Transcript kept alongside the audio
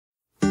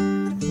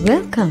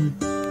Welcome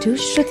to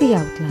Shruti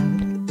Out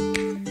Loud.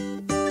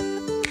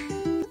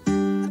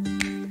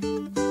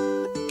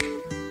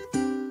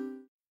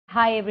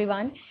 Hi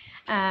everyone,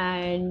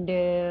 and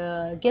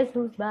guess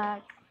who's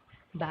back?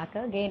 Back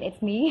again,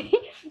 it's me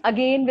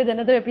again with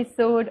another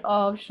episode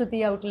of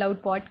Shruti Out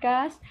Loud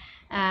podcast.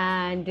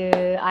 And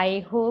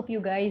I hope you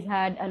guys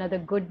had another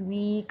good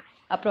week,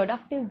 a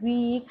productive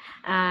week,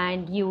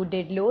 and you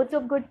did loads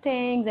of good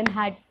things and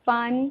had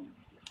fun.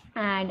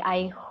 And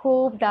I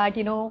hope that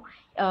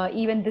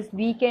even this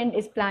weekend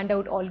is planned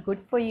out all good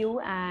for you.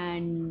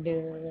 And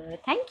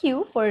thank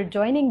you for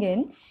joining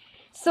in.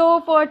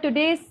 So for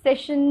today's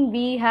session,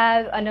 we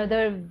have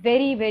another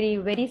very, very,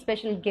 very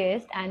special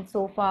guest, and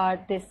so far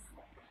this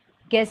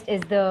guest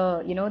is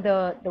the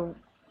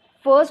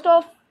first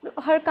of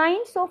her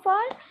kind so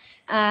far.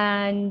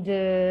 And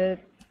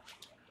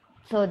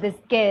so this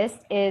guest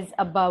is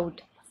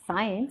about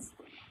science,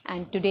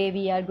 and today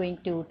we are going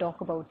to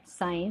talk about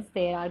science.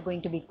 There are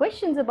going to be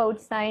questions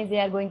about science,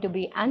 there are going to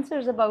be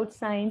answers about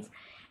science,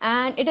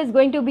 and it is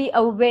going to be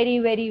a very,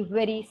 very,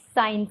 very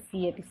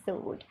sciencey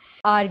episode.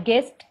 Our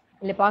guest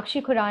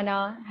Leepakshi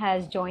Khurana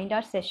has joined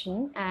our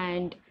session,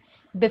 and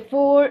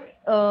before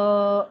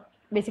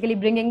basically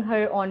bringing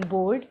her on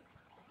board,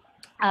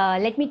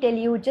 let me tell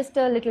you just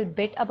a little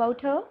bit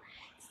about her.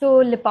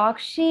 So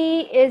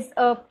Leepakshi is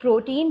a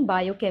protein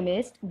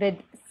biochemist with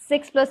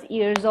 6+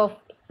 years of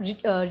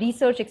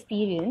research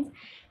experience,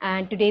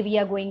 and today we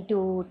are going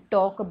to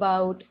talk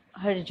about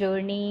her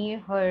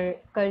journey, her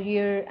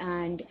career,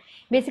 and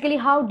basically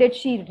how did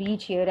she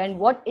reach here and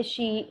what is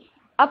she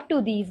up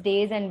to these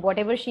days, and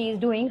whatever she is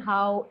doing,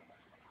 how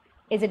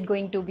is it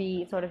going to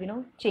be sort of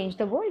change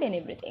the world and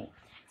everything.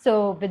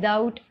 So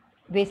without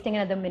wasting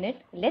another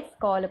minute, let's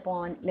call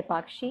upon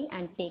Leepakshi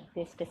and take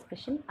this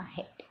discussion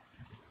ahead.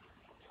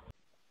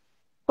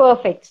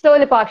 Perfect. So,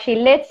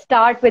 Leepakshi, let's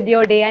start with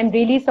your day. I'm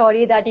really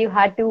sorry that you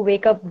had to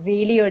wake up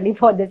really early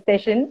for this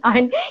session.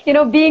 And,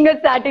 being a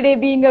Saturday,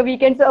 being a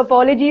weekend, so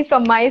apologies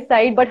from my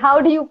side, but how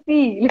do you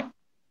feel?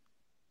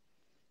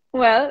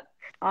 Well,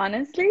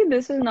 honestly,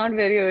 this is not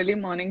very early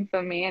morning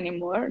for me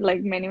anymore.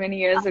 Like many, many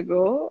years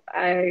ago,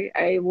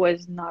 I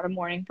was not a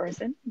morning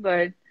person.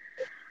 But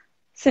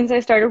since I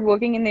started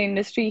working in the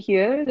industry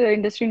here, the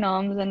industry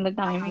norms and the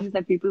timings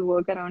that people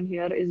work around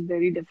here is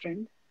very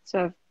different.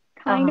 So I've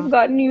kind Uh-huh. of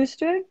gotten used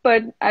to it,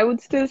 but I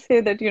would still say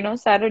that,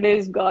 Saturday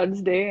is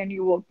God's day and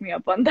you woke me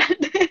up on that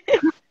day.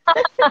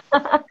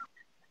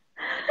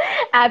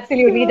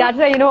 Absolutely. So, That's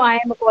why, I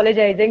am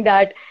apologizing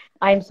that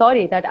I'm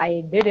sorry that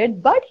I did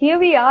it. But here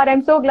we are.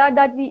 I'm so glad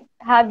that we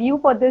have you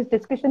for this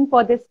discussion,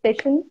 for this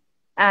session,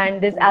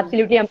 and this mm,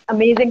 absolutely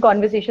amazing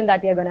conversation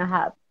that we are going to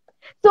have.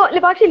 So,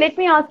 Leepakshi, let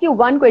me ask you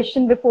one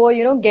question before,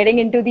 getting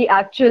into the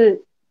actual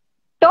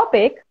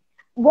topic.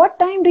 What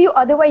time do you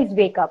otherwise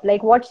wake up?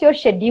 Like, what's your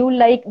schedule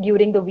like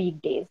during the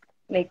weekdays?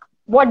 Like,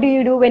 what do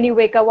you do when you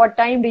wake up? What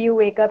time do you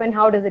wake up, and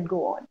how does it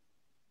go on?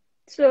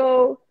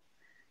 so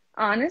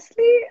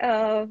honestly,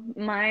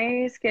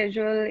 my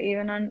schedule,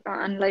 even on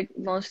unlike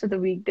most of the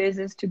weekdays,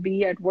 is to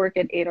be at work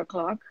at 8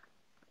 o'clock.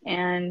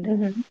 And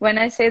Mm-hmm. when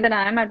I say that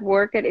I'm at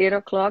work at 8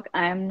 o'clock,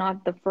 I am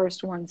not the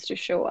first ones to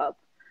show up.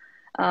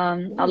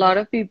 A lot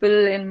of people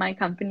in my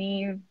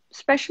company,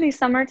 especially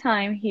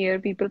summertime here,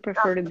 people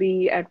prefer to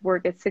be at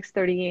work at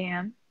 6:30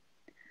 a.m.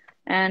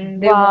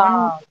 and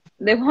Wow.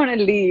 they want to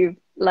leave.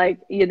 Like,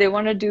 yeah, they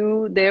want to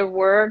do their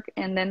work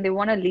and then they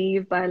want to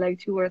leave by like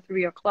 2 or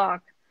 3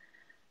 o'clock,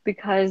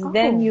 because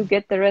then Oh, you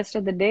get the rest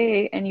of the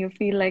day and you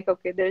feel like,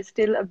 okay, there's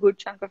still a good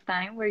chunk of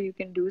time where you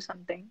can do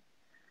something.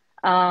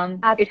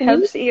 It absolutely.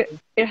 helps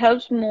it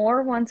helps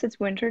more once it's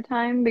winter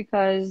time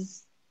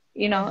because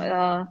you know Uh-huh.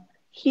 uh,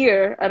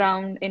 here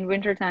around in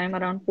winter time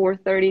around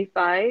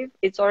 4:35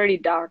 it's already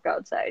dark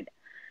outside,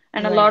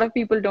 and a lot Right. of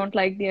people don't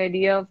like the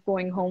idea of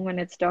going home when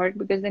it's dark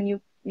because then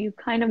you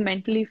kind of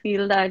mentally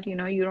feel that you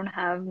don't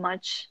have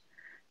much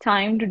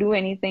time to do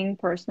anything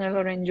personal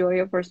or enjoy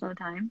your personal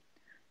time.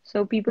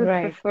 So people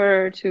Right.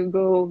 prefer to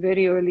go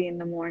very early in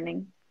the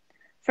morning.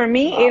 For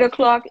me, eight Wow.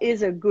 o'clock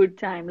is a good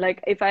time.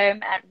 Like if I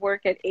am at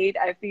work at 8,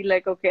 I feel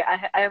like, okay,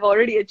 I have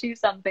already achieved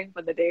something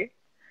for the day.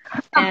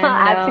 And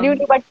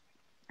Absolutely. But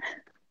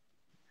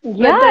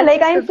but yeah, that's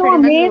like just I'm a so pretty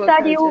much the amazed work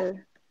that you,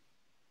 culture.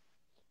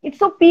 it's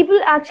so people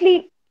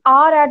actually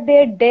are at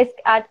their desk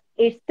at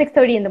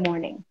 6:30 in the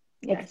morning.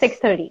 Like Yes.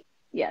 6:30.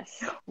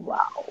 Yes.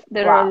 Wow.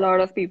 There are a Wow. lot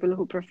of people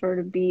who prefer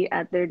to be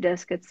at their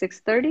desk at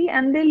 6:30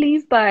 and they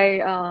leave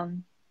by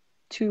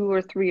 2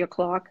 or 3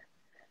 o'clock.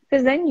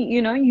 Because then,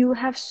 you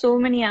have so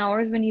many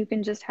hours when you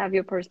can just have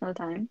your personal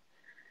time.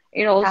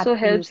 It also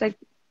helps, Absolutely. like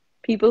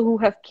people who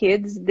have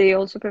kids, they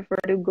also prefer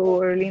to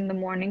go early in the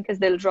morning because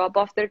they'll drop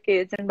off their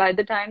kids, and by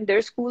the time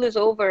their school is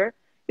over,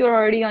 you're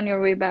already on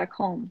your way back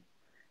home.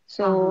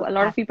 So Uh-huh. a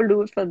lot of people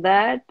do it for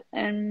that.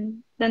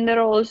 And then there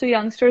are also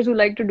youngsters who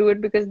like to do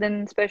it because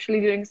then, especially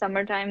during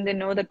summertime, they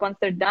know that once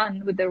they're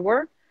done with their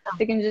work,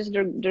 they can just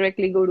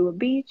directly go to a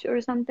beach or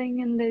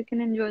something and they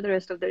can enjoy the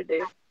rest of their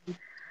day.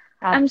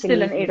 I'm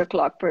still an eight Absolutely.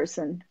 o'clock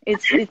person.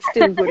 It's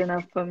still good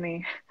enough for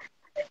me.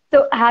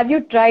 So have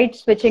you tried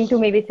switching to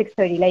maybe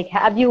 6:30? Like,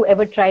 have you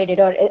ever tried it,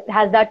 or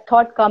has that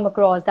thought come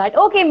across that,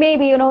 okay,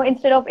 maybe,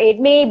 instead of 8,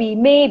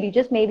 maybe,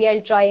 just maybe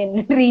I'll try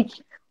and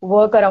reach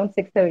work around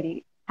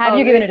 6:30. Have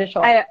you given Okay, it a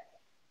shot?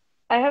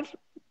 I have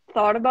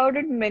thought about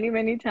it many,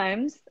 many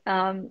times.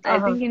 I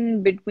Uh-huh. think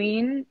in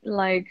between,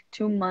 like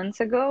 2 months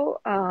ago,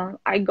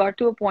 I got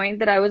to a point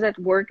that I was at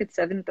work at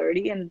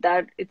 7:30, and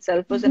that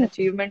itself was an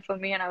achievement for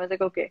me. And I was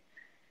like, okay,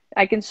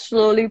 I can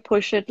slowly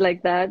push it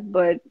like that.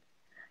 But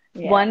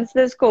Yeah. once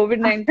this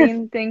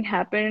COVID-19 thing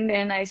happened,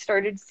 and I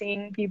started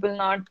seeing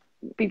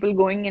people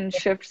going in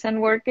shifts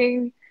and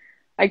working,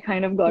 I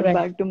kind of got Right.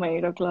 back to my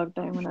 8 o'clock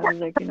time, and I was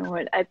like, you know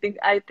what? I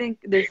think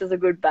this is a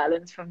good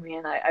balance for me,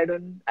 and I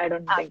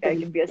don't think I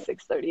can be a Absolutely.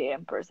 6:30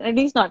 a.m. person. At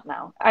least not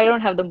now. I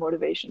don't have the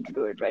motivation to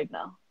do it right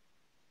now.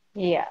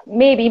 Yeah.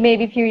 Maybe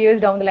a few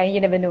years down the line,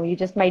 you never know. You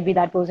just might be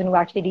that person who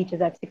actually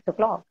reaches at 6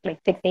 o'clock, like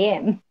 6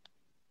 a.m.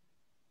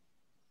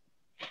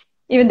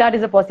 Even that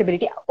is a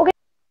possibility. Okay.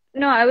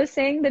 No, I was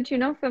saying that,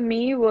 for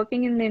me,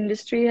 working in the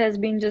industry has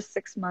been just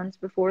 6 months.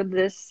 Before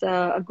this,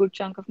 a good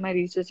chunk of my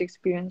research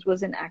experience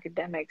was in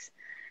academics.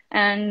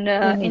 And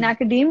in Mm-hmm.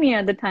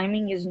 academia, the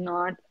timing is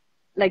not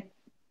like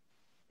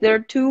there are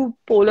two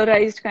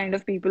polarized kind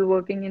of people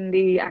working in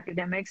the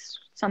academics.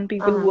 Some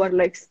people who Uh-huh. are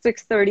like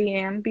 6:30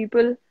 a.m.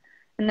 people,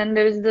 and then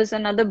there's this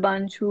another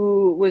bunch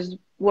who was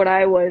what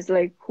I was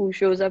like, who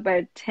shows up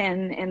at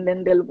 10 and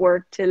then they'll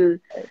work till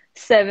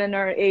 7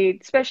 or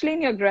 8, especially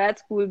in your grad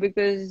school,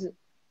 because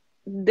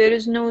there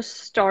is no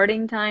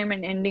starting time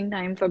and ending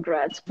time for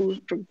grad school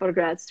for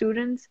grad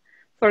students.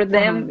 For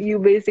them, Uh-huh. you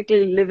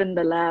basically live in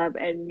the lab,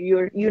 and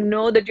you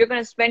know that you're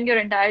going to spend your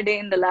entire day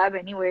in the lab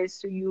anyways,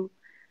 so you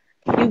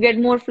get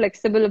more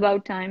flexible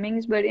about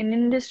timings. But in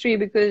industry,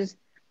 because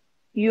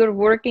you're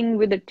working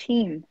with a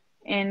team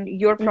and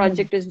your Mm-hmm.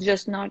 project is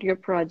just not your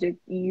project,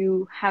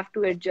 you have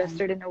to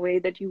adjust it in a way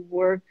that you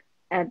work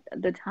at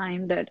the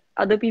time that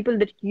other people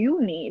that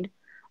you need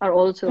are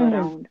also Mm-hmm.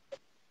 around.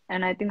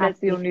 And I think that's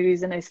the Absolutely. only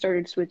reason I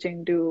started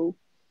switching to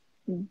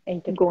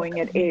 8 o'clock. going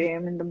at 8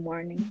 a.m. in the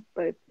morning.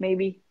 But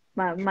maybe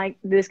my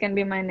this can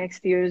be my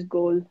next year's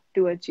goal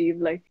to achieve.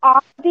 Like,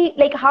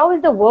 How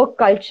is the work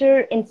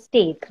culture in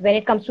States when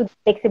it comes to the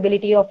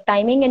flexibility of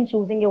timing and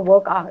choosing your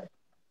work hours?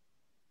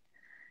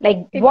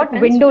 Like, it what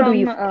depends window do from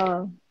you?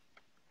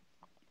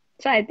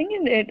 so I think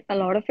a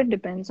lot of it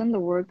depends on the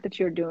work that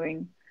you're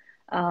doing.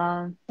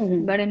 Uh,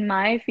 Mm-hmm. but in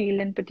my field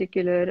in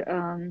particular,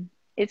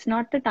 it's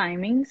not the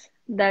timings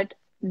that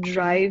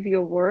drive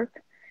your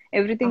work.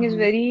 Everything is Uh-huh.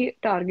 very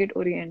target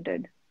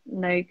oriented.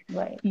 Like,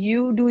 Right.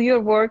 you do your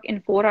work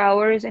in 4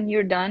 hours and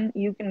you're done,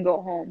 you can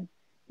go home.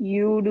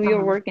 You do your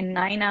Uh-huh. work in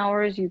 9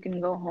 hours, you can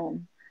go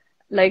home.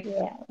 Like,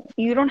 Yeah.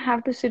 you don't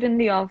have to sit in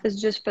the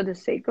office just for the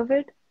sake of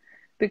it,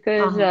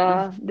 because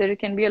Uh-huh. there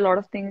can be a lot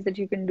of things that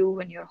you can do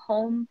when you're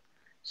home.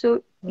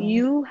 So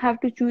Right. you have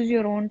to choose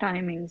your own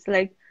timings.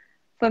 Like,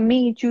 for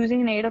me,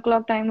 choosing an 8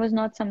 o'clock time was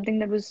not something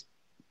that was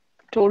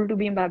told to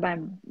me by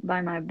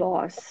my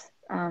boss.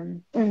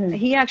 Mm-hmm.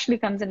 He actually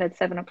comes in at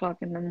 7 o'clock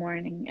in the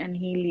morning and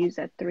he leaves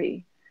at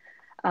 3.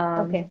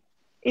 Um, Okay.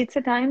 it's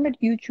a time that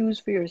you choose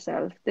for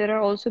yourself. There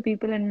are also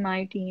people in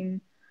my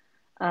team,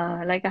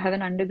 like I have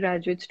an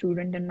undergraduate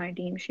student in my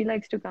team. She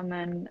likes to come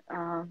and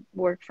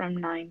work from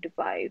 9 to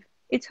 5.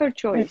 It's her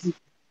Mm-hmm. choice.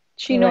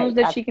 She knows Right.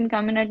 that she can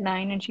come in at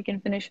 9 and she can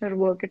finish her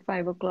work at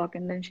 5 o'clock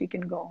and then she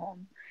can go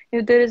home.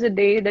 If there is a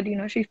day that,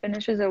 she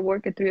finishes her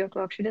work at 3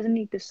 o'clock, she doesn't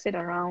need to sit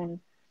around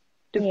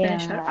to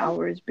finish her Yeah.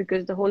 hours,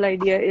 because the whole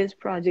idea is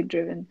project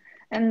driven.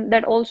 And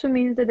that also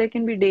means that there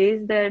can be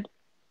days that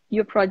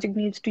your project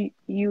needs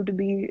you to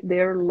be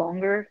there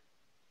longer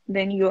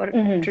than your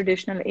Mm-hmm.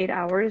 traditional 8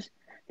 hours.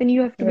 Then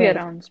you have to be Right.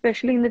 around,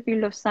 especially in the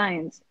field of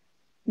science,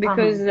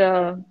 Uh-huh. because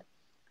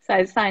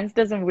science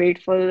doesn't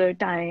wait for the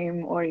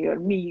time or your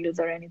meals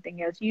or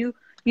anything else. You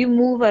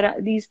move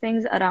these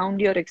things around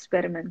your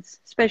experiments,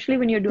 especially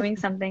when you're doing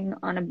something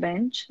on a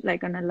bench,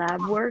 like on a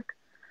lab work.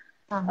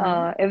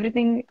 Uh-huh.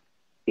 Everything,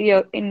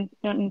 in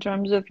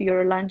terms of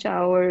your lunch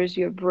hours,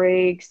 your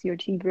breaks, your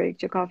tea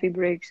breaks, your coffee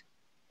breaks,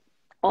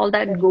 all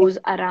that Okay. goes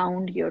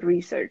around your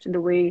research.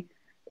 The way,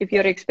 if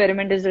your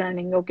experiment is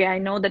running, okay, I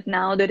know that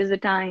now there is a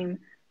time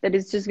that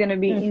it's just going to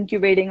be Mm.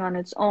 incubating on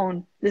its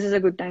own. This is a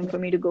good time for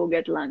me to go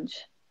get lunch.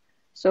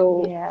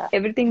 So Yeah.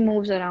 everything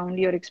moves around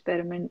your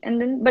experiment.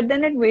 But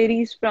then it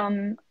varies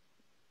from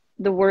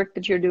the work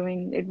that you're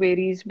doing. It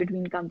varies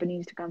between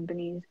companies to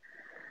companies.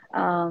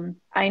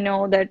 I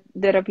know that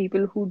there are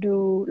people who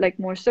do like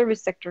more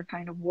service sector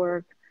kind of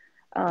work.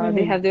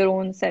 They Mm-hmm. have their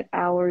own set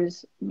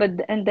hours,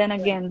 and then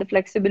again, the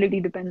flexibility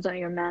depends on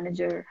your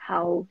manager,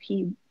 how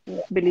he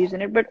Yeah. believes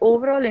in it. But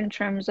overall, in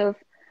terms of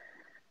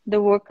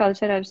the work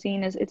culture I've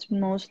seen, is it's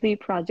mostly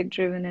project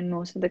driven in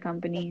most of the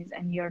companies,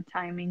 and your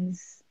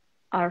timings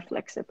are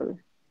flexible.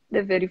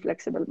 They're very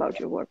flexible about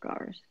your work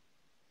hours.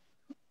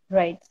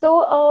 Right.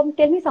 So,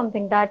 tell me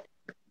something that,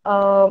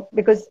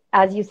 because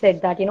as you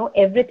said that,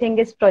 everything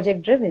is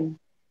project driven.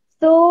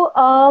 So,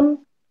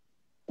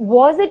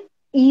 was it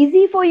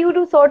easy for you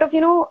to sort of,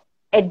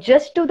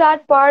 adjust to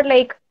that part?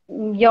 Like,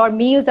 your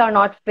meals are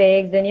not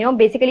fixed, and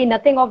basically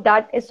nothing of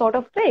that is sort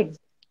of fixed.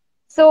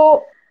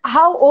 So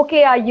how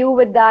okay are you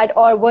with that,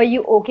 or were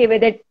you okay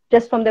with it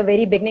just from the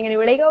very beginning, and you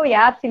were like, oh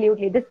yeah,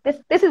 absolutely,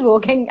 this is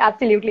working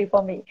absolutely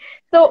for me.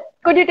 So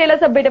could you tell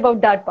us a bit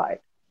about that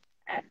part?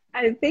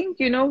 I think,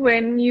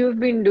 when you've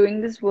been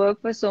doing this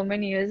work for so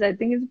many years, I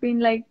think it's been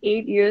like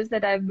 8 years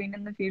that I've been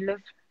in the field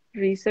of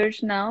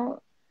research now.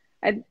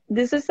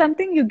 This is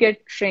something you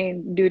get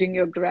trained during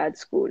your grad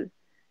school.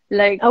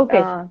 Like,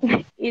 Okay.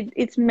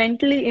 it's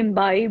mentally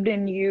imbibed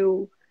in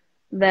you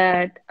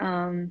that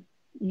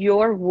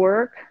your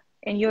work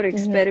and your Hmm.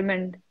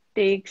 experiment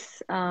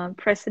takes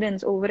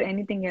precedence over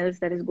anything else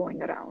that is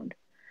going around.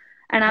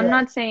 And I'm Right.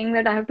 not saying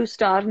that I have to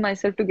starve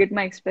myself to get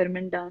my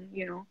experiment done.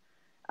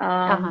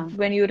 Uh-huh.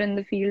 When you're in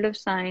the field of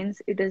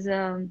science, it is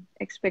a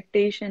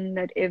expectation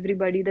that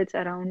everybody that's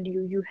around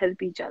you, you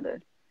help each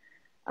other.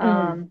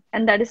 Hmm.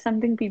 And that is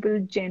something people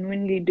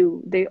genuinely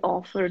do. They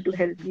offer to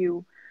help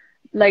you.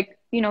 Like,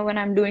 when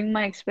I'm doing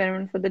my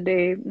experiment for the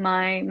day,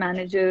 my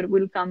manager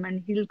will come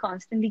and he'll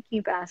constantly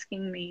keep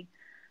asking me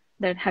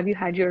that, have you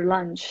had your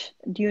lunch?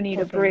 Do you need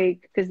a Okay.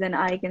 break? Because then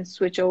I can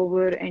switch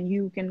over and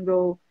you can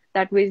go.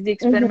 That way, the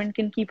Hmm. experiment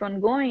can keep on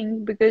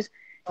going. Because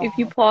if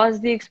you pause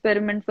the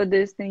experiment for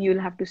this, then you'll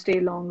have to stay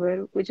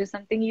longer, which is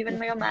something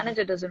even your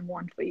manager doesn't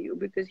want for you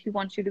because he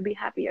wants you to be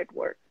happy at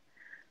work.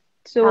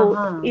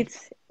 So Uh-huh.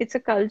 it's a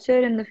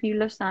culture in the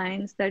field of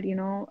science that,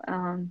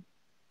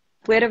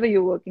 wherever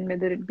you're working,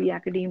 whether it be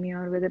academia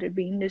or whether it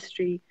be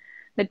industry,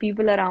 that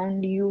people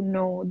around you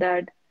know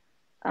that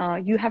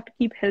you have to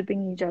keep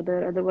helping each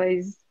other.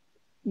 Otherwise,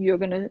 you're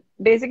gonna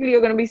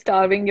be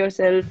starving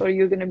yourself or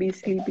you're gonna be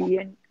sleepy,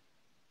 and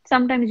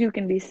sometimes you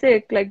can be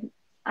sick. Like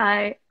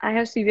I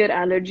have severe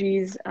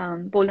allergies,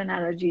 pollen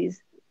allergies,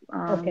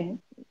 Okay.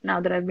 now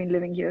that I've been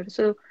living here.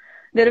 So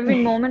there have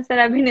been moments that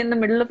I've been in the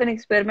middle of an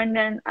experiment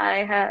and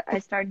I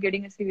start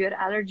getting a severe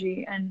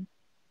allergy, and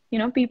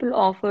people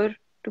offer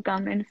to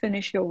come and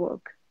finish your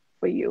work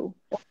for you.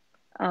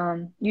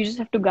 You just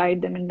have to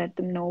guide them and let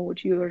them know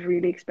what you are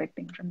really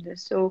expecting from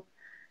this. So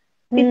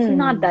it's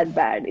not Hmm. that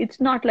bad. It's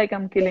not like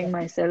I'm Yeah. killing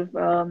myself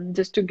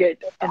just to get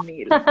a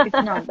meal.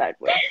 It's not that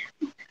way.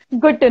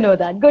 Good to know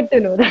that. Good to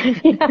know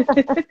that. Yeah.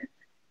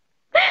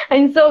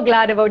 I'm so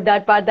glad about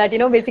that part that,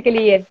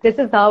 basically, yes, this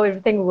is how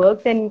everything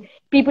works, and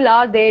people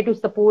are there to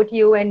support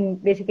you.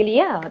 And basically,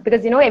 yeah,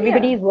 because,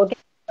 everybody Yeah. is working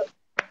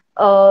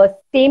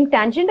same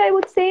tangent, I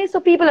would say, so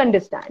people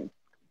understand.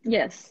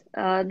 Yes.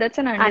 That's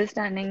an And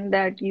understanding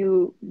that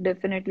you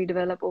definitely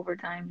develop over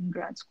time in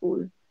grad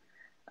school.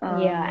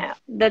 yeah,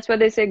 That's why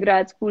they say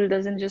grad school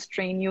doesn't just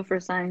train you for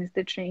science,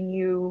 they train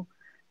you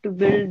to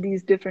build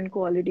these different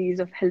qualities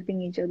of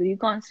helping each other. You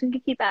constantly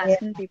keep yeah,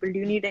 asking people, do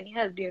you need any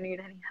help? Do you need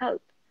any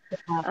help?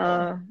 yeah.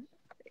 Uh,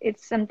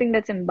 it's something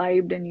that's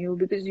imbibed in you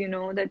because you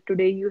know that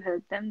today you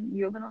help them,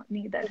 you're gonna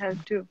need that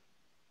help too.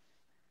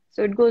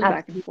 So it goes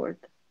back and Absolutely. forth.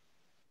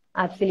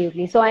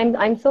 Absolutely. So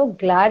I'm so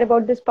glad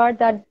about this part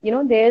that,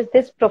 there's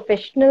this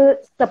professional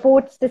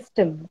support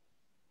system.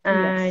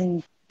 Yes,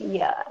 And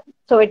yeah,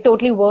 so it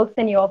totally works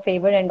in your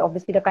favor, and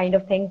obviously the kind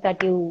of things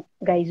that you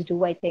guys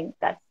do, I think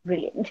that's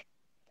brilliant.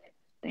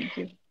 thank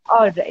you.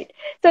 All right.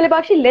 So,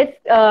 Leepakshi,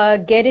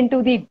 let's get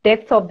into the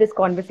depths of this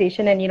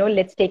conversation, and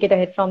let's take it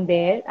ahead from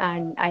there.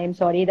 And I am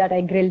sorry that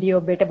I grilled you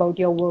a bit about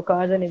your work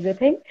hours and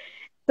everything.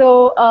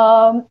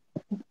 So,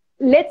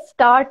 let's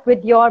start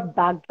with your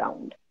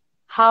background.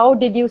 How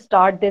did you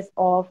start this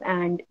off?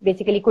 And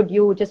basically, could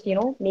you just,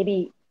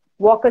 maybe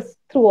walk us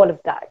through all of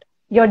that,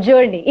 your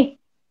journey?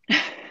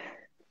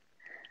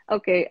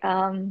 Okay,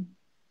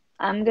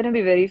 I'm gonna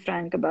be very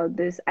frank about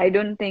this. I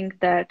don't think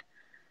that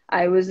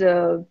I was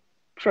a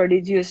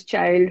prodigious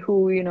child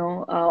who,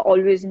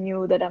 always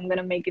knew that I'm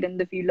gonna make it in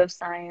the field of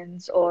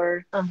science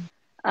or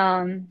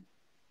um,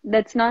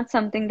 that's not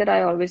something that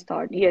I always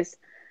thought. Yes,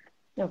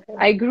 Okay.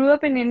 I grew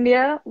up in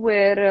India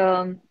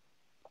where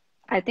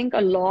I think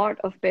a lot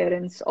of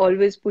parents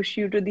always push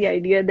you to the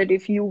idea that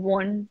if you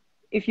want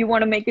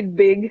to make it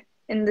big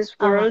in this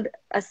Uh, world,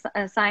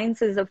 a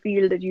science is a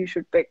field that you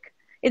should pick.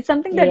 It's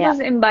something that yeah. was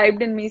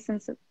imbibed in me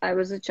since I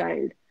was a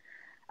child.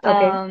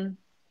 Okay.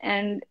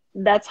 And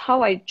that's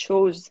how I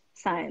chose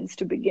science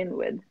to begin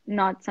with,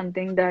 not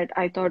something that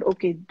I thought,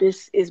 okay,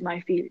 this is my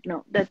field.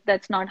 No,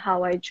 that's not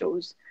how I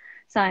chose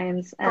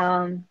science.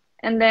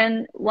 And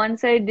then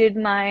once I did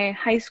my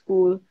high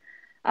school,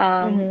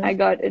 Mm-hmm. I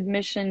got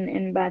admission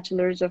in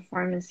Bachelor's of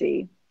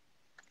Pharmacy.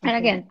 And Okay.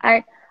 again,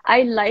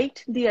 I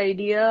liked the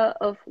idea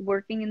of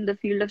working in the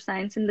field of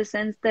science in the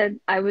sense that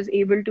I was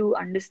able to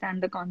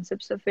understand the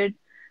concepts of it.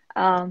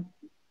 Um,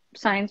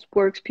 Science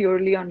works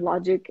purely on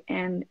logic,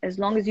 and as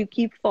long as you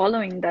keep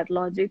following that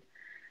logic,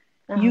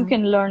 you Uh-huh.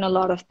 can learn a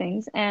lot of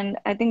things. And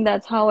I think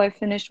that's how I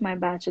finished my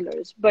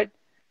bachelor's. But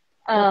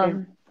Okay.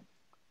 um,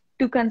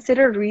 to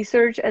consider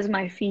research as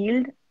my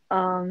field,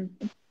 um,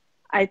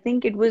 I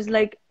think it was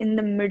like in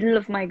the middle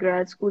of my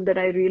grad school that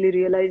I really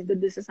realized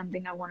that this is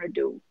something I want to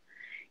do.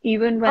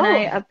 Even when I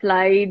Oh,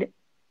 applied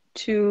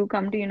to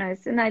come to United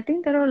States, and I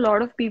think there are a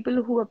lot of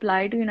people who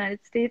apply to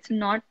United States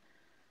not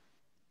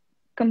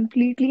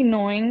completely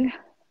knowing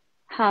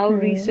how Hmm.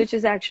 research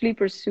is actually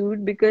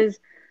pursued because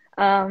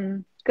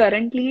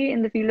currently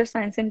in the field of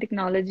science and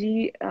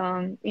technology,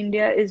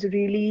 India is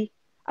really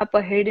up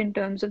ahead in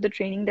terms of the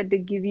training that they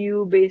give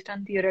you based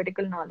on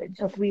theoretical knowledge.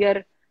 Okay. We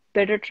are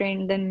better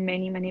trained than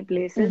many, many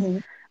places, Mm-hmm.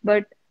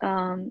 but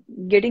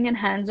getting a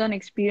hands-on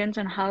experience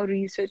on how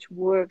research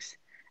works,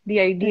 the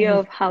idea Mm-hmm.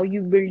 of how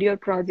you build your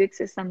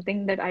projects is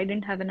something that I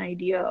didn't have an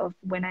idea of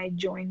when I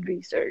joined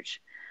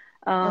research.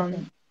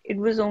 Okay. It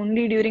was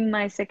only during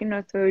my second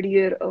or third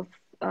year of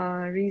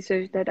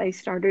research that I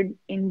started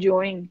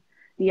enjoying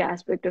the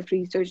aspect of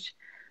research.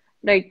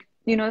 Like,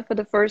 for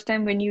the first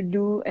time, when you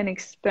do an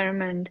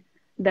experiment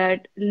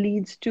that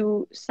leads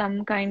to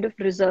some kind of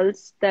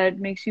results that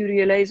makes you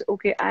realize,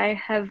 okay, I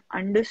have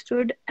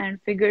understood and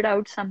figured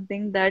out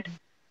something that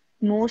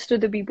most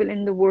of the people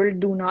in the world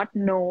do not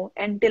know.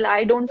 Until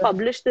I don't Okay.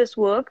 publish this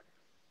work,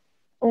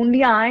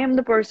 only I am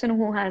the person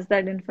who has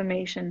that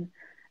information.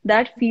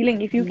 That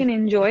feeling, if you Mhm. can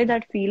enjoy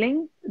that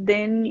feeling,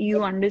 then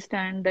you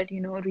understand that,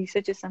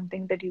 research is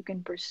something that you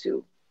can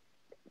pursue.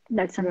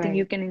 That's something you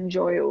Right. can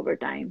enjoy over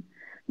time.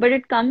 But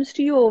it comes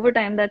to you over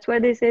time. That's why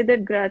they say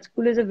that grad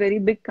school is a very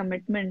big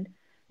commitment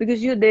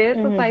because you're there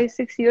for Mm-hmm. 5,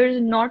 6 years,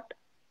 not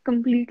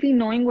completely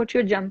knowing what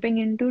you're jumping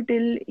into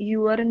till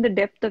you are in the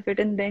depth of it.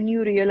 And then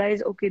you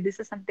realize, okay, this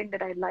is something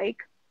that I like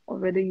or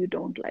whether you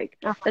don't like.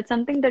 Uh-huh. That's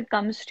something that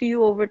comes to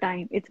you over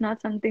time. It's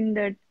not something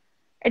that,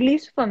 at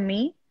least for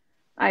me,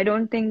 I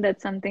don't think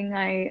that's something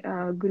I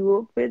grew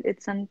up with.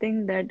 It's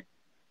something that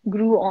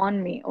grew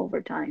on me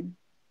over time.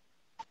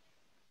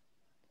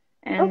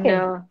 And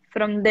Okay.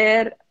 from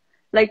there,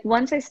 like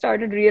once I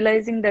started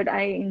realizing that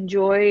I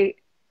enjoy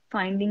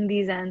finding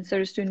these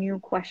answers to new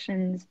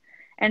questions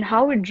and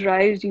how it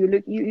drives you,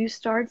 look, you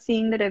start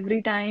seeing that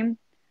every time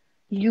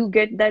you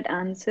get that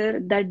answer,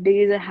 that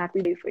day is a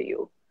happy day for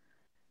you.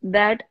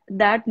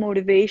 That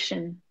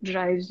motivation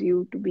drives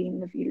you to be in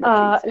the field of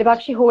research.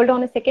 Leepakshi, hold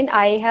on a second.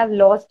 I have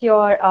lost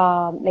your,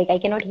 like, I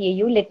cannot hear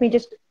you. Let me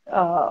just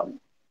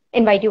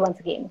invite you once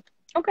again.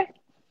 Okay.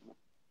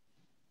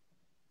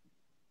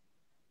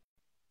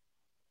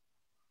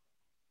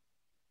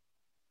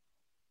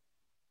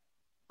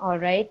 All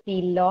right.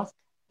 We lost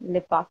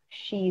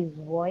Leepakshi's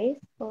voice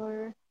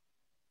for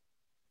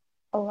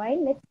a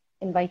while. Let's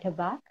invite her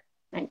back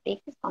and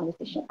take this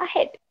conversation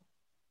ahead.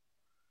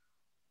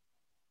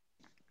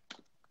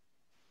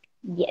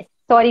 Yes.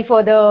 Sorry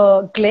for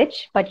the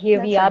glitch, but here That's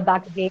we are fine.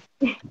 back again.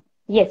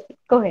 Yes,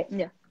 go ahead.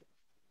 Yeah.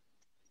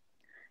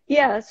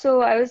 Yeah,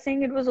 so I was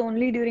saying it was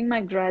only during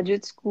my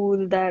graduate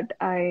school that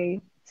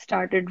I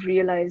started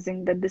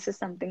realizing that this is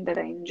something that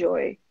I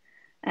enjoy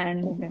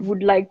and Okay.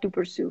 would like to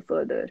pursue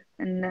further.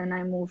 And then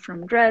I moved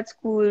from grad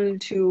school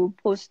to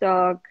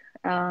postdoc.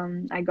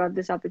 I got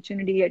this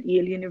opportunity at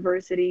Yale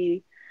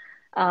University.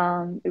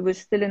 It was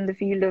still in the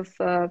field of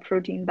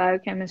protein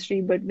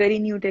biochemistry, but very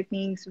new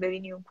techniques, very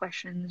new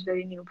questions,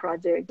 very new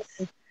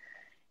projects.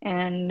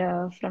 And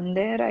from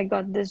there, I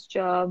got this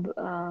job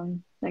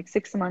like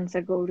 6 months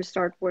ago to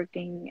start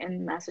working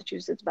in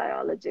Massachusetts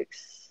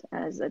Biologics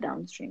as a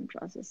downstream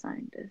process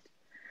scientist.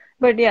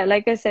 But yeah,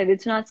 like I said,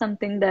 it's not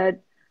something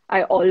that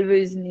I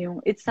always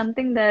knew. It's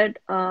something that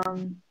I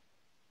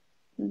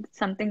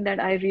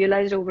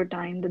realized over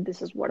time that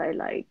this is what I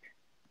like.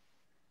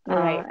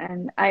 Right.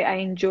 And I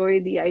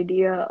enjoy the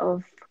idea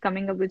of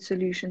coming up with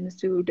solutions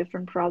to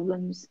different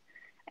problems.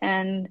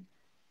 And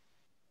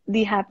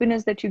the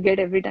happiness that you get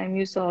every time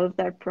you solve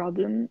that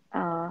problem,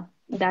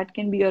 that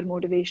can be your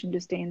motivation to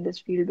stay in this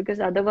field because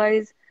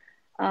otherwise,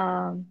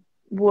 um,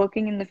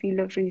 working in the field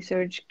of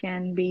research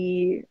can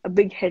be a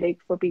big headache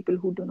for people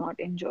who do not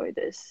enjoy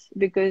this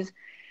because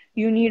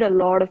you need a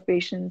lot of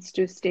patience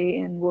to stay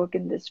and work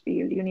in this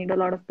field. You need a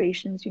lot of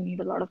patience, you need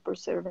a lot of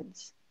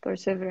perseverance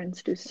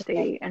to Right.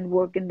 stay and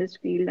work in this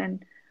field.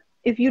 And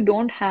if you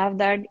don't have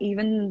that,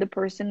 even the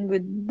person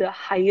with the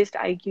highest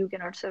IQ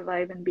cannot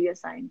survive and be a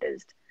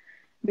scientist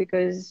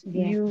because Yeah.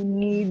 you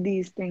need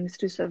these things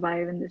to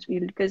survive in this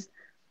field. Because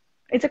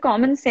it's a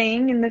common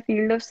saying in the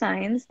field of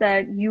science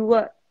that you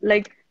are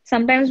like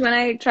sometimes when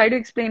I try to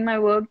explain my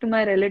work to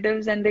my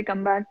relatives and they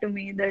come back to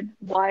me that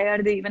why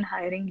are they even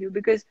hiring you?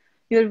 Because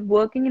you're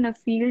working in a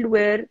field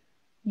where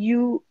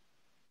you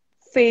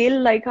fail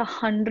like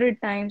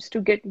 100 times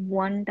to get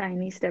one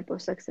tiny step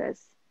of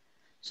success.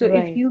 So if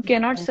Right. you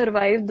cannot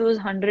survive those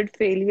 100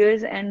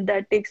 failures and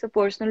that takes a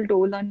personal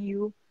toll on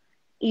you,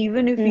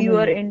 even if you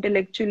are Mm-hmm.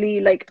 intellectually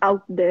like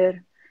out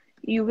there,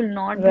 you will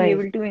not be Right.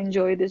 able to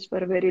enjoy this for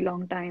a very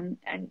long time.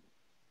 And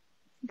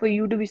for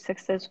you to be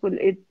successful,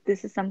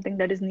 this is something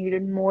that is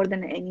needed more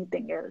than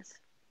anything else.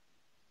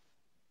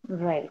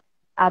 Right.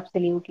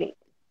 Absolutely.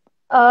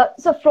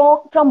 So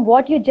from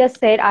what you just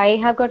said, I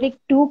have got like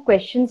two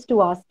questions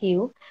to ask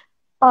you.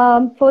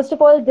 First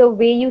of all, the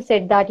way you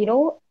said that,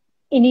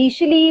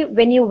 initially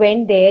when you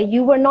went there,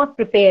 you were not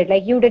prepared.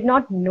 Like you did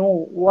not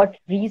know what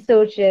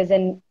research is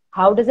and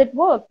how does it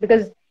work.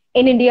 Because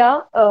in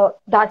India,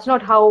 that's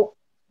not how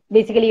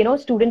basically,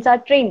 students are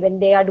trained when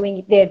they are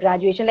doing their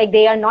graduation. Like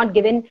they are not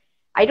given,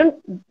 I don't,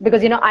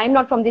 because, I'm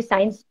not from the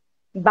science.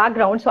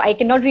 background, so I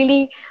cannot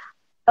really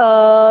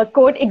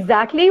quote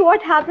exactly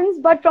what happens.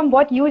 But from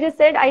what you just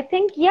said, I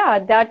think, yeah,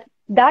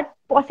 that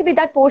possibly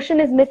that portion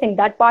is missing,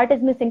 that part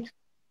is missing.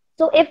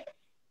 So if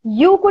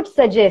you could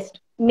suggest,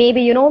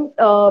 maybe,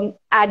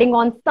 adding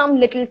on some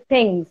little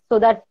things so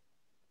that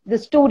the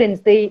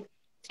students,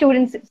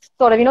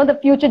 sort of, the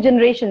future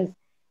generations,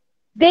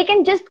 they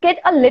can just get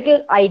a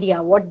little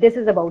idea what this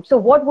is about. So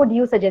what would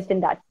you suggest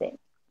in that sense?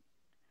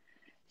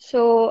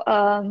 So,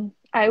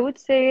 I would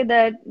say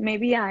that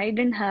maybe I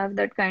didn't have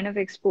that kind of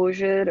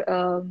exposure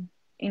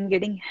in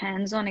getting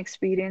hands-on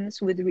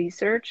experience with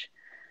research.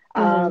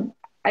 Mm-hmm.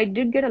 I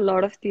did get a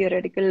lot of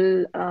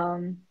theoretical,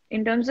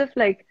 in terms of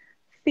like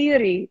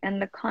theory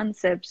and the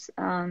concepts.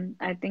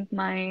 I think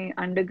my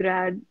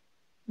undergrad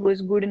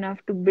was good enough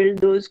to build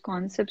those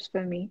concepts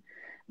for me.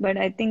 But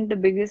I think the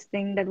biggest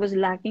thing that was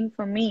lacking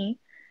for me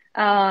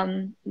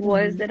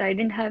was Mm-hmm. that I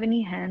didn't have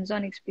any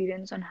hands-on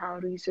experience on how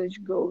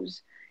research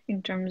goes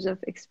in terms of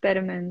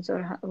experiments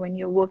or how, when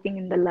you're working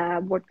in the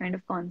lab, what kind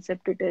of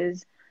concept it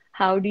is.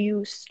 How do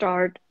you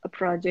start a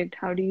project?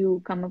 How do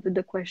you come up with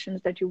the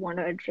questions that you want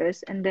to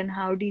address? And then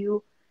how do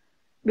you,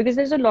 because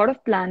there's a lot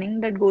of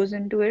planning that goes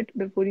into it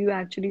before you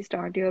actually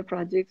start your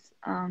projects.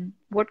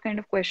 What kind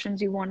of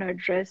questions you want to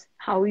address,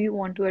 how you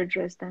want to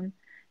address them,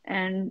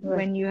 and Right.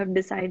 when you have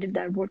decided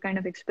that, what kind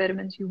of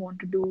experiments you want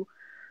to do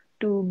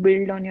to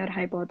build on your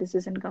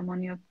hypothesis and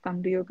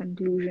come to your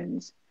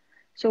conclusions.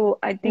 So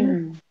I think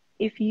Mm-hmm.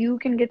 if you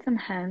can get some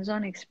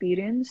hands-on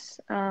experience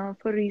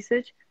for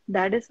research,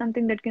 that is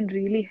something that can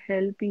really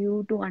help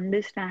you to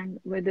understand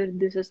whether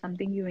this is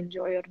something you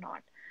enjoy or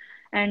not.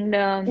 And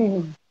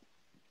Mm-hmm.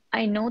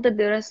 I know that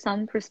there are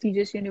some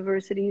prestigious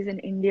universities in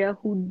India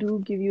who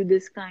do give you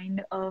this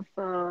kind of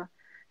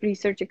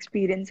research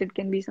experience. It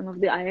can be some of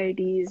the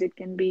IITs, it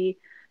can be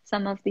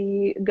some of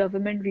the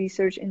government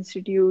research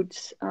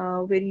institutes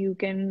where you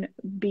can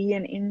be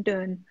an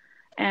intern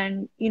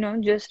and,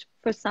 just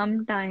for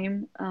some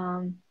time,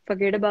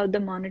 forget about the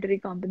monetary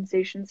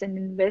compensations and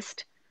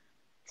invest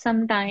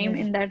some time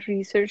in that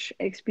research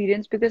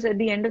experience, because at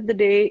the end of the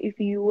day, if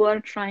you are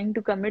trying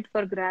to commit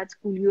for grad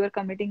school, you are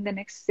committing the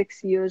next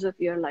 6 years of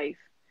your life.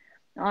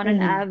 On an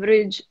Mm-hmm.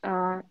 average,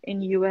 in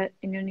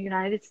the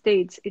United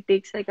States, it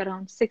takes like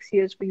around 6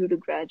 years for you to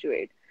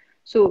graduate.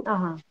 So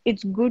Uh-huh.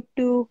 it's good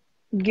to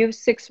give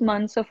 6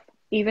 months of,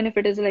 even if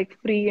it is like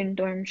free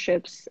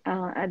internships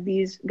at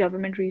these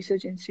government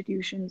research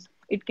institutions.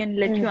 It can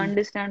let you Mm-hmm.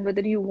 understand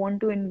whether you want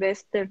to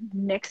invest the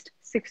next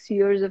 6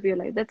 years of your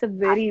life. That's a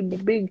very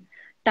Absolutely. big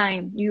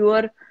time. You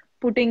are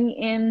putting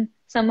in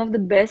some of the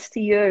best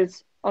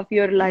years of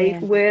your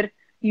life Yeah. where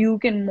you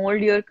can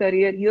mold your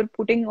career. You're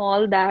putting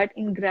all that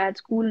in grad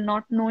school,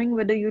 not knowing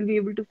whether you'll be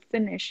able to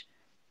finish.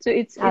 So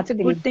it's a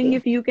good thing Absolutely.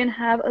 if you can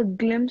have a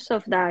glimpse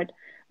of that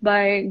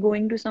by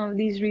going to some of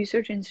these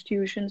research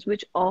institutions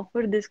which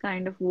offer this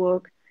kind of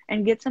work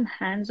and get some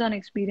hands-on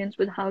experience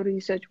with how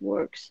research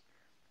works.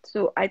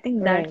 So I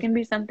think that Right. can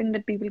be something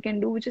that people can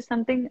do, which is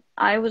something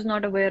I was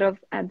not aware of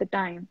at the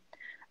time.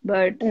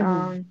 But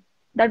Mm-hmm.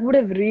 that would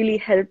have really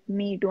helped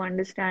me to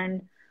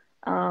understand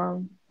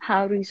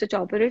how research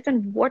operates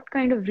and what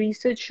kind of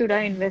research should I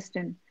invest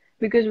in.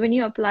 Because when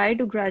you apply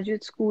to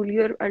graduate school,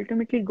 you're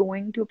ultimately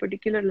going to a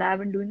particular lab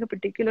and doing a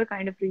particular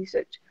kind of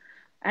research.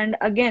 And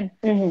again,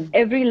 Mm-hmm.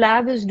 every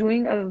lab is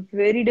doing a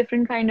very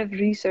different kind of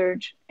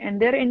research,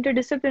 and they're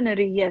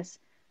interdisciplinary, yes.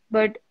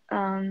 But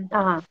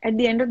Uh-huh. at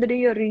the end of the day,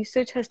 your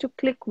research has to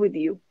click with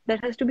you.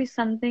 That has to be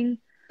something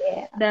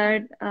Yeah.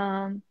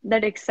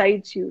 that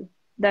excites you.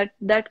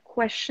 That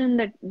question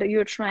that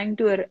you're trying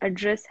to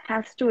address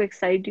has to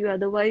excite you.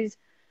 Otherwise,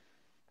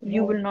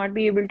 you Right. will not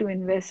be able to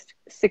invest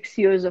 6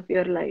 years of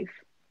your life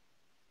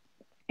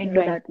into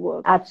Right. that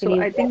work. So I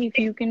Absolutely. think if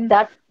you can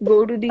That's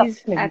go to these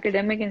maybe.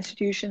 academic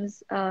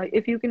institutions,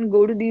 if you can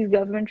go to these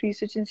government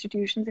research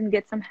institutions and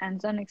get some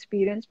hands-on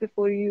experience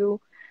before you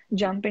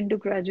jump into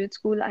graduate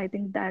school, I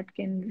think that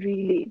can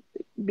really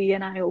be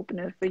an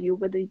eye-opener for you,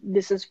 whether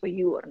this is for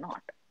you or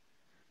not.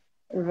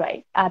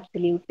 Right.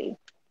 Absolutely.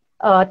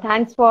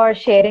 Thanks for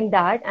sharing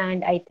that.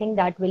 And I think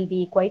that will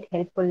be quite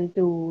helpful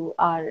to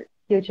our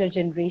future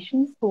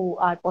generations who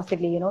are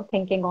possibly,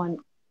 thinking on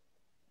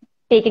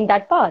taking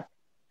that path.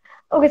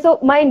 Okay, so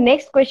my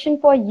next question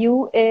for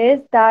you is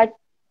that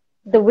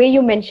the way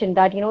you mentioned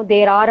that,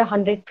 there are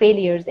 100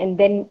 failures, and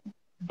then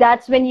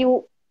that's when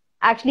you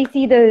actually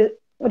see the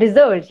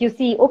results. You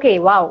see, okay,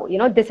 wow,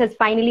 this has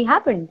finally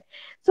happened.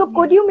 So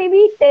could Yeah. you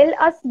maybe tell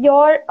us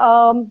your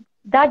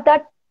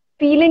that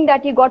feeling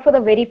that you got for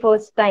the very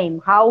first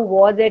time? How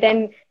was it?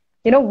 And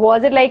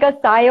was it like a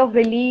sigh of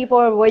relief,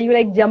 or were you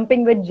like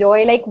jumping with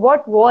joy? Like,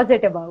 what was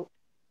it about?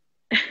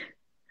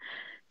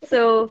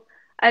 So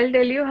I'll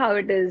tell you how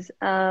it is.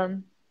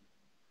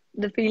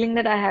 The feeling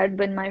that I had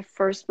when my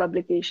first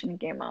publication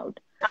came out.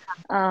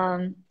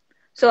 Um,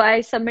 so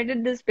I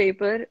submitted this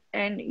paper,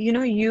 and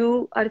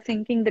you are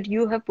thinking that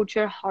you have put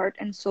your heart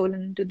and soul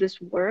into this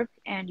work,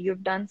 and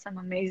you've done some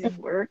amazing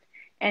work,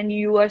 and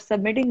you are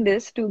submitting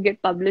this to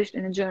get published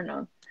in a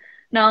journal.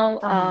 Now,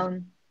 Uh-huh.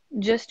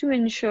 just to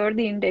ensure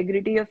the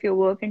integrity of your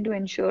work and to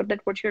ensure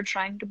that what you're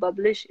trying to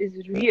publish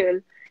is real.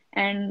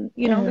 And,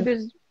 Mm-hmm.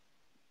 because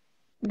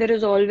there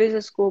is always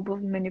a scope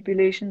of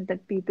manipulation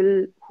that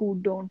people who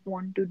don't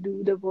want to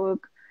do the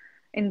work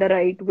in the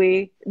right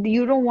way,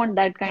 you don't want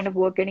that kind of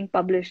work getting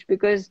published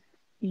because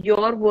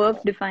your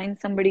work defines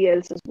somebody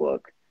else's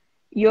work.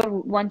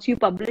 Once you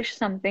publish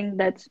something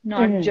that's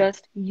not Mm-hmm.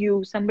 just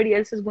you, somebody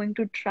else is going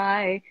to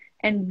try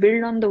and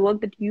build on the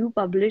work that you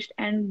published,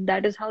 and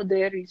that is how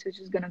their research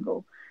is going to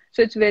go.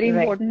 So it's very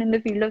Right. important in the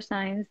field of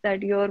science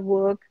that your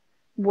work,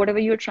 whatever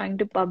you're trying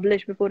to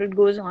publish, before it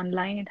goes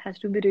online, it has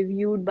to be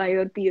reviewed by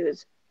your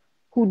peers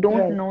who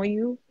don't Right. know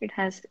you. It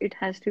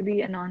has to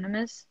be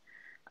anonymous.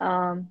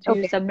 So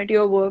you Okay. submit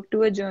your work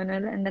to a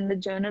journal, and then the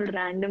journal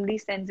randomly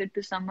sends it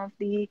to some of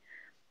the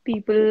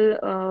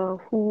people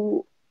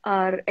who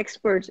are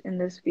experts in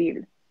this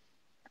field.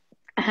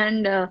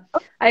 And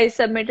I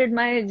submitted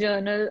my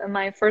journal,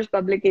 my first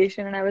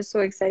publication, and I was so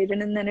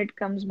excited. And then it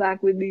comes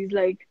back with these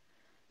like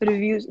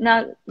reviews.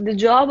 Now, the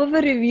job of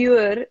a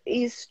reviewer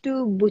is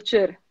to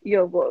butcher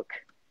your work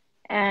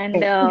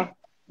and Right.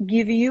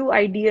 give you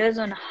ideas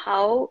on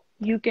how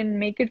you can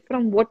make it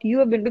from what you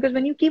have been. Because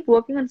when you keep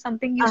working on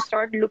something, you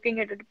start looking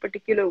at it a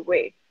particular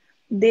way.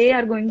 They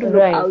are going to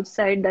look Right.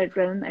 outside that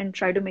realm and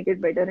try to make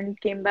it better. And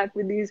it came back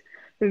with these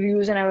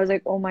reviews, and I was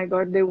like, oh my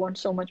God, they want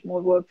so much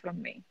more work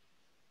from me.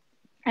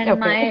 And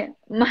Okay.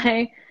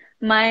 my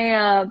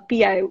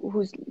PI,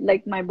 who's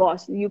like my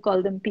boss, you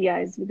call them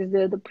PIs because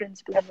they're the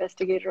principal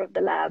investigator of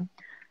the lab.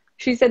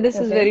 She said this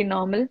is Okay. very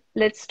normal.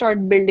 Let's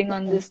start building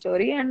on this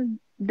story. And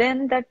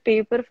then that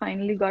paper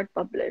finally got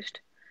published.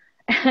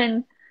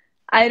 And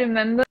I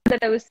remember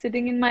that I was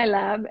sitting in my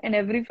lab, and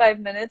every 5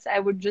 minutes I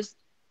would just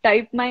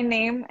type my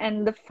name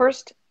and the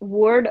first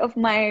word of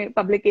my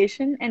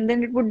publication, and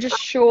then it would just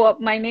show up.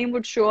 My name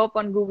would show up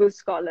on Google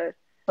Scholar,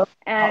 Wow.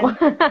 and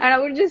I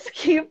would just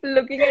keep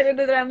looking at it,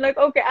 and I'm like,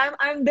 okay,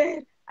 I'm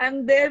there.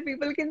 I'm there.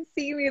 People can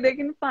see me. They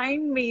can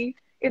find me.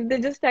 If they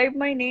just type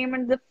my name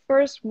and the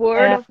first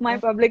word Yeah. of my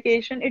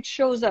publication, it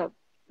shows up.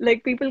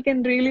 Like people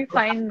can really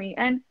find me.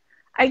 And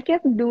I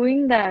kept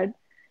doing that.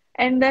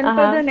 And then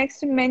for the Uh-huh.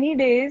 next many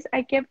days,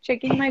 I kept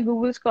checking my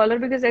Google Scholar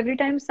because every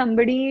time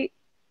somebody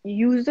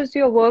uses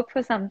your work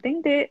for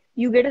something,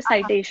 you get a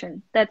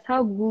citation. That's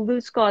how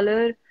Google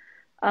Scholar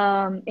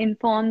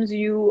informs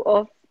you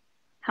of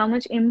how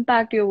much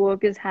impact your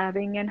work is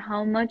having and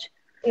how much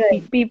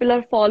Right. people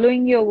are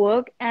following your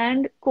work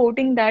and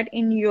quoting that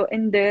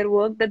in their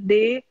work, that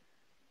they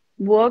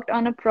worked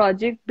on a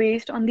project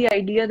based on the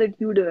idea that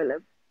you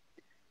developed.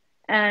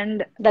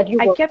 And That you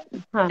I work. kept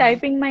Huh.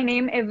 typing my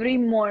name every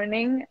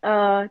morning,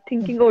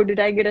 thinking, oh, did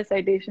I get a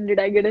citation? Did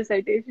I get a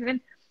citation? And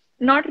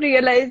not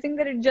realizing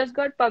that it just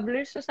got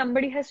published. So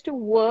somebody has to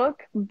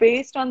work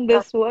based on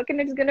this work, and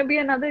it's going to be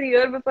another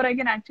year before I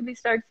can actually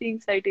start seeing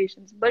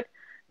citations. But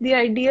the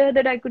idea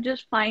that I could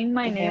just find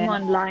my name Yeah.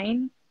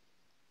 online,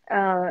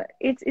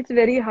 it's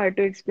very hard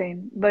to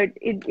explain, but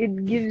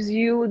it gives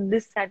you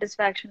this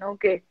satisfaction.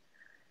 Okay,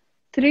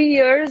 3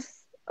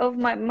 years of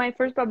my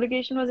first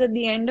publication was at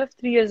the end of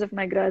 3 years of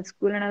my grad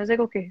school, and I was like,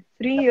 okay,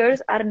 3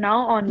 years are now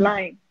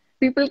online.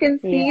 People can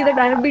see that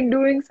I Yeah. have been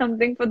doing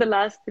something for the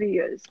last 3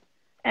 years,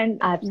 and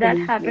that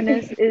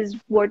happiness Absolutely. is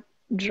what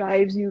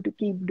drives you to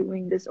keep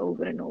doing this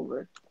over and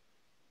over.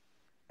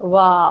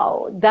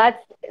 Wow,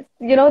 that's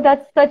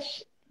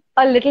such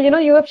a little,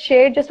 you have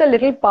shared just a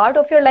little part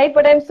of your life,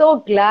 but I'm so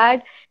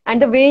glad.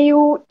 And the way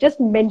you just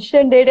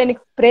mentioned it and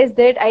expressed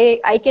it,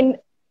 I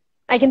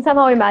can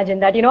somehow imagine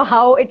that,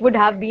 how it would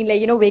have been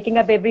like, waking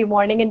up every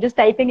morning and just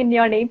typing in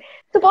your name.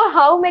 So for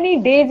how many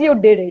days you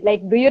did it?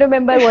 Like, do you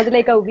remember? Was it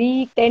like a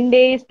week, 10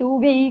 days, 2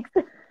 weeks?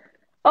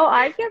 Oh,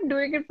 I kept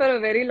doing it for a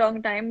very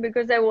long time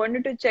because I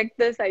wanted to check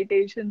the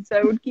citations. So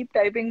I would keep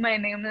typing my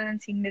name and then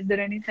seeing, is there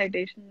any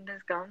citation that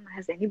has come?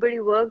 Has anybody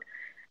worked?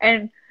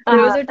 And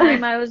there was a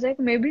time I was like,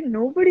 maybe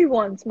nobody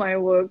wants my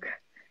work.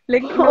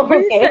 Like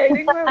nobody's Okay.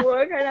 citing my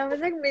work. And I was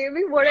like,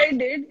 maybe what I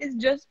did is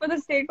just for the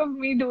sake of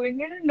me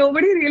doing it, and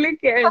nobody really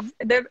cares.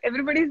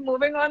 Everybody's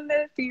moving on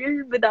their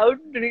field without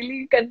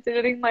really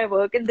considering my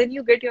work. And then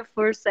you get your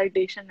first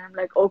citation. I'm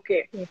like,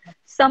 okay, Yeah.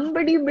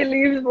 somebody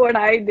believes what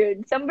I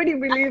did. Somebody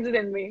believes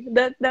in me.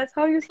 That's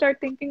how you start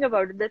thinking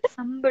about it. That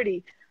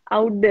somebody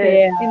out there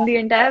Yeah. in the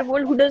entire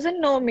world who doesn't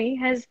know me,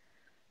 has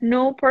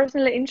no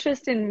personal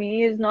interest in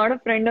me, is not a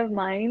friend of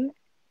mine,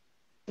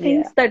 Yeah.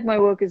 thinks that my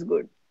work is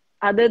good.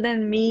 Other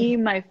than me,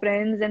 my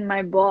friends, and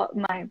my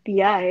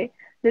PI,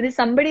 there is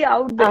somebody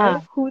out there Uh-huh.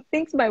 who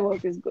thinks my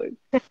work is good,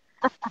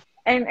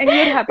 and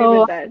you're happy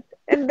with Oh, that.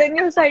 And then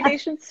your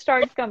citations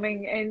start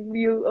coming, and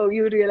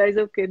you realize,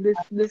 okay,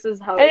 this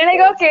is how and it you're like,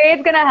 goes. okay,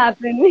 it's gonna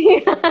happen.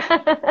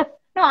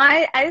 No,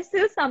 I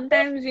still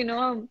sometimes,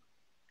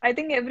 I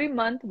think every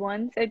month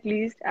once at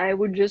least, I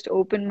would just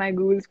open my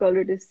Google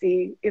Scholar to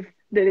see if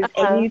there is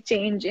Uh-huh. any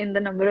change in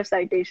the number of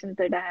citations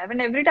that I have.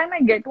 And every time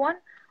I get one,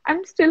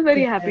 I'm still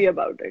very Yeah. happy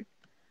about it.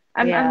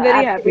 I'm Yeah,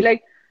 very happy. absolutely.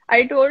 Like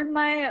I told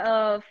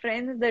my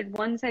friends that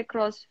once I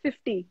cross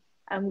 50,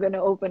 I'm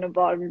gonna open a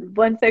bottle.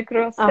 Once I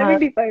cross Uh-huh.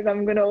 75,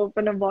 I'm gonna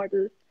open a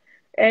bottle.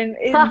 And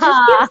it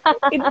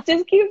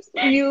just keeps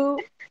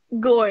you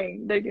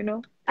going, that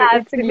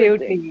it's a good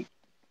thing. Absolutely.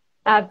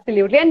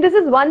 Absolutely. And this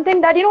is one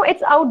thing that,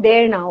 it's out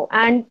there now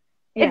and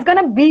it's Yeah.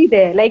 gonna be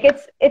there. Like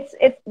it's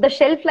the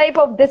shelf life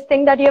of this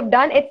thing that you have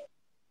done, it's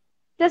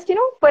just,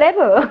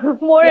 forever,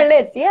 more or Yeah.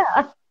 less.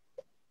 Yeah.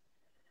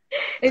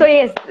 So It's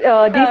yes,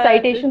 these this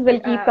citations will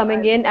thing. keep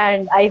coming in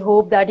and I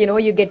hope that,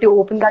 you get to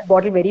open that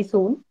bottle very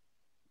soon.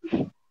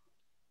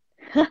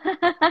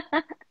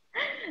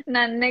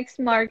 Now, next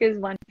mark is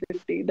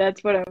 150.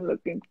 That's what I'm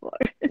looking for.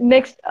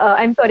 Next,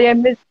 I'm sorry, I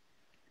missed.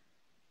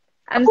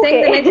 I'm saying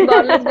the next Okay.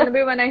 bottle is gonna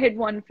be when I hit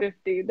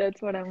 150.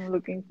 That's what I'm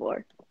looking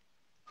for.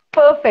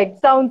 Perfect.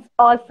 Sounds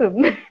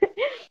awesome.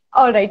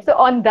 All right. So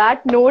on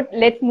that note,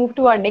 let's move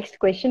to our next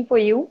question for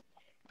you.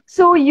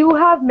 So you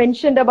have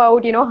mentioned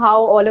about, how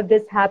all of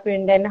this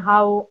happened and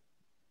how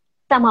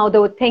somehow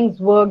the things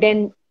worked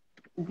and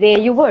there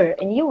you were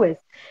in US.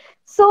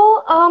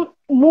 So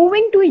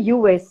moving to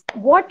US,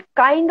 what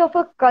kind of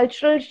a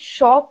cultural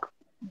shock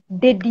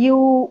did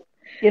you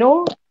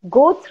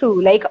go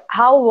through? Like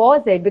how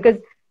was it? Because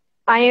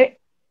I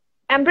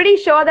am pretty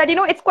sure that,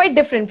 it's quite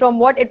different from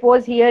what it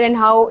was here and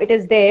how it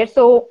is there.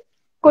 So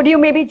could you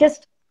maybe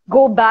just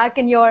go back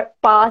in your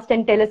past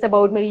and tell us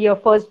about maybe your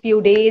first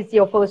few days,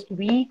 your first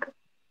week,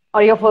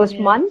 or your first Yeah.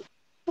 month?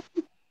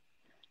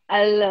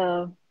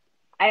 I'll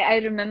I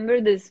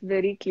remember this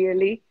very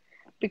clearly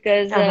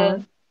because Uh-huh.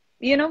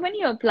 when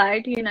you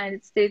apply to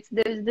United States,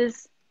 there's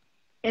this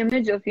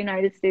image of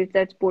United States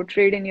that's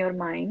portrayed in your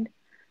mind,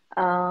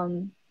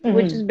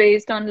 which Mm-hmm. is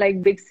based on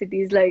like big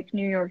cities like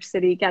New York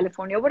City,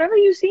 California, whatever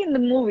you see in the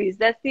movies.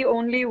 That's the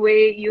only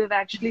way you have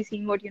actually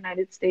seen what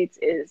United States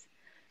is.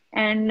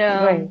 And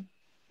Right.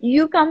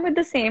 you come with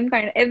the same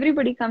kind,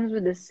 everybody comes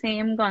with the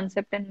same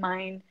concept in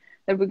mind,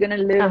 that we're gonna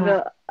live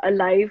Uh-huh. a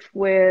life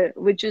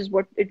which is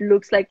what it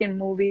looks like in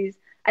movies.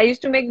 I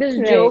used to make this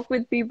Right. joke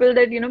with people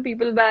that,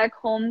 people back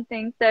home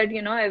think that,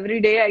 every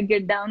day I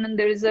get down and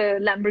there's a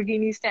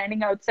Lamborghini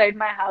standing outside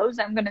my house.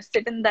 I'm gonna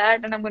sit in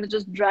that and I'm gonna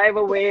just drive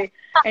away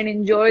and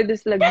enjoy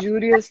this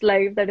luxurious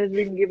life that has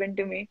been given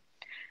to me.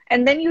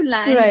 And then you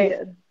land Right.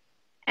 here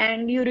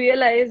and you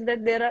realize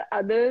that there are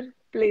other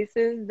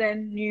places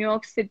than New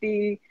York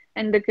City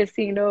and the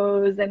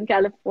casinos and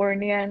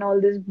California and all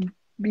this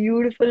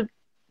beautiful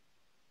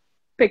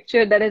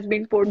picture that has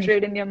been Mm.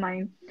 portrayed in your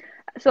mind.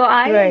 So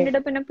I Right. ended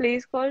up in a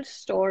place called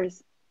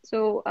Stores.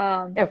 So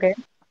Okay.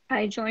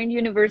 I joined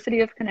University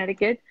of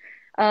Connecticut.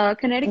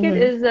 Connecticut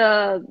Mm-hmm. is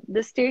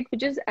the state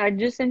which is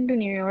adjacent to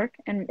New York,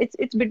 and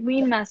it's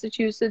between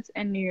Massachusetts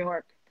and New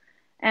York.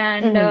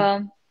 And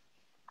Mm-hmm.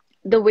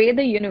 the way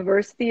the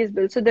university is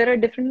built. So there are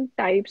different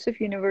types of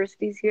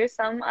universities here.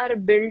 Some are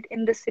built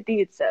in the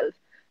city itself.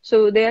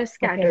 So they are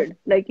Okay. scattered.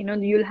 Like,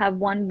 you'll have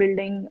one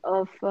building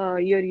of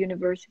your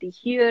university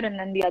here, and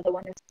then the other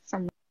one is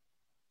somewhere.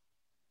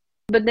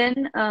 But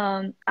then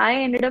I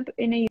ended up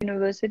in a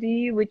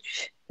university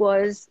which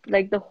was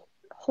like the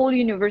whole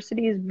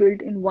university is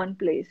built in one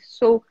place.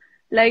 So,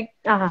 like,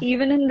 Uh-huh.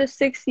 even in the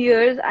 6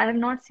 years, I have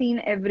not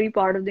seen every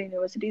part of the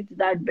university. It's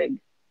that big.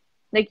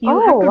 Like you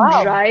have Oh, to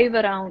wow. drive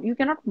around. You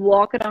cannot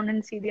walk around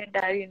and see the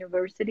entire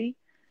university.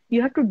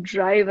 You have to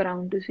drive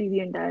around to see the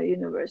entire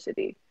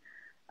university.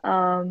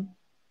 Um,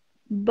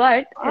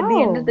 but at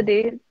the end of the Oh.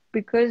 day,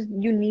 because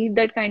you need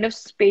that kind of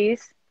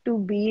space to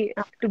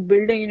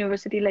build a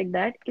university like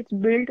that, it's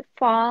built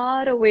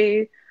far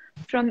away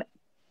from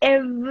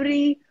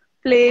every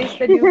place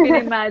that you can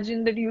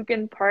imagine that you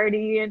can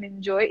party and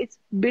enjoy. It's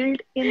built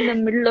in the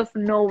middle of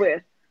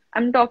nowhere.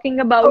 I'm talking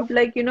about,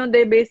 like,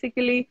 they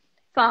basically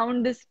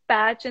found this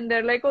patch and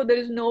they're like, oh, there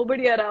is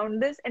nobody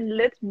around this, and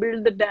let's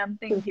build the damn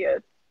thing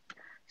here.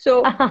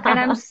 So,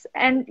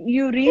 and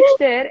you reach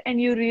there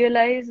and you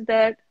realize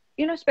that,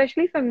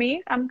 especially for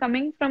me, I'm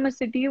coming from a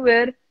city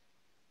where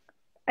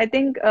I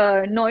think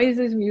noise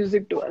is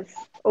music to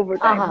us over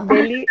time. Uh-huh.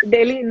 Delhi,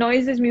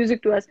 noise is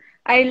music to us.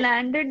 I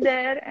landed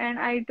there and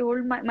I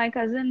told my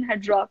cousin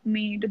had dropped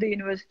me to the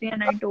university,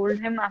 and I told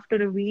him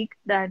after a week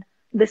that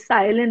the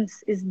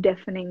silence is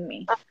deafening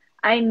me.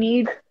 I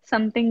need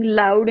something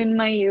loud in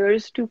my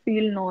ears to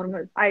feel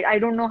normal. I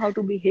don't know how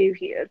to behave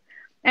here.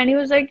 And he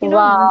was like,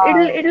 Wow.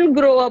 it'll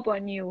grow up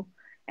on you.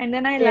 And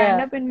then I land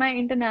Yeah. up in my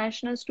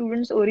international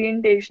students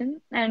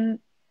orientation, and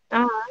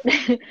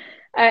Uh-huh.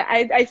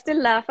 I still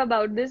laugh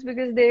about this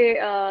because they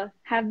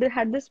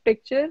had this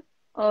picture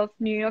of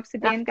New York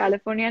City and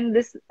California,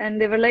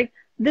 and they were like,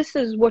 this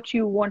is what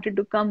you wanted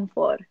to come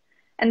for.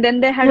 And then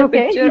they had a Okay.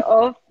 picture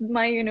of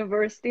my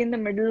university in the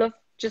middle of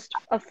just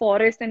a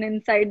forest, and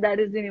inside that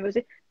is the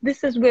university.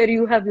 This is where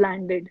you have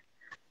landed.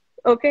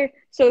 Okay,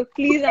 so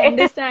please Okay.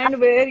 understand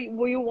where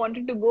you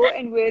wanted to go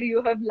and where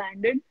you have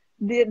landed.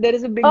 There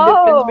is a big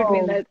difference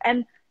between Oh. that.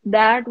 And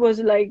that was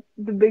like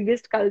the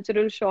biggest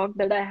cultural shock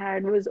that I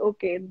had was,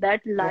 okay,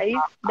 that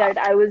life that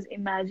I was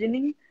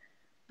imagining,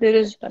 there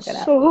is Stuck it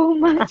out. so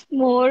much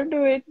more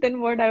to it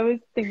than what I was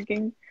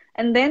thinking.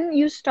 And then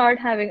you start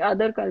having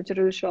other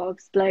cultural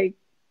shocks, like,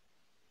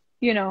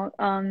 you know,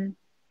 um,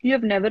 you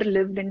have never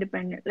lived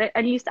independent. Like,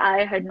 at least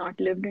I had not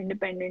lived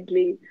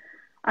independently.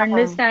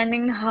 Uh-huh.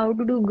 understanding how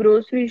to do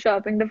grocery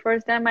shopping. The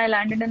first time I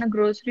landed in a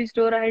grocery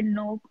store, I had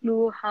no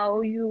clue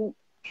how you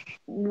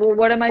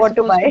what am I What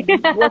to supposed to buy?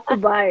 what to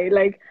buy?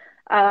 Like,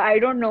 I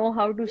don't know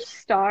how to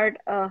start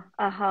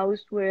a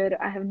house where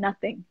I have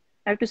nothing.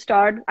 I have to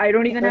start. I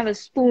don't even have a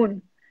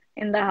spoon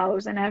in the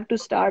house, and I have to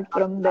start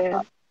from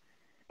there.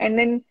 And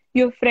then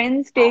your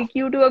friends take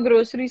you to a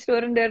grocery store,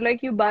 and they're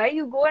like, you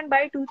go and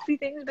buy two, three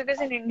things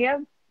because in India,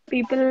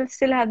 people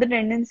still have the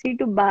tendency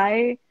to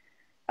buy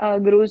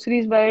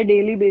groceries by a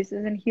daily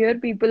basis, and here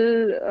people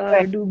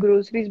Right. do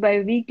groceries by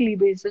a weekly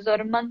basis or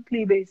a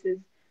monthly basis.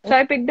 So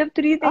I picked up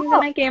three things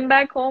and Oh. I came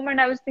back home and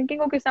I was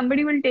thinking, okay,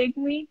 somebody will take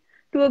me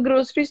to a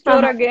grocery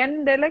store Uh-huh.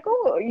 again. They're like,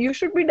 oh, you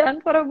should be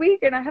done for a week,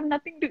 and I have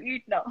nothing to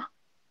eat now.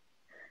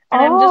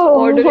 And I'm just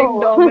ordering Oh.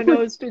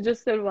 Domino's to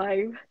just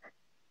survive.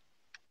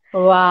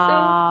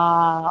 So,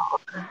 Wow.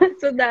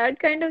 so that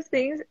kind of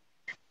things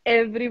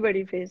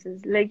everybody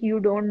faces. Like, you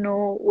don't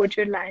know what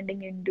you're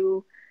landing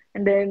into,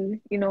 and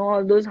then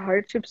all those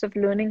hardships of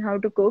learning how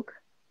to cook.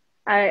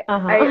 I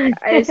I Uh-huh.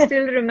 I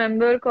still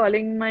remember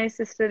calling my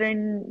sister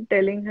and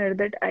telling her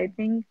that I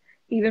think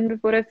even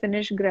before I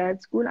finish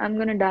grad school, I'm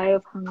gonna die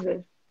of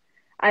hunger.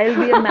 I'll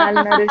be a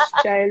malnourished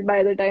child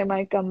by the time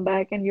I come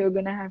back, and you're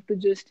gonna have to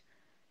just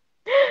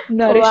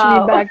nourish me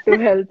Wow. back to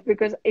health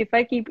because if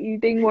I keep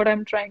eating what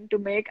I'm trying to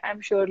make,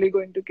 I'm surely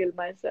going to kill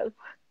myself.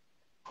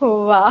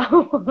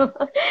 Wow.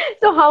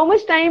 So how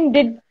much time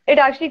did it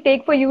actually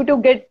take for you to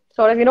get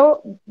sort of,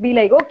 be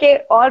like,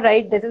 okay, all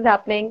right, this is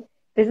happening,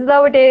 this is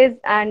how it is,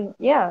 and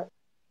yeah,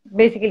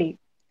 basically.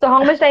 So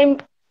how much time?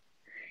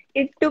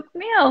 It took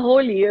me a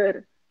whole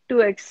year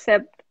to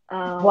accept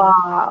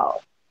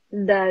Wow.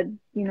 that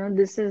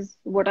this is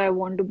what I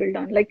want to build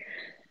on. Like,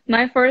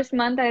 my first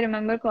month, I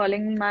remember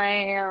calling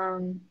my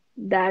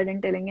dad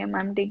and telling him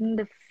I'm taking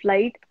the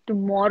flight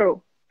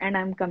tomorrow and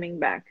I'm coming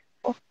back.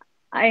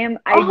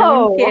 I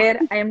don't Oh.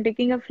 care. I am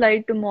taking a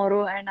flight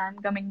tomorrow and I'm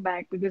coming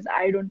back because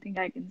I don't think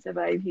I can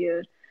survive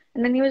here.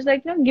 And then he was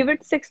like, no, give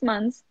it 6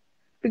 months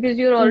because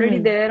you're already Hmm.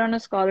 there on a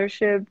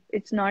scholarship.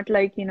 It's not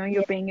like,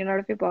 you're Yeah. paying it out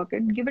of your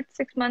pocket. Give it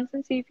 6 months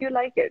and see if you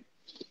like it.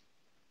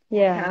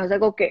 And I Yeah. was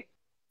like, okay,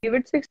 give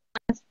it 6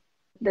 months.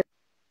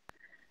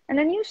 And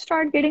then you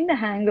start getting the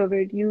hang of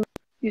it. You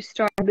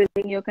start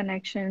building your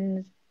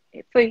connections.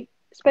 For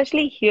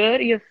especially here,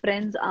 your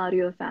friends are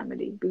your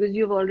family because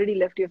you've already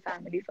left your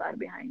family far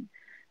behind.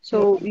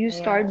 Yeah. So you Yeah.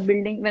 start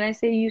building, when I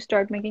say you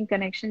start making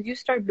connections, you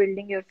start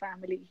building your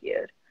family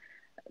here.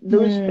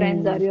 Those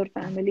friends are Hmm. your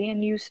family,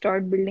 and you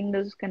start building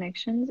those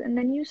connections, and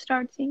then you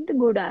start seeing the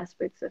good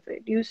aspects of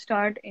it. You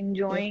start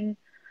Yeah. enjoying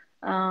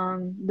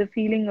the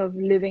feeling of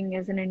living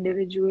as an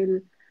individual,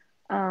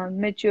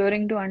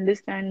 maturing to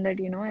understand that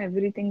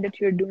everything that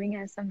you're doing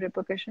has some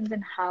repercussions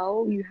and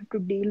how you have to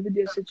deal with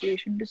your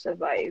situation to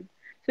survive.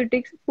 So it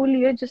takes a full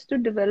year just to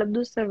develop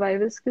those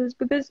survival skills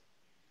because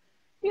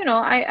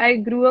I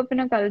grew up in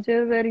a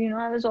culture where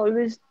I was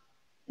always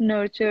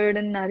nurtured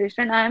and nourished,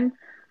 and I'm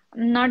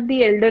not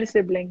the elder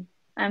sibling.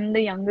 I'm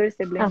the younger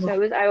sibling. Uh-huh.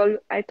 So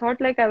I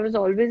thought like I was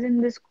always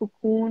in this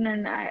cocoon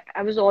and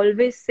I was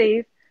always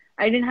safe.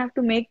 I didn't have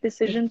to make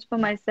decisions for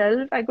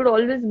myself. I could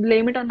always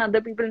blame it on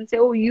other people and say,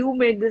 "Oh, you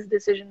made this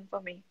decision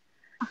for me."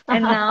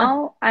 And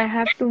now I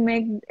have to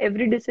make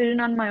every decision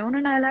on my own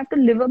and I'll have to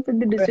live up with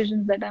the Right.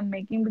 decisions that I'm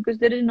making because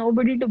there is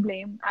nobody to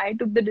blame. I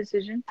took the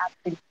decision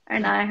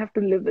and Absolutely. I have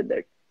to live with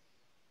it.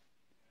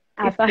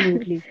 If I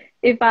Absolutely.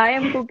 if I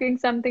am cooking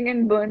something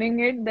and burning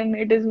it, then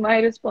it is my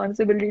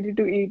responsibility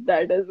to eat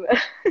that as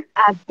well.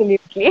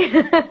 Absolutely.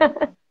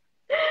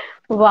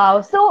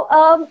 Wow.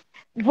 So,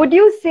 would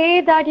you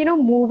say that,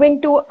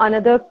 moving to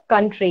another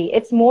country,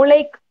 it's more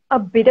like a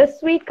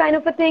bittersweet kind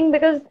of a thing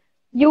because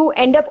you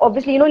end up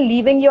obviously,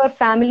 leaving your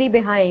family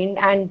behind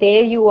and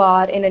there you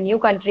are in a new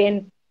country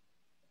and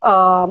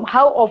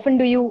how often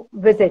do you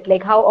visit?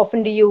 Like, how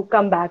often do you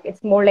come back?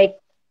 It's more like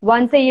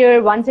once a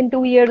year, once in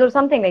 2 years or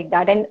something like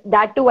that. And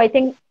that too, I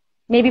think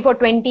maybe for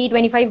 20,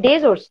 25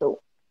 days or so.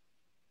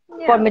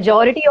 For Yeah,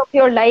 majority of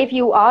your life,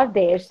 you are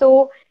there.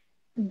 So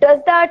does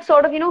that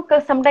sort of,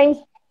 'cause sometimes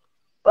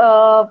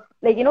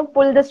like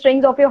pull the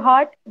strings of your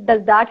heart,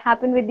 does that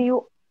happen with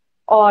you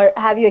or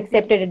have you I think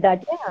accepted it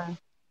that yeah.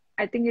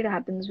 I think it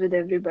happens with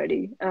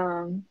everybody.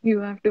 You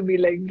have to be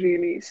like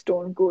really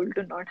stone cold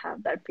to not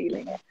have that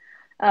feeling.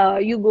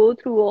 You go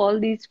through all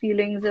these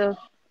feelings of,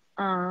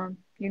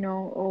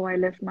 oh, I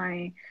left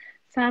my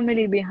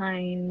family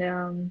behind.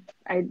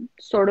 I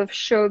sort of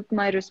shirked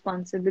my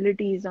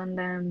responsibilities on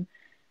them.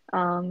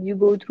 You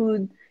go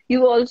through,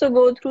 you also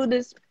go through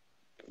this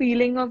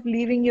feeling of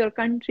leaving your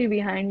country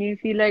behind. You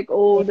feel like,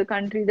 oh, the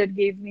country that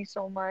gave me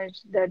so much,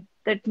 that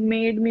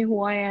made me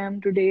who I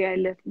am today, I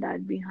left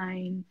that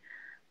behind.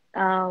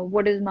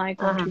 What is my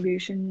Uh-huh.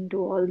 contribution to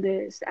all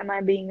this? Am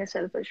I being a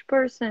selfish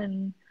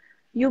person?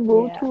 You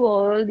go Yeah. through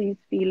all these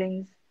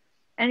feelings,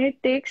 and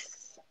it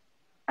takes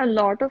a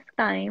lot of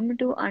time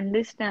to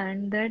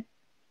understand that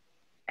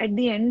at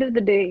the end of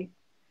the day,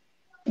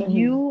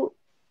 Hmm. you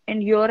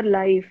and your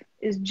life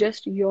is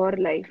just your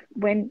life.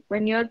 When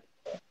you're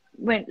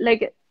when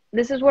like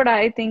this is what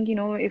I think,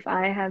 if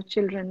I have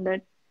children,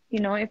 that,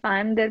 if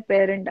I'm their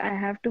parent, I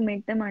have to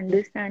make them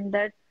understand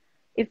that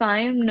if I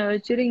am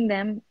nurturing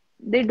them,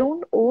 they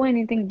don't owe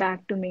anything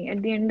back to me.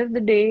 At the end of the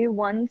day,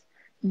 once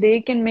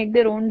they can make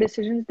their own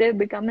decisions, they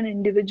become an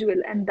individual,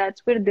 and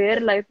that's where their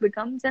life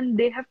becomes, and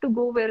they have to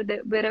go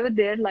wherever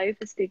their life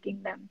is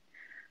taking them.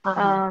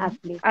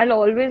 Absolutely. I'll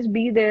always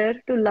be there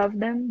to love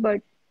them,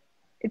 but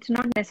it's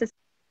not necessary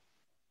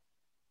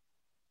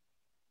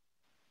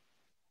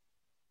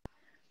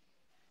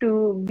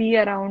to be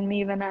around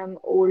me when I'm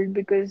old,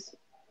 because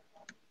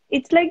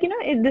it's like,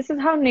 this is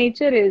how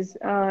nature is.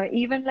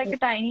 Even like a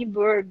tiny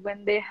bird,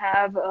 when they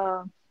have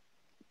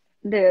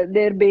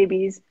their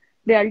babies,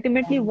 they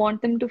ultimately Yeah.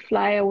 want them to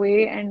fly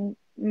away and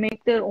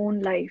make their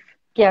own life.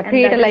 Yeah, And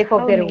create a that is life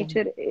of how their own.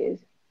 nature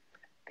is.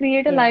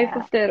 Create a life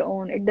Yeah. of their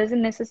own. It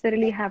doesn't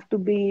necessarily have to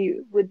be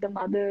with the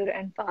mother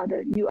and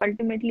father. You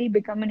ultimately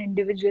become an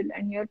individual,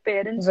 and your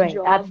parents' Right.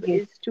 job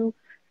Absolutely. is to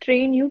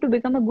train you to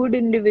become a good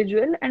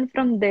individual. And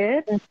from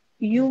there,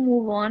 you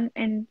move on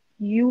and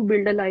you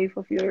build a life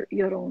of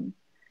your own.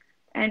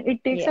 And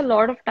it takes a Yeah.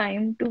 lot of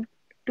time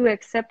to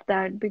accept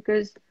that,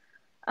 because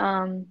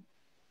um,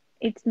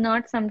 it's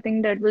not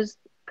something that was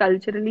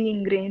culturally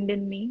ingrained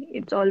in me.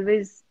 It's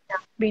always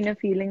been a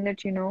feeling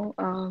that,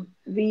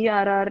 we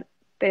are our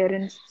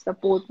parents'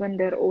 support when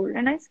they're old.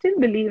 And I still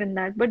believe in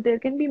that, but there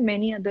can be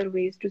many other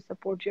ways to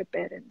support your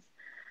parents.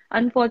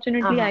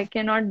 Unfortunately, Uh-huh. I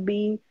cannot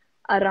be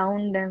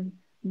around them,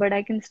 but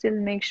I can still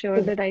make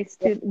sure that I Yeah.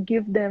 still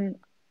give them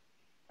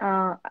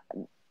uh,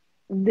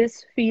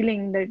 this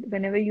feeling that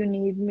whenever you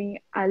need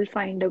me, I'll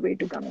find a way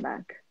to come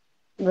back.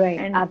 Right.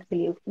 And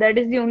Absolutely. that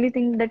is the only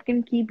thing that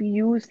can keep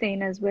you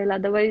sane as well.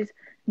 Otherwise,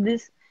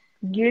 this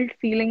guilt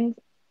feeling,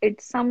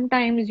 it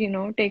sometimes,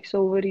 takes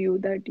over you,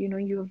 that,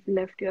 you have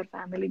left your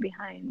family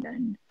behind.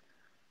 And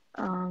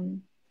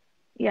um,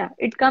 yeah,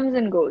 it comes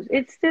and goes.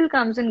 It still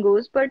comes and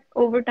goes, but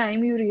over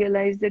time you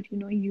realize that,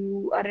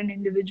 you are an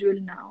individual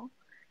now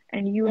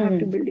and you have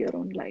to Hmm. build your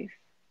own life.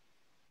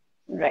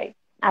 Right.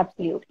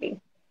 Absolutely.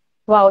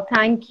 Wow,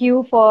 thank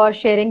you for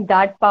sharing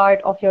that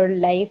part of your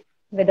life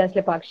with us,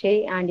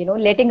 Lipakshi, and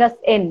letting us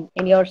in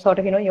your sort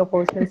of your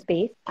personal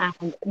space.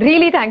 And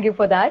really thank you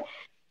for that.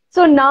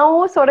 So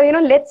now sort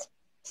of let's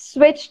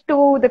switch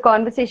to the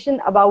conversation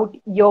about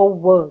your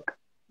work.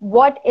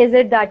 What is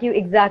it that you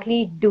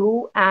exactly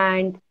do?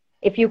 And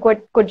if you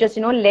could just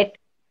let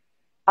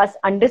us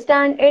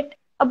understand it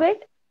a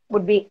bit,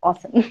 would be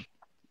awesome.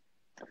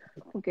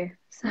 Okay,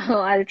 so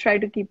I'll try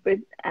to keep it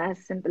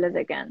as simple as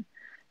I can.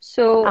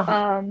 So,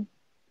 Uh-huh.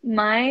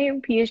 my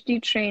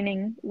PhD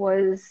training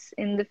was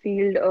in the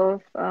field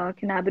of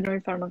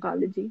cannabinoid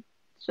pharmacology.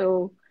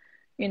 So,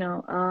 you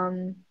know,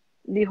 um,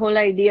 the whole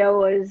idea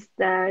was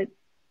that,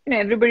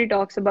 everybody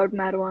talks about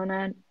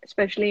marijuana,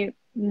 especially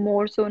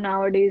more so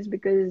nowadays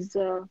because,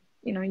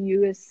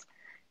 US,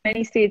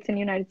 many states in the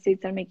United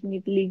States are making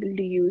it legal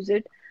to use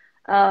it.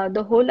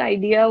 The whole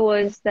idea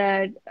was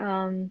that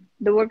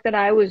the work that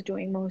I was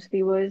doing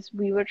mostly was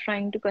we were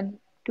trying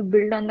to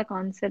build on the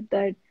concept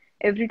that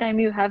every time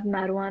you have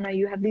marijuana,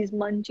 you have these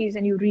munchies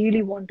and you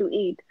really want to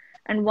eat.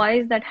 And why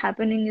is that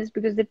happening is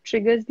because it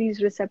triggers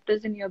these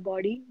receptors in your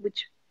body,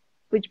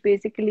 which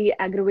basically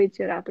aggravates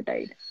your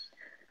appetite.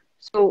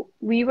 So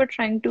we were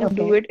trying to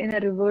do Okay. it in a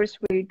reverse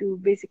way to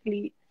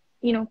basically,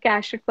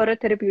 cash it for a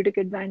therapeutic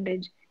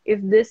advantage. If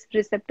this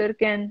receptor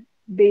can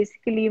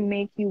basically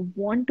make you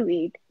want to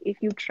eat,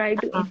 if you try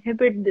to Uh-huh.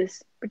 inhibit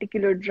this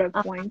particular drug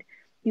Uh-huh. point,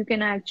 you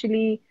can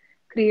actually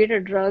create a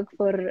drug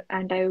for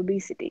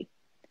anti-obesity,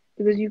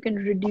 because you can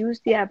reduce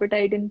the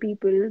appetite in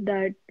people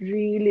that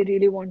really,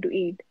 really want to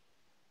eat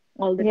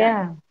all the time.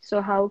 Yeah.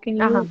 So how can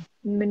Uh-huh. you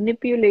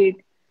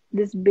manipulate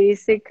this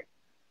basic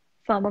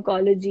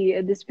pharmacology,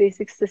 this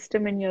basic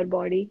system in your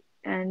body?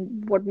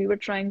 And what we were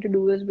trying to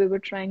do is we were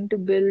trying to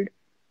build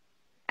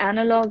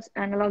analogs.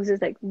 Analogs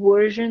is like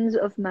versions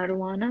of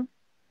marijuana,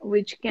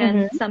 which can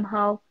Mm-hmm.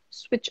 somehow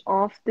switch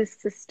off this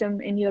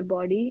system in your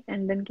body,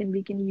 and then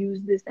we can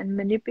use this and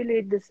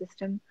manipulate the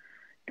system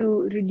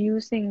to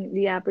reducing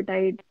the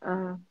appetite,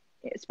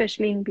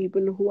 especially in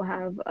people who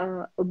have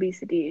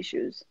obesity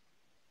issues.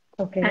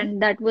 Okay.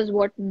 And that was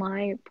what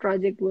my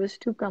project was,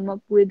 to come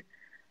up with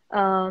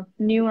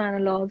new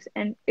analogs.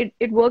 And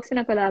it works in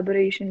a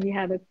collaboration. We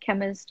have a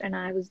chemist, and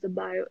I was the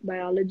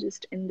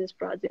biologist in this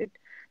project.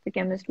 The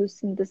chemist was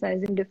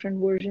synthesizing different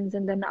versions,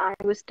 and then I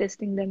was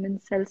testing them in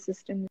cell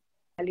systems to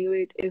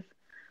evaluate if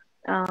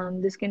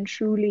this can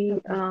truly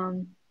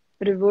Okay.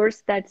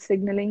 reverse that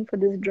signaling for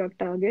this drug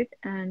target.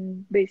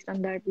 And based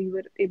on that, we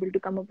were able to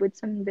come up with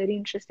some very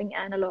interesting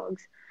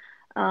analogs,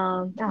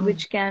 Uh-huh.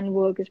 which can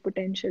work as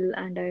potential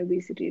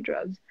anti-obesity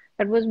drugs.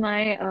 That was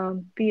my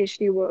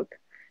PhD work.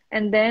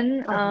 And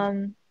then Uh-huh.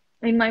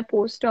 in my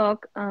postdoc,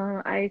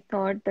 I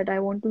thought that I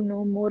want to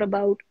know more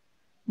about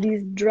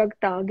these drug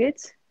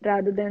targets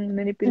rather than Mm.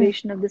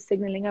 manipulation of the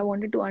signaling. I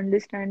wanted to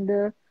understand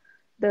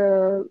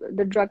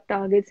the drug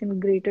targets in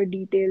greater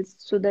details,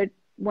 so that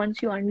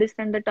once you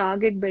understand the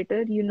target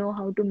better, you know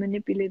how to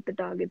manipulate the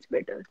targets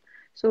better.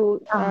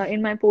 So Uh-huh.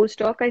 in my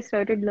postdoc, I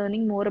started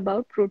learning more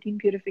about protein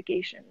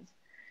purifications.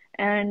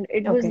 And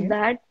it was Okay.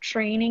 that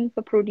training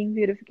for protein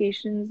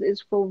purifications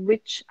is for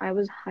which I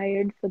was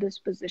hired for this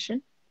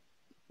position.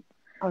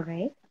 All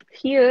right.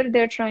 Here,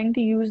 they're trying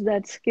to use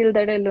that skill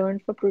that I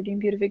learned for protein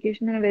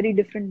purification in a very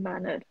different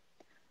manner.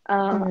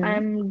 Mm-hmm.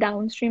 I'm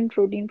downstream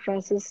protein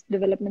process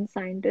development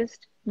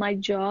scientist. My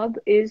job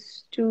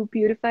is to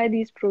purify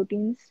these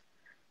proteins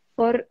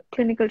for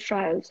clinical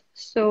trials.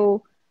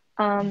 So,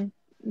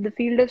 the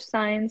field of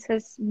science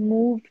has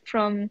moved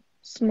from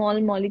small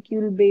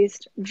molecule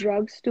based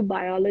drugs to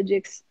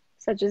biologics,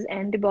 such as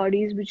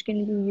antibodies, which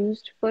can be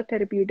used for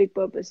therapeutic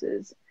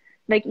purposes.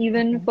 Like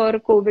even Okay. for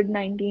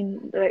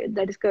COVID-19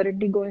 that is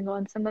currently going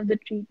on, some of the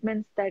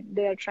treatments that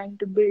they are trying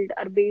to build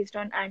are based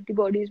on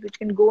antibodies which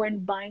can go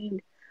and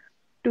bind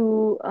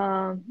to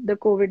the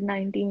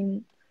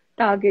COVID-19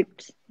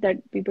 targets that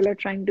people are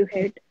trying to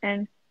hit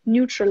and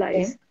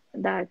neutralize Okay.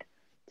 that.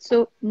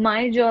 So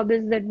my job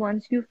is that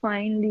once you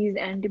find these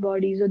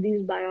antibodies or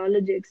these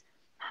biologics,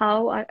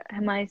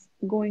 am I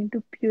going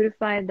to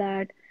purify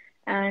that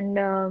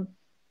and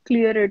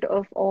clear it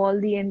of all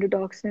the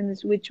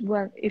endotoxins, which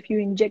one, if you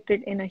inject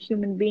it in a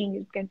human being,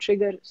 it can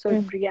trigger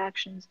certain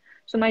reactions.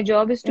 So my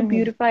job is to Mm-hmm.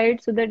 purify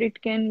it so that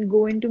it can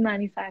go into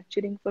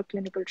manufacturing for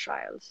clinical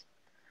trials.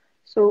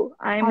 So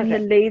I'm All in the right.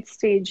 late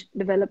stage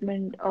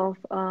development of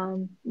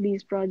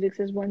these projects.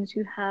 Is once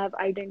you have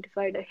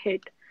identified a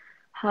hit,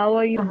 how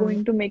are you Uh-huh.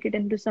 going to make it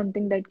into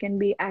something that can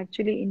be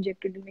actually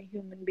injected in a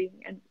human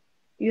being? And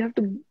you have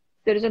to,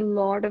 there is a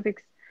lot of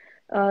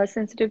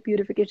sensitive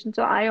purification.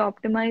 So I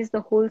optimize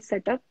the whole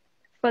setup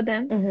for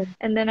them, Mm-hmm.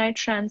 and then I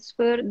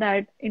transfer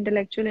that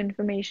intellectual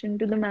information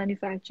to the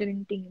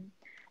manufacturing team.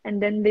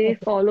 And then they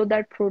Okay. follow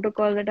that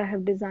protocol that I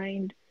have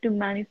designed to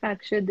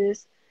manufacture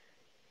this,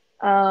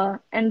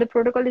 and the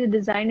protocol is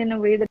designed in a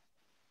way that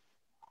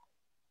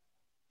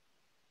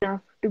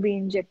enough to be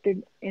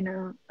injected in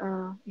a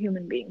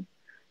human being.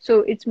 So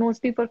it's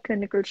mostly for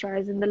clinical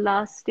trials. In the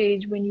last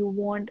stage, when you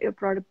want a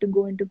product to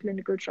go into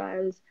clinical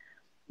trials,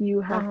 you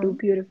have to Uh-huh.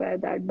 purify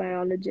that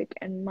biologic.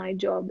 And my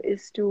job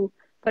is to,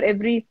 for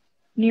every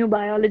new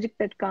biologic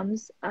that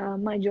comes,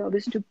 my job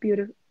is to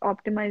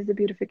optimize the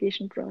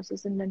purification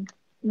process and then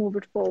move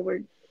it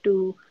forward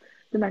to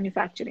the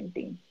manufacturing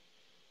team.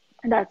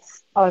 And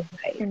that's, All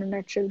right. in a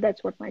nutshell,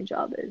 that's what my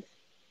job is.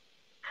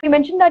 You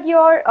mentioned that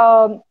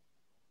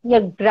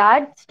your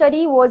grad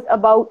study was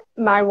about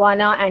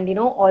marijuana and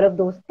all of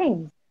those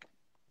things.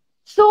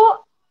 So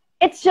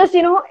it's just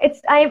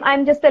it's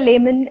I'm just a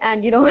layman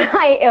and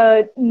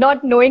I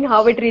not knowing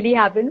how it really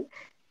happens.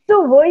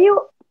 So were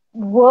you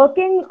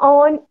working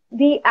on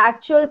the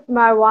actual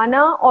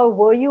marijuana or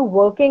were you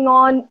working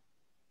on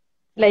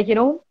like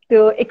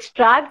the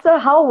extracts or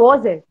how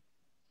was it?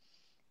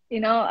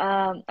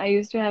 I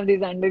used to have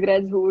these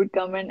undergrads who would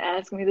come and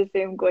ask me the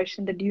same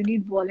question that do you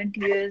need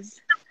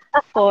volunteers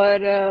for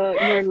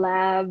your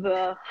lab?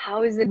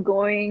 How is it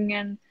going?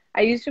 And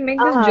I used to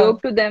make this Uh-huh.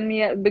 joke to them,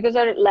 yeah, because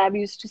our lab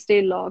used to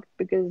stay locked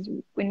because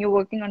when you're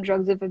working on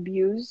drugs of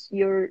abuse,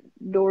 your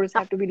doors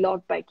have to be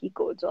locked by key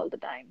codes all the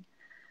time.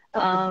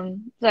 Okay.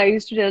 So I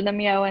used to tell them,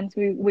 yeah, once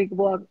we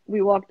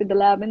walk to the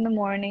lab in the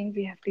morning,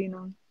 we have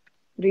to,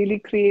 really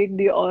create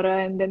the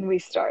aura and then we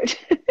start.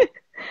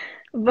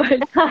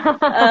 But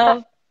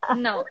uh,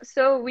 no,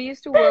 so we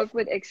used to work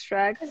with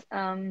extracts.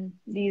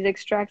 These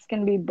extracts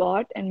can be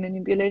bought and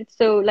manipulated.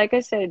 So, like I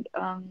said,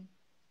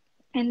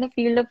 in the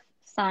field of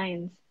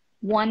science,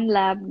 one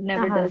lab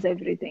never Uh-huh. does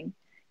everything.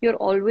 You're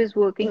always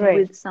working Right.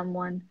 with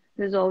someone.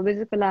 There's always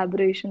a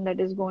collaboration that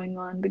is going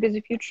on. Because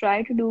if you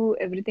try to do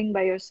everything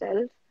by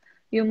yourself,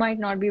 you might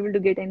not be able to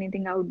get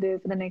anything out there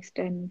for the next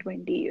 10,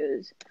 20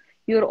 years.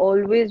 You're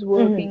always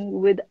Mm-hmm.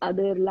 working with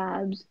other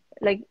labs.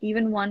 Like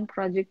even one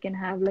project can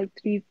have like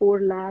three,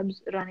 four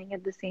labs running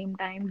at the same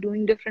time,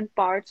 doing different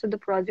parts of the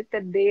project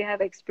that they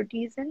have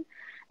expertise in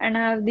and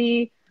have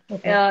the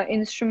Okay.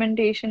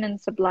 instrumentation and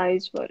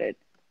supplies for it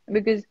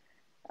because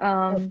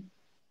Okay. um,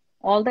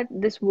 all that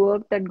this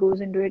work that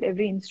goes into it,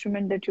 every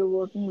instrument that you're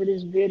working with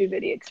is very,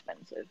 very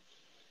expensive.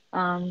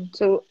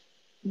 So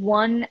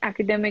one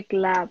academic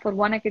lab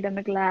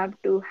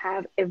to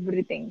have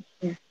everything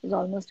is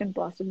almost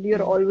impossible.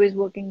 You're always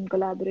working in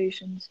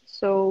collaborations.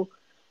 So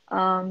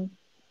um,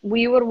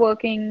 we were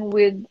working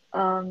with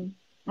a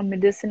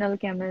medicinal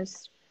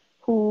chemist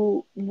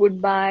who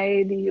would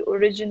buy the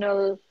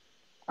original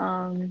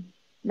um,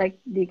 like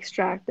the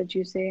extract that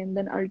you say, and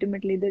then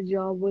ultimately the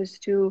job was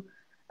to,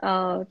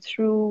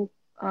 through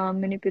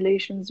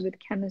manipulations with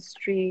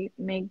chemistry,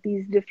 make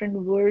these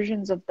different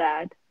versions of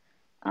that.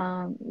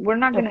 We're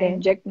not going to Okay.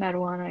 inject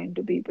marijuana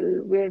into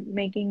people. We're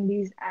making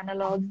these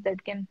analogs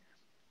that can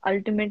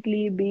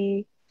ultimately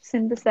be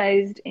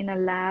synthesized in a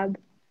lab.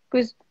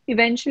 Because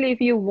eventually,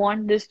 if you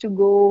want this to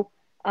go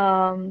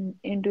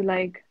into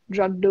like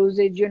drug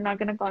dosage, you're not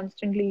going to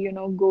constantly,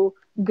 go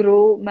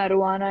grow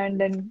marijuana and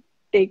then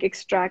take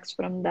extracts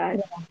from that.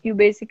 Yeah. You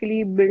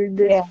basically build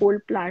this Yeah. whole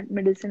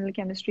medicinal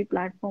chemistry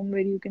platform where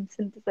you can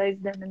synthesize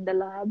them in the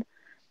lab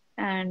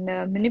and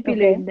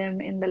Okay. manipulate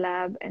them in the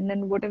lab. And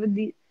then whatever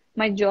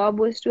my job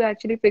was to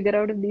actually figure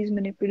out if these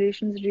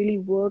manipulations really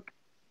work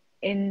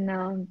in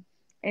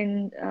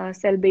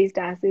cell-based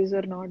assays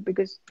or not,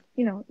 because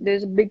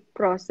there's a big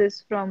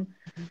process from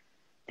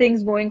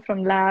things going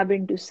from lab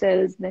into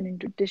cells, then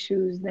into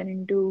tissues, then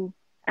into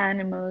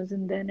animals,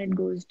 and then it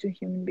goes to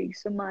human beings.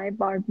 So my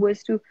part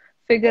was to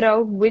figure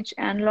out which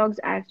analogs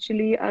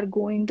actually are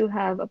going to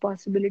have a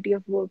possibility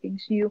of working.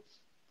 So you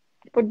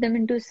put them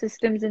into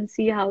systems and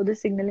see how the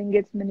signaling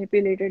gets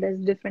manipulated as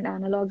different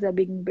analogs are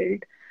being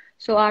built.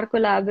 So our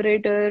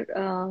collaborator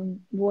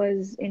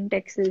was in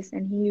Texas,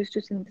 and he used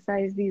to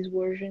synthesize these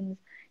versions.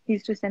 He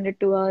used to send it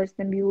to us,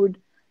 then we would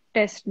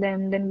test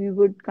them, then we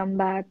would come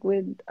back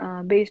with,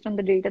 based on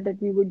the data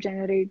that we would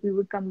generate, we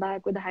would come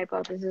back with a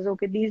hypothesis.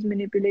 Okay, these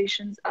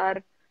manipulations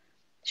are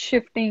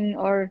shifting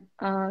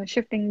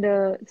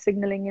the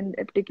signaling in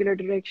a particular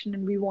direction,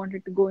 and we want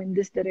it to go in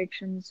this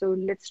direction, so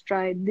let's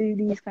try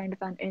these kind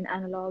of in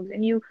analogs.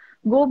 And you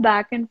go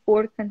back and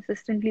forth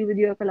consistently with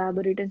your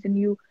collaborators, and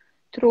you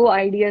throw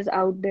ideas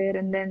out there,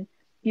 and then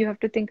you have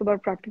to think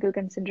about practical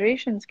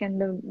considerations. Can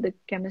the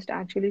chemist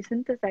actually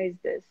synthesize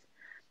this?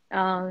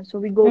 So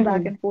we go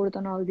back Mm-hmm. and forth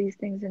on all these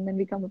things, and then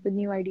we come up with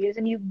new ideas.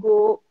 And you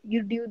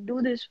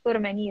do this for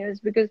many years,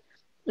 because,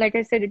 like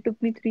I said, it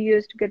took me 3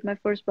 years to get my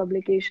first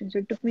publication. So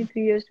it took me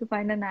 3 years to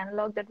find an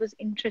analog that was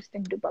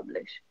interesting to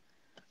publish.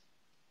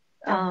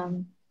 Uh-huh.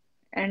 Um,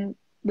 and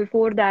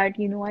before that,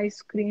 I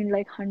screened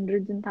like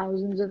hundreds and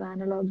thousands of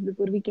analogs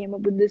before we came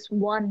up with this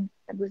one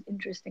that was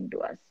interesting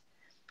to us,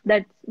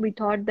 that we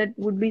thought that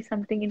would be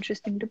something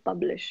interesting to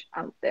publish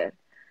out there.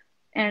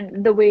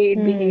 And the way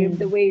it behaved,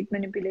 the Hmm. way it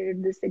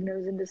manipulated the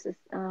signals in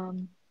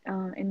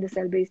the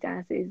cell-based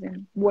assays,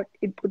 and what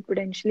it could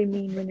potentially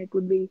mean when it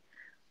would be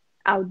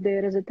out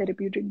there as a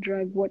therapeutic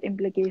drug, what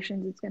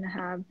implications it's going to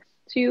have.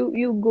 So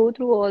you go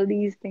through all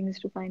these things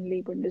to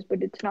finally put this,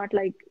 but it's not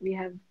like we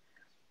have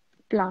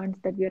plants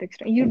that we are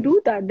extra. You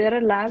do that. There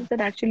are labs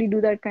that actually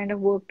do that kind of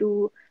work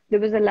too. There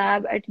was a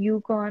lab at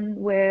UConn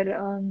where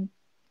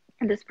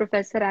this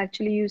professor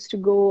actually used to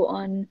go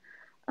on,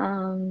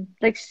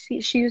 like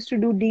she used to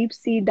do deep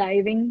sea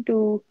diving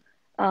to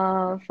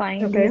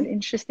find these Okay.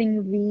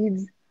 interesting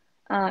weeds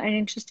and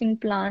interesting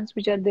plants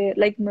which are there.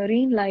 Like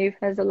marine life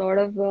has a lot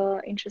of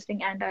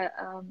interesting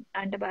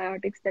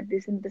antibiotics that they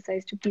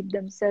synthesize to keep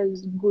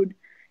themselves good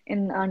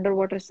in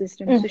underwater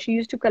systems. So she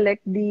used to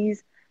collect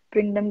these,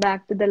 bring them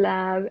back to the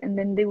lab, and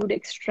then they would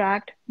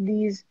extract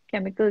these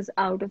chemicals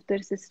out of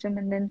their system,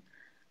 and then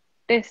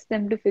test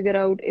them to figure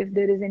out if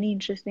there is any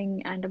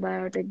interesting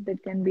antibiotic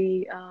that can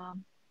be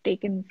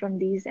taken from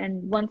these.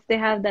 And once they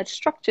have that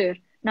structure,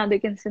 now they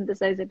can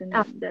synthesize it in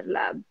their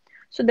lab.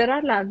 So there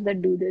are labs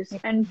that do this,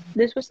 and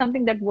this was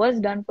something that was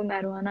done for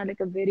marijuana like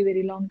a very,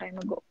 very long time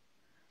ago.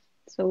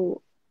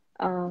 So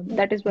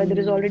that is why there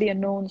is Mm. already a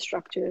known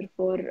structure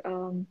for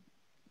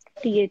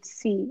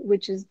THC,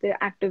 which is the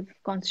active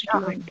Uh-huh.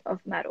 constituent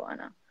of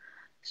marijuana.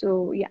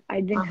 So yeah,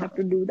 I didn't have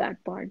Uh-huh. to do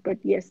that part. But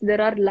yes,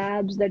 there are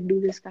labs that do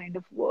this kind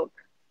of work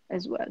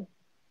as well.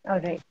 All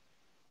right.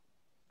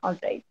 All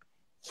right.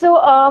 So,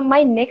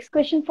 my next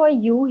question for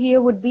you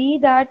here would be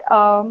that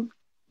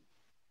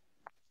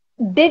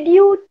did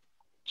you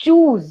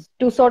choose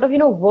to sort of,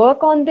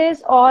 work on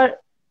this, or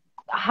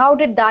how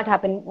did that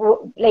happen?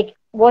 Like,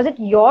 was it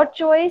your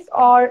choice,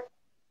 or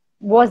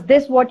was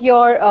this what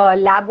your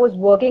lab was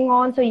working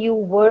on? So you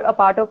were a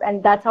part of,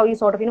 and that's how you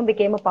sort of,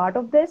 became a part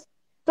of this.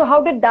 So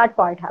how did that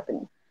part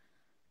happen?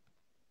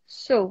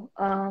 So,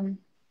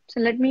 so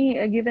let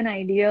me give an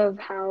idea of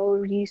how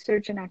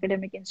research and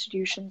academic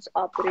institutions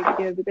operate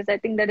here, because I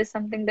think that is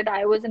something that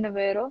I wasn't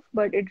aware of,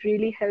 but it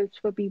really helps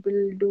for people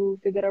to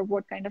figure out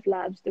what kind of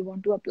labs they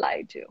want to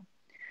apply to.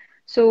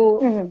 So,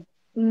 Hmm.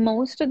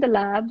 most of the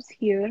labs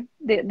here,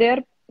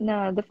 they're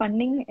the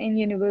funding in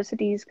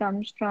universities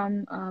comes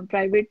from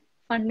private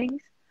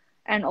fundings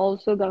and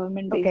also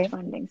government-based Okay.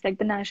 fundings, like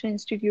the National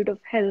Institute of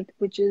Health,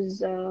 which is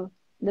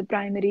the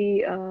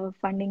primary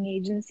funding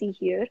agency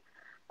here.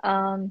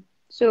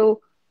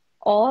 So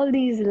all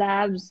these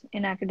labs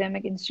in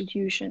academic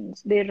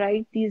institutions, they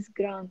write these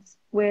grants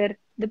where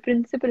the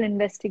principal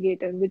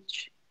investigator,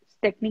 which is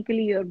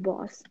technically your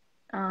boss,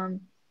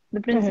 um,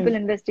 the principal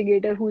Hmm.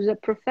 investigator who's a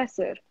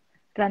professor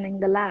running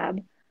the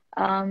lab,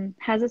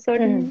 has a Hmm.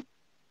 certain,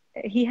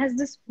 he has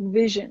this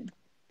vision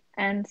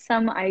and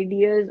some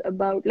ideas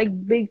about,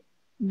 like, big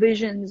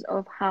visions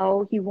of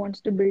how he wants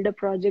to build a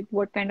project,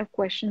 what kind of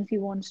questions he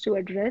wants to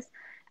address,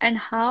 and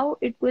how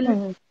it will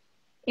Hmm.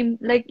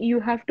 like you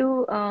have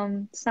to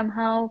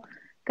somehow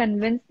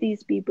convince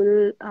these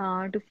people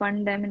to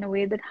fund them in a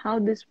way that how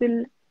this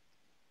will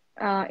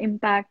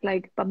impact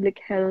like public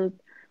health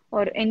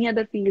or any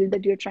other field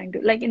that you're trying to,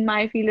 like in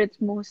my field it's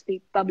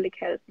mostly public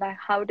health, like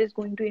how it is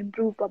going to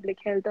improve public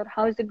health or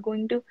how is it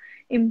going to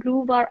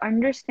improve our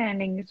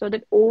understanding, so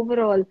that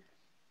overall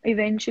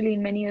eventually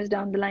in many years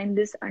down the line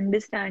this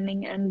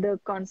understanding and the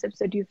concepts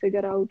that you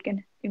figure out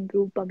can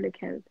improve public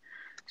health.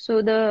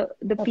 So the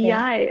Okay.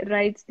 PI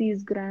writes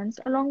these grants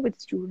along with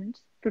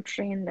students to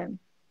train them,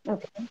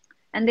 Okay.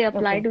 and they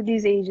apply Okay. to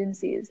these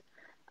agencies.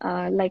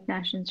 like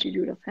National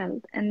Institute of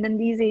Health. And then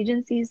these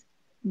agencies,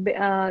 they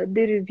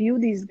review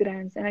these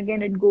grants. And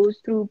again, it goes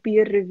through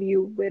peer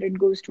review, where it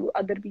goes to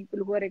other people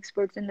who are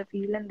experts in the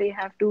field, and they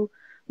have to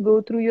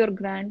go through your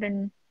grant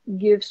and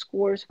give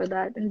scores for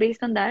that. And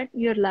based on that,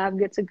 your lab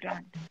gets a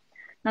grant.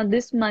 Now,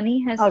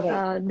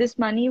 Okay. this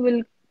money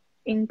will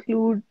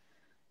include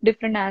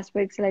different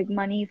aspects like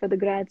money for the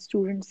grad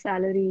student's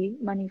salary,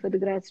 money for the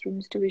grad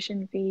student's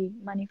tuition fee,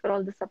 money for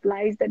all the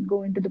supplies that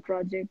go into the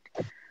project,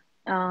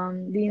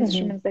 the Mm-hmm.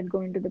 instruments that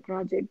go into the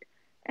project.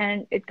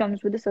 And it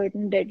comes with a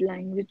certain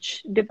deadline,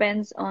 which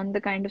depends on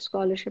the kind of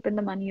scholarship and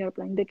the money you're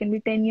applying. There can be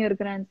 10-year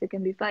grants, there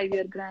can be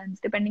 5-year grants,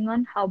 depending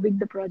on how big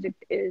the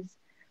project is.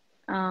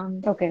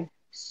 Um, Okay.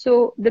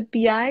 so the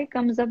PI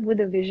comes up with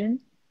a vision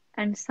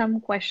and some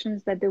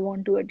questions that they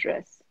want to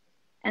address.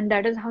 And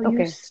that is how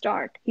you Okay.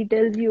 start. He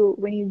tells you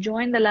when you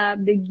join the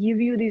lab, they give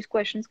you these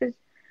questions because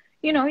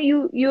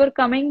you're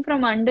coming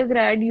from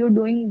undergrad, you're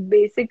doing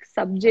basic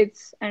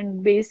subjects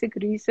and basic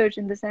research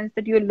in the sense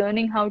that you're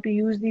learning how to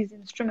use these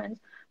instruments,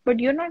 but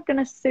you're not going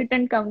to sit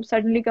and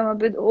suddenly come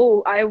up with,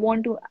 oh, I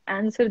want to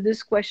answer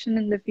this question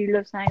in the field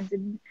of science.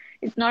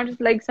 It's not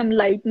just like some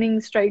lightning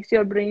strikes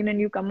your brain and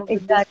you come up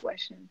with this Exactly.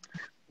 question.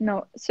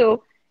 No.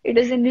 So it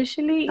is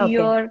initially Okay.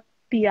 your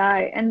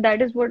PI, and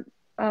that is what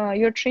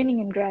your training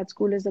in grad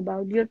school is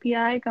about. Your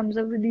PI comes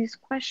up with these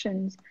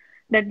questions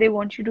that they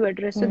want you to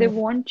address. So they Mm.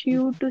 want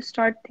you to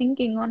start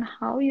thinking on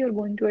how you're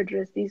going to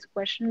address these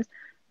questions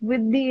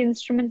with the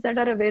instruments that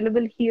are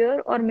available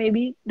here, or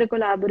maybe the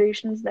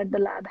collaborations that the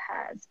lab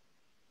has,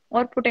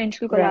 or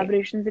potential Right.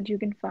 collaborations that you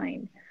can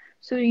find.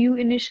 So you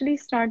initially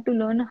start to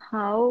learn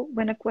how,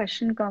 when a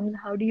question comes,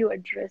 how do you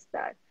address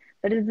that?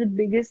 That is the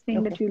biggest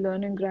thing Okay. that you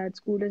learn in grad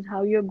school is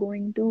how you're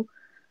going to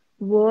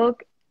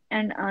work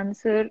and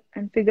answer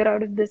and figure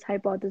out if this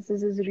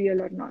hypothesis is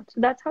real or not. So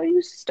that's how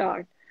you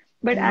start.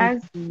 But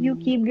as you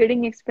Mm. keep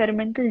getting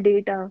experimental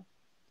data,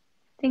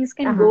 things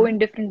can go Uh-huh. in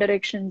different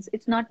directions.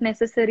 It's not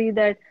necessary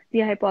that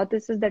the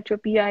hypothesis that your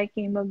PI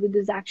came up with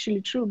is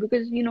actually true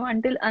because,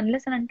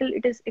 unless and until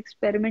it is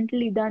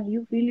experimentally done,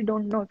 you really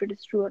don't know if it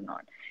is true or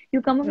not.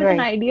 You come up with an Right.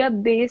 idea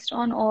based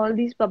on all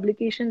these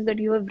publications that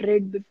you have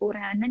read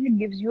beforehand, and it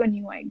gives you a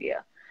new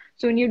idea.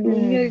 So when you're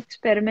doing your Mm.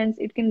 experiments,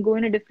 it can go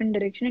in a different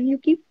direction, and you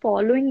keep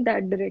following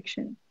that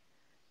direction.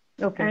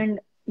 Okay. And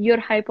your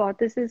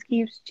hypothesis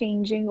keeps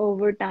changing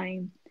over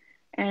time.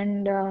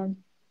 And uh,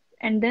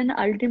 and then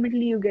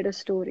ultimately you get a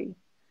story.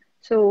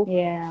 So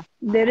Yeah.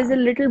 there is a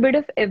little bit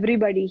of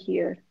everybody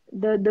here.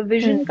 The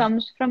vision Mm.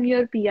 comes from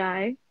your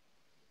PI,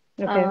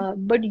 Okay.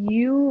 but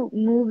you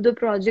move the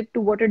project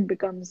to what it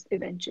becomes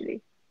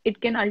eventually. It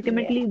can Yeah.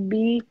 ultimately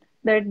be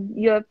that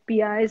your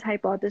PI's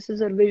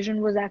hypothesis or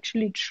vision was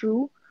actually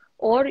true,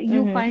 or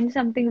you Mm-hmm. find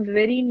something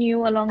very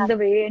new along the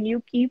way and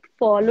you keep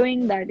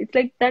following that. It's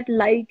like that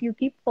light, you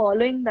keep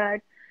following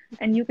that,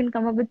 and you can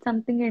come up with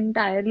something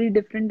entirely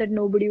different that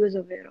nobody was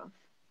aware of.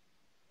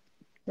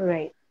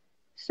 Right.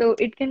 So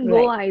it can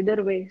go Right.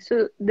 either way.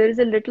 So there is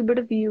a little bit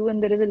of you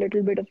and there is a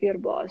little bit of your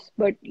boss,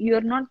 but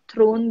you're not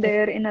thrown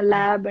there in a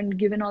lab and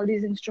given all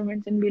these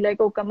instruments and be like,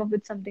 oh, come up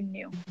with something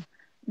new.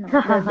 No,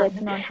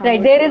 that's not how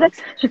Right. it There is a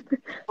works.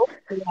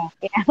 yeah.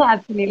 Yeah.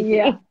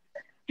 Yeah. Absolutely.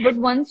 But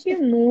once you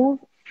move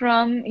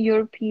from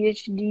your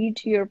PhD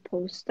to your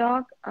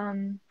postdoc,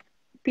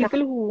 people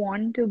who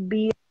want to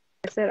be a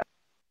professor,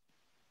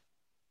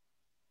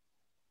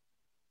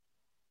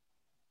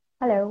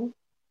 Hello.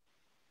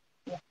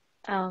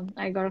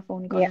 I got a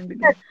phone call Yeah. in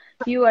between.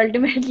 You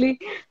ultimately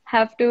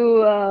have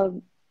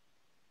to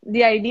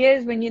the idea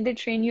is when they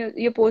train you,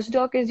 your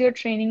postdoc is your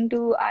training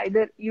to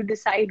either you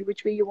decide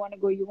which way you want to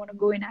go. You want to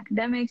go in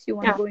academics, you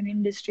want to Yeah. go in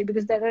industry,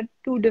 because there are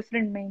two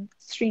different main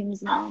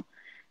streams now.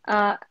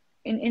 Uh,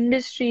 in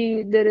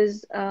industry, there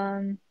is,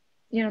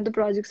 the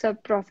projects are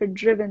profit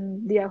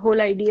driven. The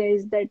whole idea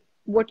is that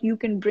what you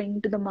can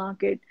bring to the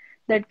market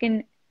that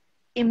can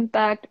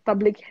impact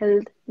public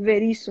health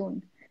very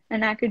soon.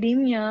 And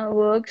academia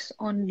works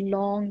on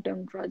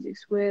long-term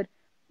projects where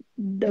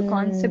the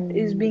concept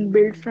is being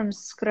built Mm. from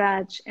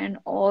scratch and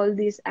all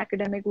this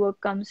academic work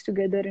comes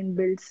together and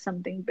builds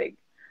something big.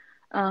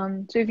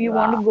 So if you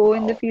want to Wow. go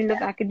in the field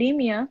of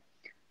academia,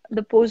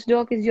 the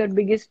postdoc is your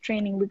biggest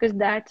training because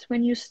that's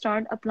when you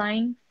start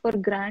applying for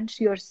grants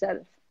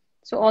yourself.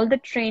 So all the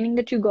training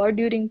that you got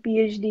during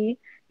PhD,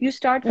 you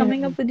start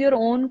coming Mm. up with your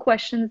own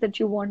questions that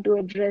you want to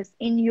address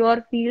in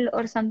your field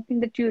or something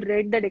that you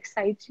read that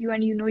excites you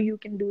and you know you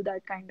can do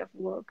that kind of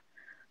work.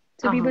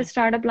 So people Uh-huh.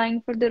 start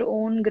applying for their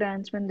own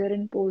grants when they're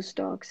in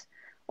postdocs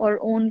or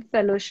own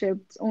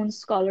fellowships, own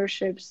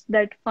scholarships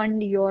that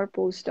fund your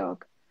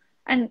postdoc.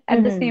 And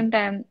at the Mm-hmm. same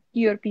time,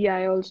 your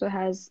PI also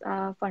has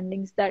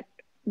fundings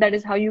that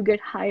is how you get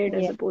hired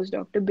as Yeah. a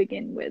postdoc to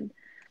begin with.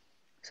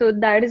 So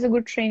that is a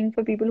good training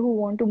for people who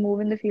want to move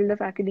in the field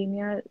of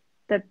academia.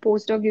 That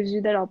postdoc gives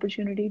you that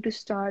opportunity to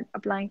start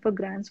applying for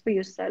grants for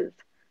yourself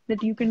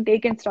that you can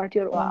take and start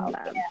your own Wow.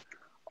 lab.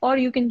 Or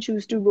you can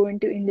choose to go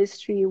into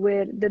industry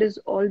where there is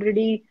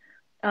already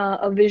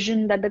a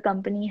vision that the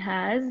company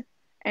has,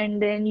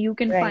 and then you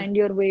can Right. find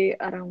your way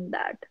around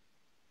that.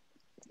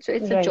 So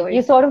it's a Right.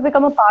 You choice. sort of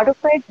become a part of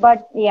it,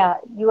 but yeah,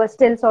 you are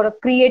still sort of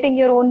creating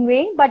your own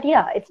way. But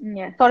yeah, it's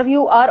Yes, sort of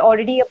you are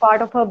already a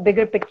part of a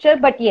bigger picture,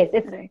 but yes,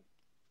 it's right.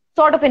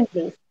 sort of in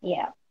place.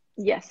 Yeah.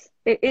 Yes,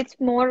 it's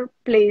more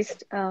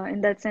placed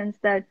in that sense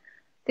that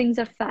things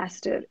are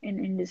faster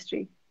in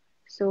industry.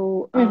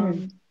 So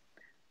Mm-hmm.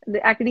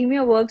 the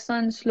academia works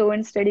on slow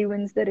and steady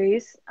wins the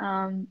race,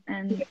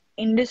 and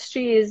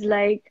industry is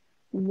like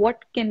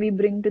what can we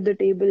bring to the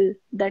table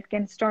that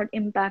can start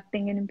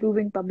impacting and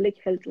improving public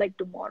health like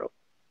tomorrow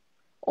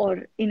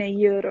or in a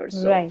year or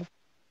so. Right.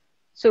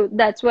 So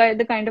that's why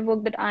the kind of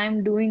work that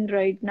I'm doing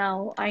right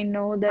now, I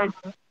know that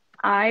Uh-huh.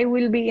 I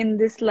will be in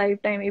this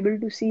lifetime able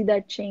to see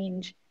that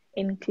change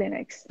in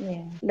clinics.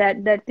 Yeah.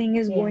 That thing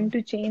is Yeah. going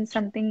to change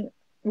something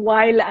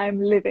while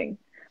I'm living.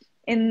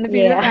 In the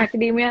field of Yeah.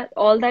 academia,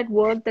 all that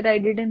work that I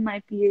did in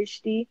my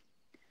PhD,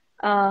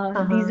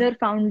 these Uh-huh. are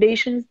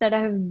foundations that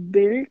I have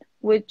built,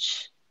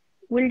 which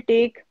will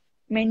take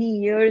many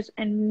years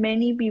and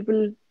many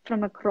people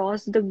from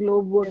across the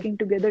globe working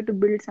together to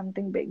build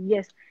something big.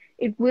 Yes,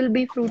 it will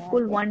be Yeah.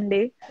 fruitful one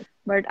day,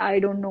 but I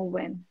don't know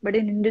when. But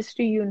in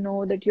industry, you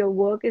know that your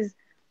work is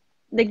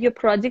like your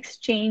projects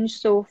change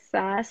so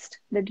fast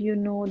that you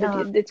know that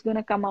Uh-huh. it's going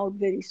to come out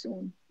very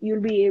soon.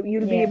 You'll be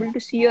Yeah. able to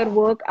see your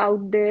work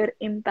out there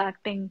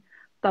impacting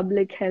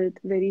public health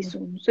very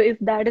soon. So if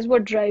that is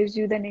what drives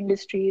you, then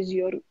industry is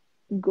your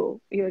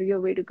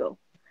way to go,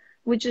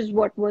 which is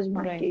what was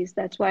my Right. case.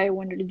 That's why I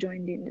wanted to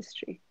join the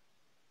industry.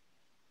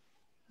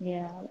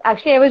 Yeah.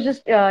 Actually, I was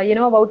just,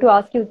 about to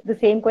ask you the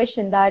same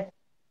question that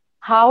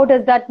how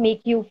does that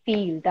make you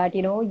feel that,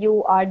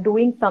 you are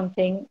doing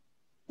something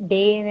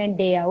day in and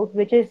day out,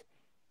 which is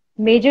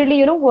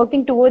majorly,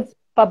 working towards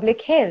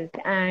public health.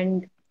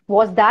 And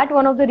was that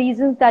one of the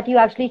reasons that you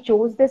actually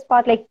chose this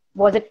path? Like,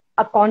 was it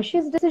a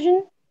conscious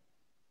decision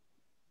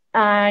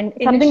and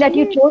something that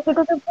you Initially, chose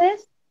because of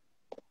this?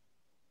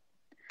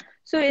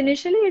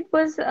 initially it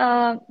was,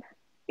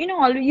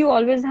 you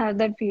always have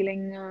that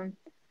feeling.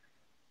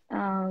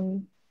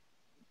 Um,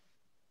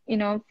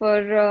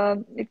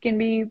 for it can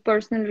be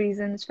personal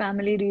reasons,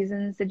 family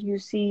reasons that you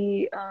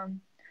see,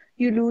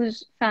 you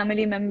lose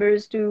family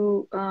members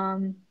to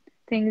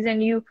things,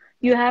 and you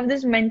have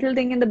this mental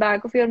thing in the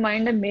back of your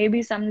mind that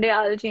maybe someday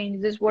I'll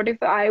change this. What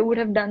if I would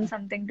have done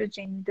something to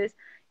change this?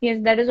 Yes,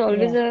 that is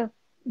always Yeah.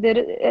 there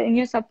in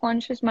your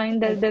subconscious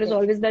mind that there is Okay.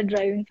 always that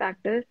driving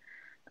factor.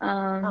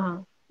 Um,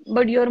 Uh-huh.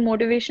 but your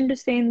motivation to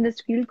stay in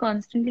this field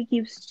constantly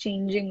keeps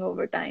changing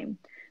over time.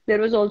 There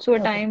was also a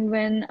Okay. time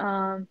when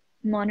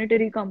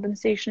monetary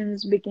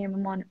compensations became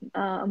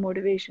a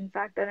motivation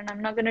factor, and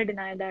I'm not going to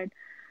deny that.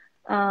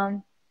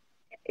 Um,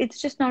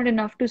 it's just not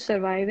enough to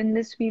survive in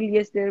this field.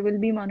 Yes, there will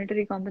be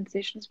monetary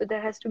compensations, but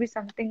there has to be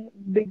something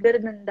bigger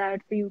than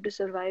that for you to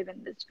survive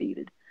in this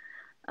field.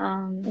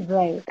 Um,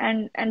 Right.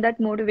 and that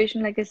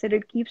motivation, like I said,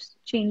 it keeps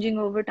changing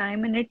over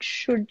time, and it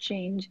should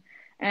change.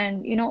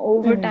 And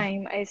over Mm-hmm.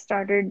 time, I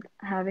started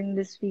having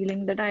this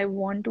feeling that I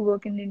want to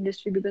work in the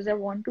industry because I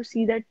want to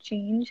see that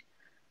change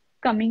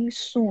coming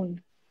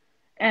soon.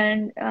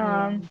 And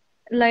Yeah.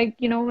 like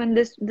when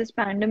this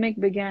pandemic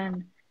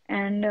began,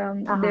 and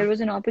Uh-huh. there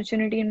was an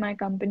opportunity in my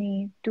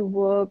company to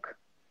work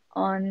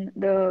on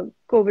the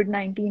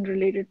COVID-19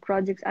 related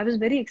projects. I was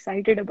very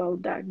excited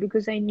about that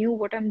because I knew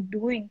what I'm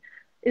doing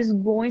is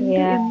going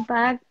to Yeah.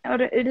 impact,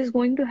 or it is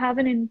going to have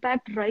an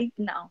impact right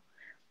now.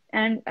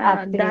 And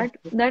Absolutely.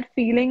 that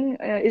feeling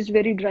is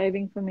very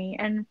driving for me.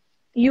 And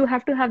you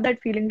have to have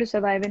that feeling to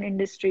survive in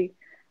industry.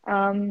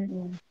 Um,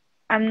 Yeah.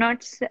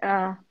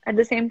 at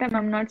the same time,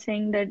 I'm not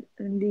saying that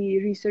the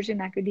research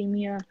in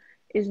academia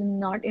is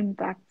not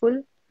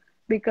impactful,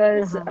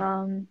 because Uh-huh.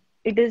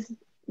 it is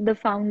the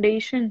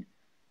foundation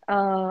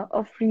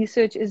of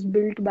research is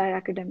built by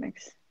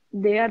academics.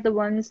 They are the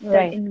ones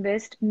that Right.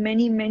 invest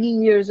many, many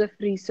years of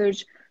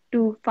research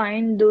to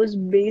find those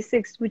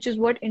basics, which is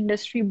what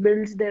industry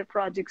builds their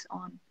projects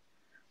on.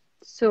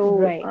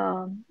 So Right.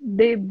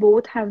 they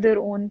both have their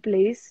own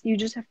place. You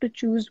just have to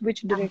choose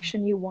which Uh-huh.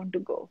 direction you want to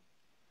go.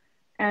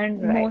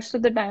 And Right. most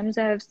of the times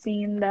I have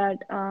seen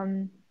that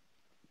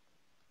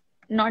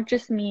not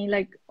just me,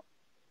 like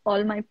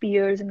all my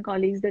peers and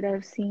colleagues that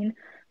I've seen,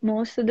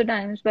 most of the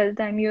times by the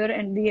time you're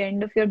at the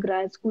end of your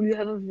grad school, you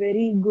have a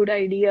very good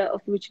idea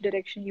of which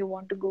direction you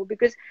want to go,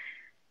 because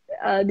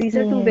these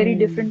are two very Hmm.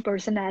 different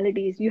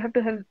personalities. You have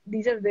to have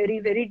these are very,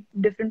 very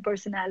different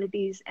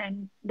personalities,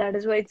 and that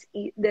is why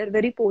they're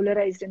very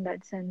polarized in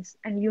that sense.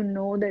 And you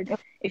know that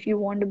if you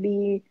want to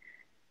be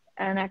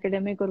an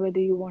academic or whether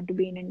you want to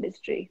be in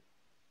industry.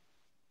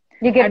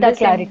 You get At the that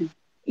same, clarity.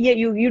 yeah,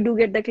 you do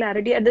get the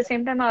clarity. At the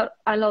same time,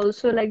 I'll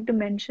also like to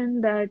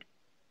mention that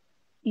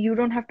you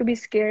don't have to be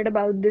scared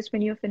about this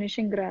when you're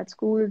finishing grad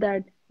school,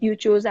 that you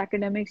chose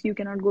academics, you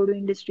cannot go to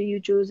industry, you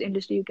chose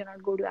industry, you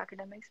cannot go to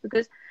academics,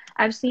 because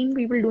I've seen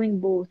people doing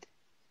both.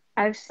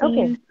 I've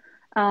Okay. seen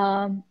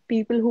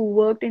people who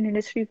worked in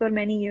industry for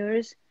many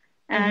years,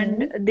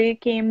 and Mm-hmm. they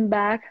came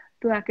back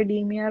to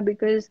academia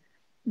because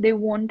they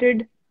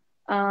wanted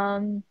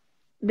um,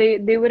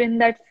 they were in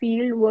that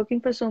field working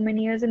for so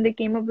many years, and they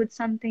came up with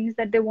some things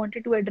that they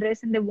wanted to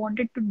address, and they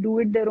wanted to do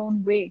it their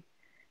own way.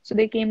 So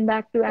they came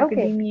back to Okay.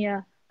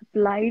 academia,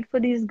 applied for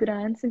these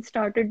grants, and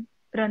started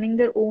running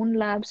their own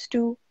labs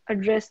to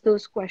address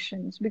those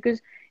questions,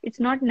 because it's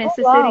not Oh,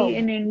 necessary wow.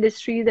 in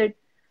industry that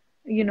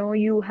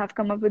you have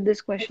come up with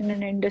this question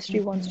and industry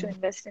wants to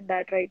invest in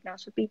that right now.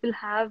 So people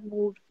have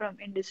moved from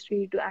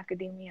industry to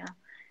academia,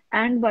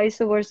 and vice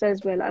versa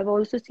as well. I've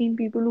also seen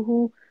people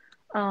who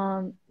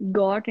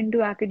got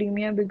into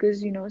academia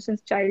because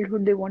since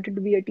childhood they wanted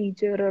to be a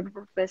teacher or a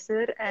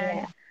professor,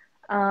 and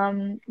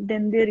Yeah.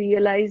 then they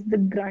realize the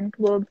grunt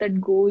work that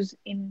goes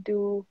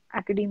into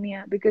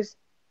academia. Because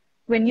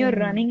when you're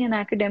Mm-hmm. running an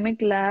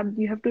academic lab,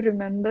 you have to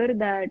remember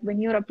that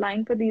when you're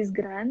applying for these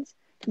grants,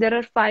 there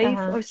are five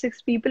Uh-huh. or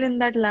six people in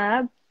that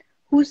lab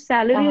whose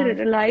salary Uh-huh.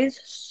 relies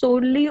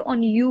solely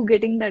on you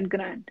getting that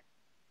grant.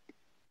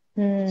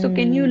 So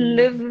can you Hmm.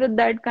 live with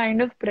that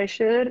kind of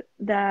pressure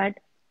that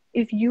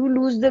if you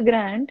lose the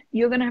grant,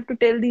 you're gonna have to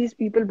tell these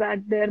people back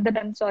there that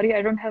I'm sorry,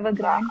 I don't have a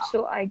grant,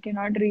 so I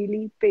cannot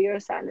really pay your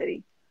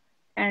salary,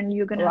 and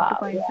you're gonna have to Wow.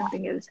 find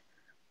something else.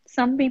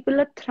 Some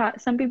people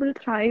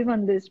thrive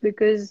on this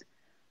because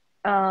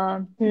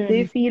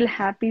they Hmm. feel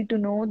happy to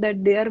know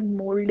that they are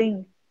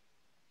molding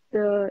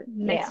the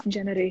Yeah. next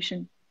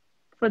generation.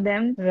 For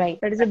them,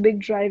 Right. that is a big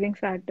driving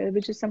factor,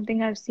 which is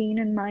something I've seen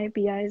in my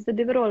PIs, that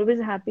they were always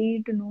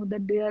happy to know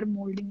that they are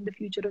molding the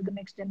future of the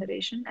next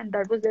generation, and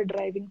that was their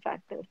driving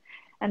factor.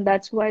 And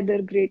that's why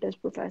they're great as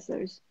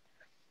professors.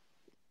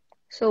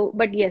 So,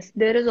 but yes,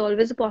 there is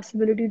always a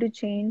possibility to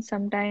change.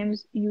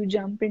 Sometimes you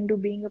jump into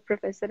being a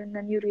professor and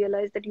then you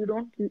realize that you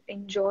don't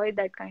enjoy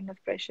that kind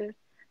of pressure,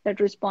 that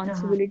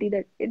Uh-huh. responsibility,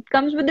 that it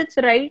comes with its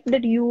right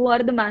that you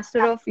are the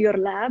master of your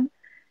lab,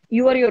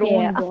 you are your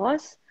own Yeah.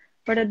 boss.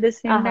 But at the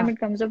same time, Uh-huh. it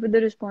comes up with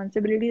the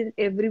responsibility that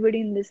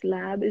everybody in this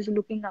lab is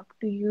looking up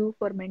to you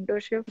for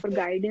mentorship, for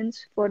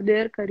guidance, for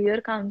their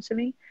career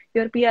counseling.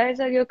 Your PIs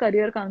are your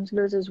career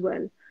counselors as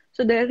well.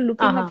 So they're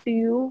looking Uh-huh. up to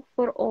you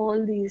for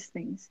all these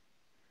things.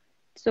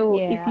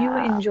 So if you Yeah.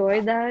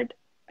 enjoy that,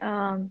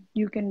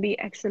 you can be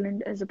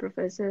excellent as a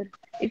professor.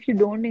 If you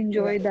don't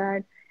enjoy Right.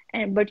 that,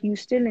 and but you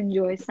still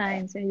enjoy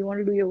science and you want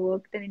to do your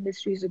work, then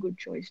industry is a good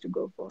choice to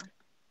go for.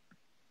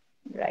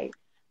 Right.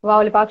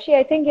 Wow, Lipakshi,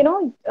 I think,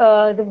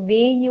 the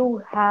way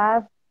you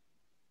have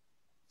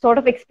sort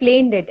of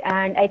explained it,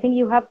 and I think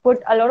you have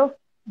put a lot of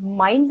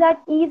minds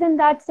at ease in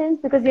that sense,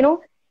 because,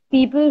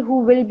 people who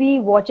will be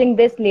watching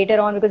this later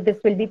on, because this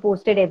will be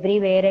posted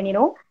everywhere, and,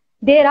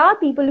 there are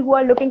people who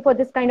are looking for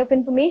this kind of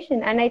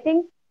information. And I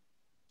think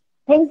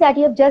things that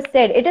you have just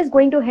said, it is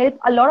going to help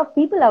a lot of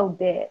people out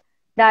there.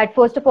 That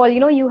first of all,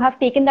 you have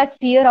taken that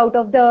fear out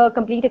of the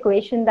complete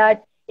equation,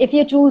 that if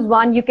you choose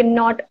one, you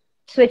cannot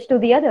switch to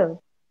the other.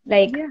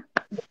 Like, Yeah,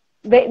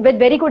 with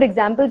very good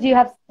examples, you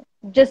have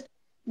just,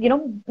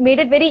 made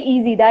it very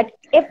easy that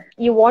if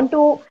you want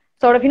to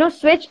sort of,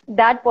 switch,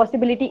 that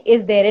possibility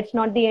is there. It's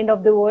not the end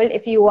of the world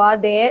if you are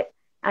there.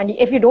 And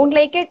if you don't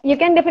like it, you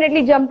can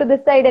definitely jump to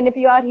this side. And if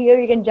you are here,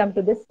 you can jump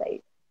to this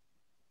side.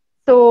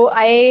 So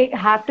I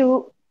have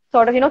to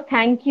sort of,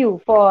 thank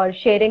you for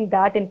sharing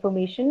that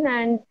information,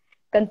 and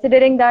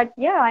considering that,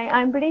 yeah,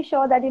 I'm pretty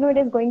sure that, it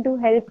is going to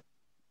help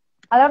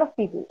a lot of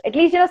people, at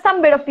least,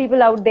 some bit of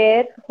people out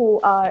there who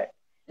are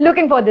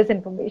looking for this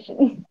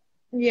information.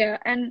 yeah,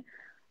 and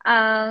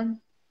um,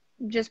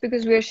 just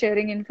because we're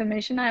sharing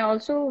information, I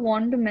also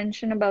want to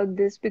mention about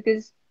this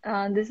because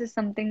this is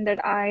something that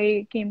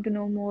I came to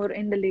know more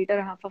in the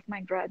later half of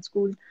my grad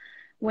school.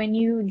 When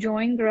you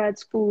join grad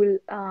school,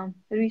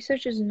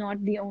 research is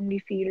not the only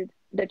field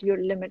that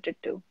you're limited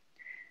to,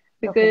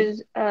 Okay.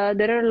 because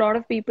there are a lot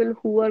of people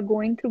who are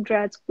going through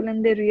grad school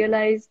and they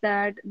realize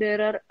that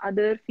there are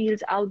other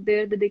fields out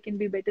there that they can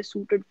be better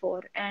suited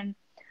for. And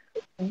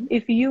Mhm.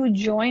 if you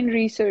join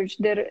research,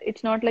 there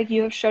it's not like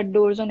you have shut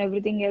doors on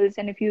everything else.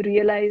 And if you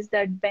realize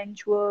that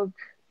bench work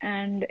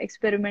and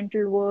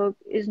experimental work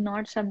is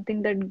not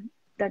something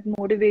that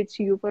motivates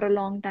you for a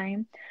long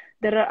time,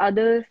 there are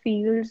other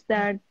fields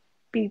that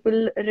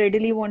people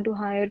readily want to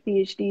hire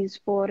PhDs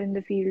for in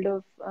the field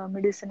of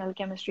medicinal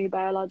chemistry,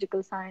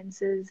 biological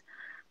sciences.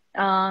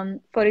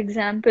 For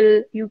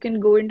example, you can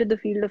go into the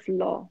field of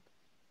law.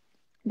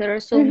 There are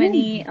so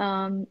many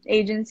Mhm.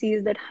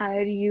 agencies that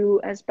hire you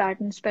as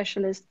patent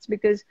specialists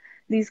because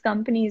these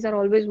companies are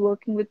always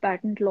working with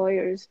patent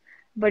lawyers.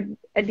 But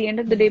at the end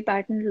of the day,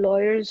 patent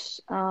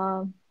lawyers,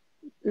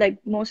 like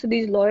most of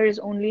these lawyers,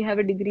 only have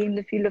a degree in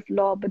the field of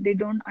law, but they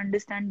don't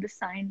understand the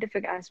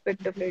scientific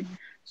aspect of it.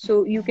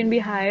 So you can be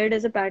hired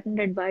as a patent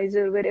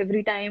advisor, where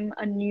every time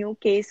a new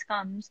case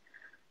comes,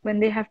 when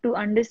they have to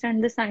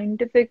understand the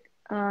scientific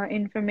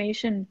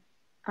information,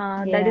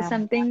 that is Yeah.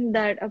 something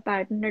that a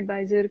patent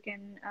advisor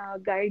can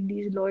guide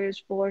these lawyers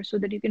for, so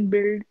that you can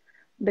build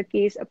the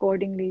case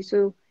accordingly.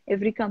 So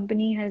every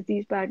company has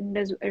these patent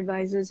as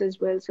advisors as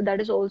well. So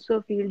that is also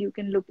a field you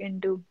can look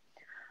into.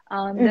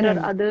 There are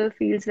Hmm. other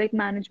fields like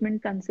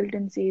management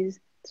consultancies.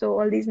 So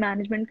all these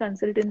management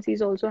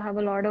consultancies also have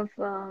a lot of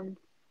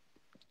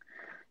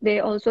They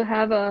also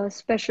have a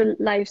special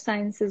life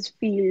sciences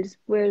fields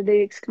where they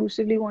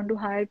exclusively want to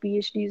hire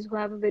PhDs who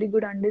have a very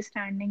good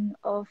understanding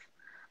of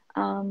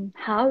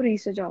how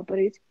research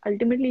operates.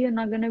 Ultimately, you're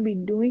not going to be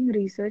doing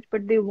research,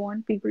 but they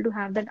want people to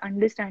have that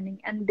understanding,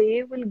 and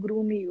they will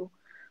groom you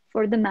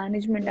for the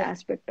management Right.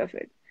 aspect of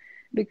it.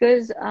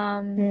 Because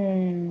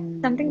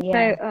something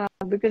Yeah.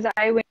 because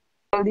I went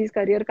to all these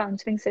career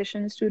counseling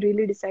sessions to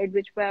really decide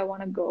which way I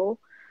want to go.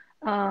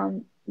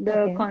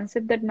 The Okay.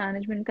 concept that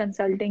management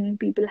consulting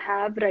people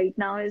have right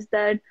now is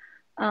that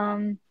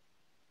um,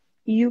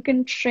 you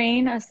can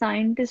train a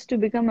scientist to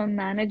become a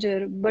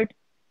manager, but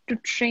to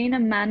train a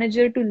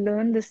manager to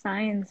learn the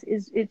science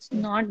is it's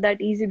not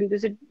that easy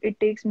because it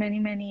takes many,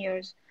 many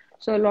years.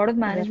 So a lot of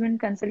Right.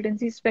 management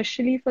consultancy,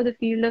 especially for the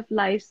field of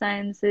life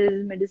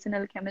sciences,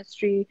 medicinal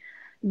chemistry,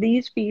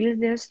 these fields,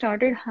 they have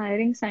started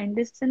hiring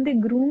scientists and they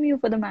groom you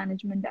for the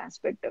management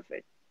aspect of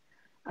it.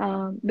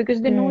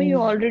 Because they know you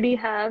Hmm. already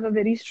have a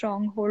very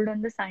strong hold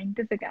on the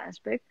scientific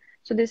aspect.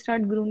 So they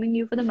start grooming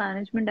you for the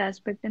management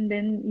aspect, and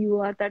then you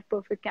are that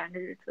perfect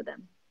candidate for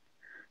them.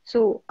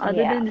 So,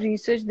 other Yeah. than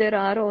research, there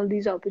are all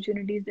these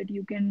opportunities that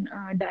you can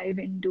dive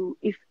into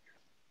if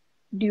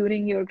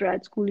during your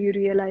grad school you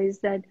realize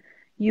that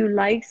you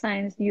like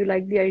science, you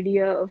like the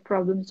idea of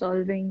problem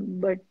solving,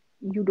 but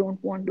you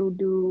don't want to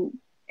do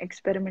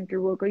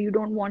experimental work or you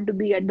don't want to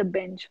be at the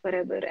bench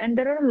forever. And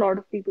there are a lot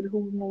of people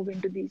who move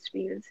into these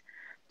fields.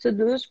 So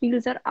those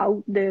fields are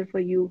out there for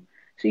you.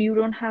 So you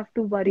don't have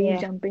to worry Yeah.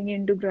 jumping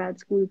into grad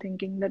school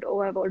thinking that,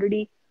 oh, I've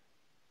already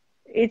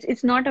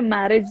it's not a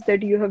marriage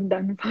that you have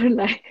done for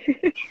life.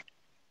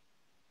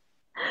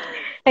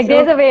 Like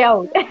there's So a way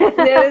out.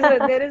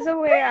 there is a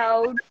way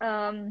out.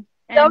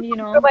 Without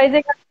And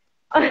compromising.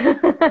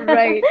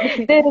 right.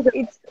 There is a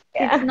It's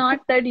yeah. not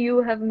that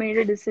you have made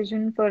a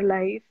decision for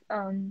life.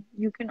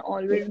 You can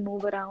Yeah. always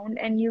move around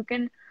and you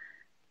can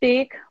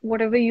take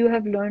whatever you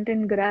have learned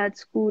in grad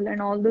school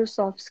and all those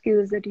soft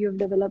skills that you have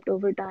developed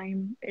over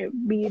time,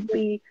 be it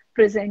be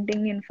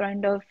presenting in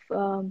front of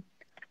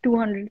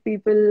 200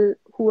 people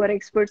who are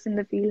experts in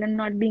the field and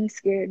not being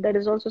scared. That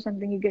is also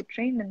something you get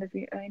trained in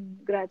in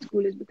grad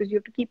school is because you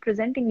have to keep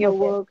presenting your Okay.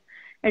 work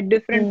at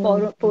different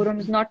Hmm.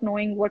 forums, not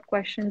knowing what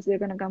questions they're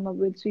going to come up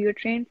with. So you're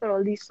trained for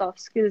all these soft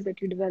skills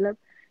that you develop.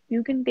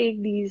 You can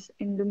take these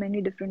into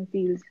many different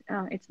fields.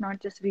 It's not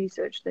just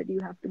research that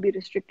you have to be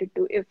restricted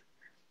to if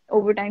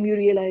over time you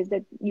realize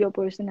that your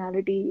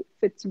personality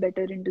fits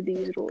better into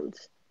these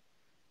roles.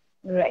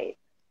 Right.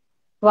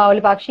 Wow,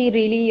 Lipakshi,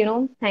 really,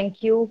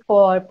 thank you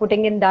for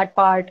putting in that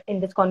part in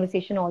this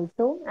conversation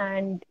also.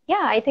 And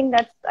yeah, I think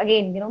that's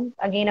again,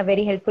 again a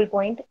very helpful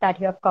point that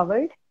you have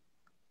covered.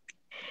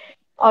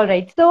 All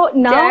right. So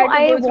See, I now had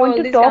to I go through want all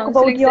to these talk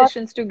about counseling your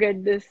sessions to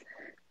get this.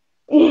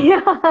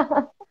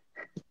 yeah,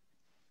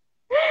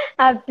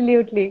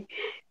 absolutely.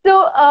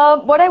 So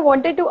what I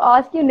wanted to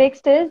ask you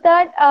next is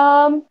that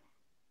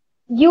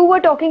you were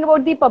talking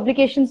about the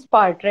publications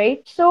part,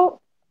 right? So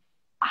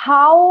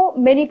how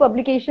many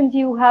publications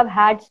you have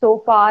had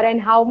so far,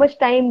 and how much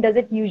time does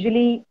it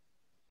usually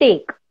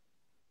take?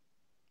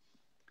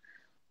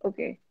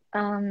 Okay.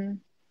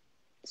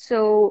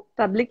 So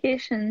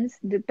publications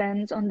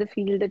depends on the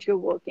field that you're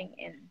working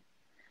in.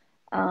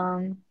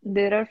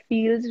 There are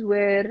fields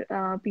where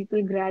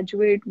people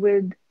graduate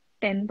with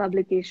 10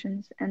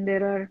 publications, and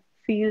there are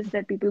fields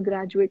that people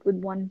graduate with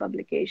one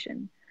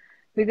publication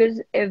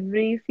because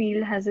every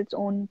field has its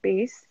own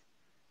pace.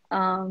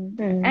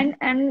 Hmm.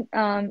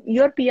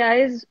 Your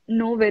PIs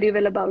know very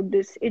well about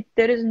this.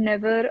 There is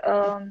never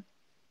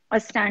a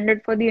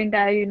standard for the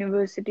entire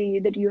university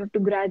that you have to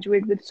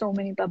graduate with so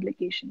many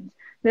publications.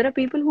 There are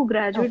people who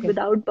graduate Okay.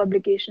 without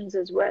publications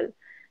as well.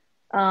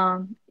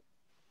 Um,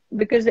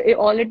 because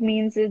all it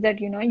means is that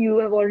you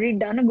have already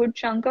done a good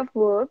chunk of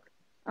work,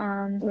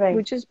 Right.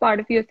 which is part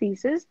of your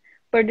thesis,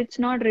 but it's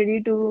not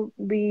ready to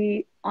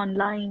be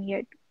online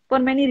yet for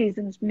many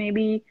reasons.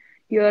 Maybe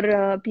your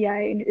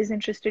PI is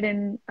interested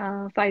in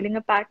filing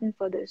a patent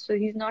for this, so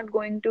he's not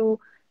going to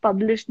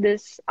publish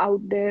this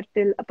out there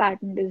till a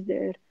patent is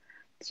there.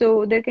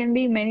 So there can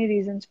be many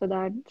reasons for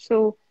that.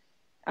 So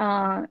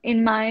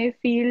in my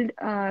field,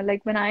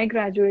 like when I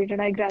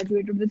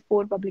graduated with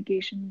 4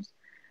 publications.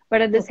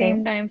 But at the Okay.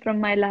 same time, from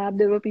my lab,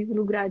 there were people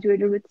who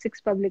graduated with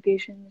 6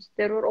 publications.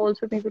 There were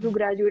also people who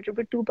graduated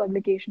with 2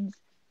 publications.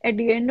 At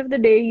the end of the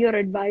day, your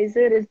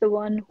advisor is the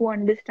one who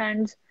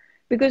understands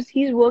because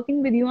he's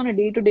working with you on a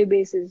day-to-day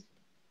basis.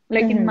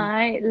 Like in Mm-hmm.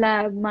 my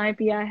lab, my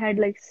PI had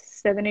like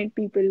 7, 8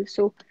 people.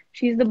 So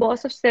she's the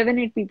boss of 7,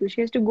 8 people.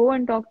 She has to go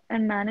and talk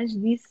and manage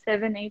these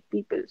 7, 8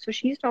 people. So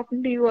she's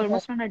talking to you Right.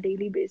 almost on a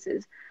daily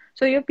basis.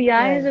 So your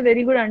PI has Right. a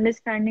very good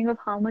understanding of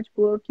how much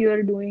work you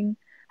are doing,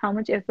 how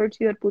much efforts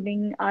you are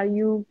putting. Are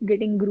you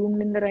getting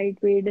groomed in the right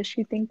way? Does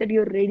she think that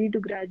you're ready to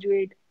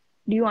graduate?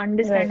 Do you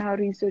understand Right. how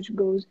research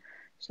goes?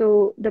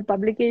 So the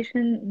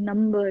publication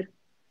number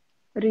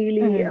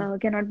really Mm-hmm.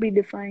 cannot be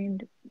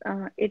defined.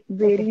 It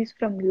Okay. varies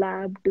from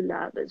lab to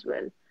lab as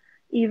well.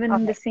 Even All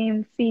in the right.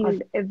 same All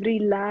field, every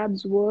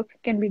lab's work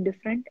can be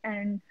different,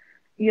 and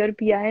your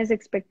PI's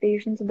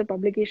expectations of the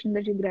publication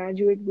that you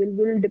graduate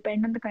will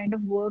depend on the kind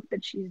of work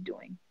that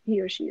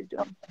he or she is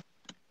doing.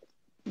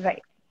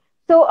 Right.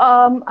 So,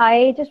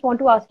 I just want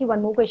to ask you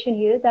one more question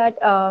here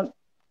that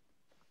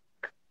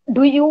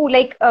do you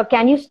like,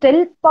 can you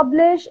still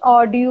publish,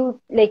 or do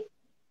you like,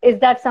 is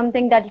that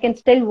something that you can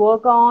still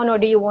work on, or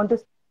do you want to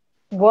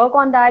work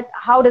on that?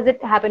 How does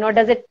it happen, or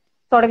does it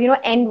sort of,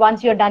 end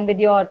once you're done with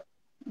your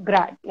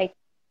grad? Like,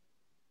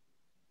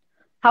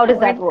 how does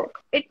No, that work?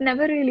 it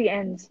never really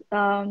ends.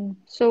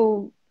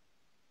 So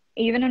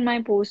even in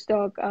my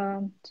postdoc,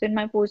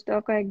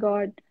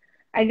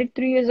 I did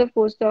 3 years of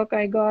postdoc.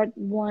 I got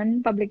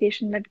one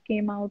publication that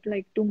came out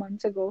like 2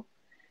 months ago.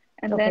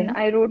 And then Okay.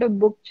 I wrote a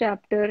book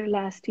chapter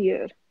last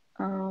year,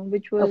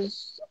 which Okay.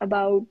 was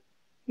about,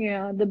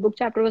 the book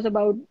chapter was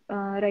about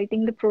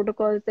writing the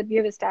protocols that we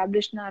have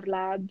established in our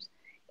labs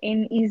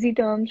in easy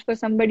terms for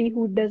somebody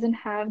who doesn't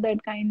have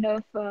that kind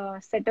of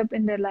setup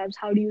in their labs.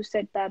 How do you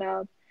set that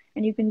up?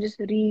 And you can just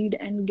read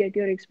and get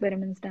your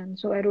experiments done.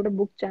 So I wrote a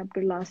book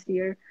chapter last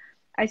year.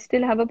 I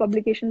still have a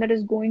publication that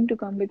is going to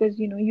come because,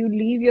 you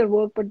leave your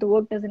work, but the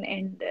work doesn't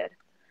end there.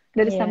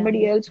 There is Yeah.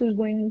 somebody else who's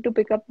going to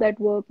pick up that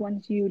work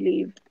once you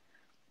leave.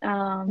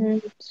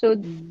 So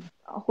Hmm.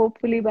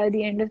 hopefully by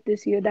the end of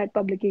this year, that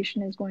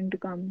publication is going to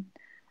come.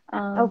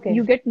 You Okay.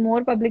 get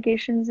more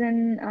publications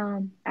in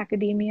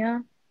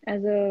academia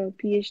as a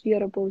PhD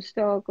or a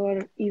postdoc,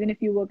 or even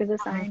if you work as a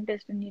Uh-huh.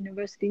 scientist in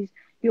universities,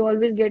 you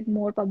always get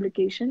more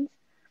publications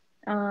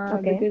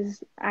Okay.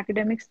 because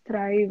academics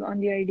thrive on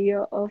the idea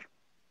of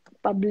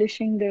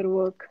publishing their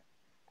work.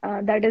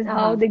 That is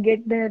how Uh-huh. they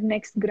get their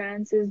next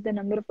grants, is the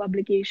number of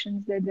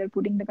publications that they're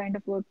putting, the kind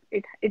of work.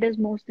 It is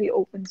mostly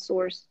open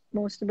source.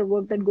 Most of the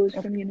work that goes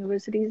from Okay.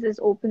 universities is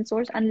open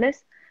source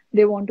unless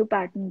they want to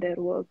patent their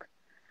work.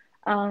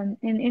 In All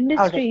right.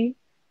 industry,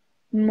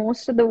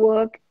 most of the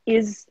work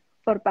is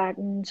for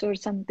patents or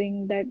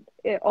something that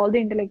all the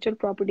intellectual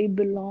property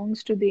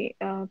belongs to the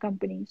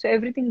company. So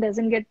everything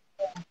doesn't get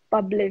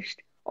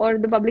published, or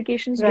the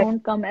publications Right.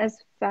 don't come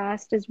as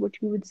fast as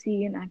what you would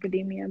see in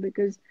academia,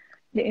 because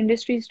the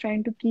industry is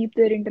trying to keep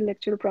their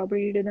intellectual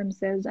property to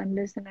themselves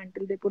unless and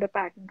until they put a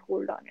patent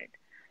hold on it.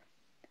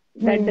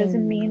 That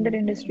doesn't mean that Hmm.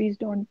 industries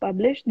don't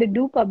publish. They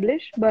do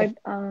publish, but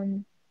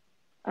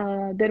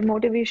their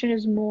motivation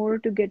is more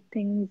to get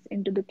things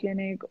into the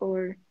clinic,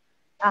 or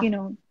Ah. you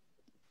know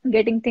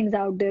getting things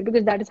out there,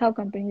 because that is how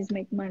companies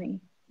make money.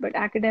 But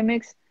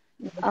academics,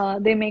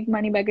 they make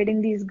money by getting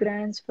these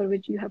grants for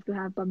which you have to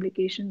have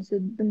publications. So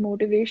the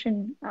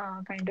motivation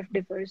kind of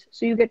differs.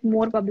 So you get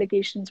more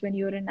publications when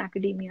you're in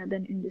academia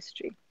than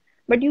industry,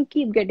 but you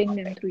keep getting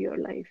them through your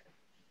life.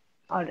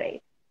 All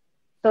right.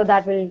 So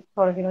that will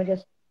sort of,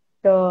 just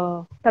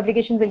the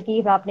publications will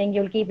keep happening.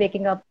 You'll keep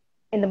waking up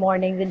in the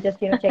mornings and just,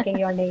 checking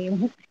your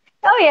name.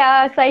 Oh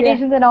yeah, Yeah,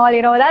 citations and all,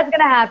 that's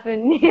gonna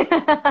happen.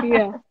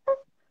 yeah,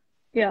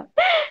 yeah.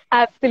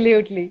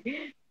 Absolutely.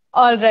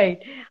 All right.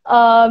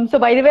 So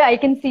by the way, I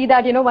can see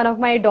that, one of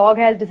my dog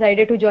has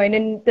decided to join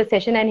in the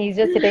session and he's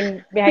just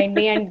sitting behind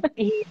me and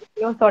he,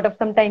 sort of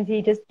sometimes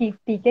he just keeps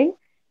speaking.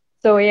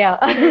 So yeah.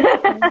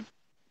 That's fine.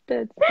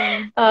 That's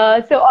fine.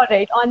 So, all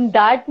right. On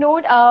that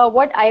note,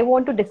 what I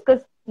want to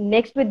discuss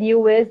next with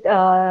you is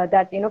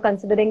that,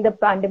 considering the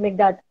pandemic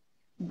that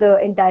the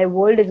entire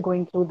world is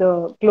going through,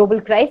 the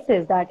global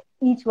crisis that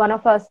each one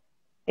of us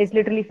is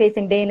literally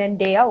facing day in and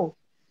day out.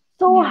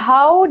 So, Yeah.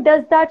 how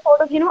does that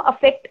sort of,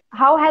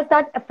 how has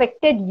that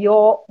affected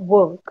your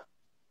work?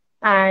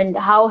 And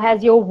how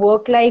has your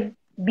work life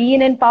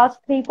been in past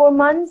 3, 4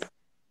 months?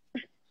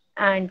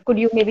 And could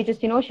you maybe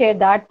just, share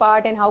that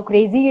part and how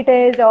crazy it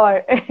is,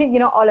 or,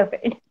 all of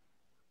it?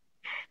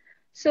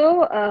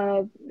 So,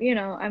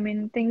 I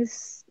mean,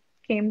 things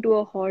came to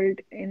a halt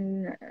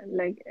in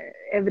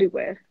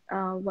everywhere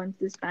once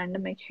this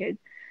pandemic hit.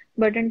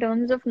 But in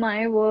terms of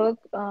my work,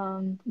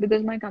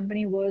 because my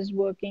company was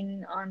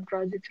working on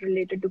projects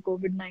related to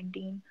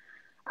COVID-19,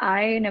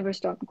 I never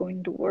stopped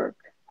going to work.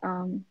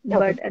 Um,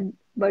 Okay. but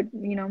but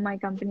my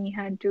company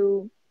had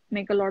to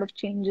make a lot of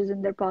changes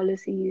in their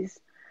policies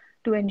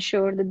to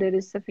ensure that there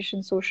is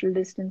sufficient social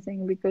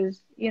distancing,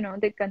 because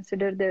they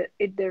consider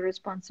it their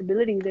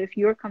responsibility that if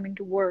you're coming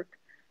to work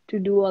to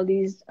do all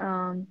these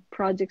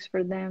projects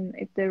for them,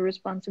 it's their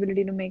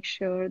responsibility to make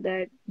sure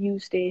that you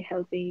stay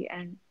healthy.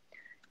 And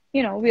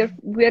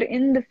we're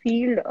in the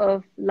field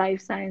of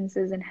life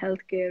sciences and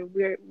healthcare.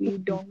 We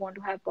don't want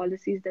to have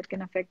policies that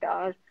can affect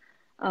our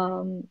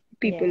Yeah.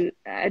 people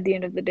at the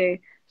end of the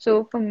day.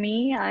 So for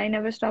me, I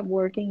never stopped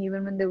working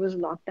even when there was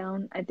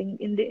lockdown. I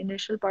think in the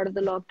initial part of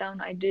the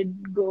lockdown, I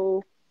did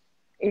go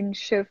in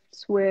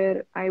shifts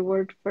where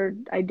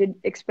I did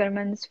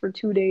experiments for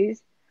 2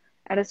 days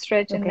at a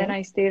stretch, and then Okay.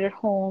 I stayed at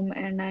home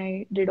and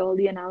I did all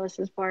the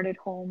analysis part at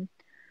home,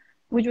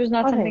 which was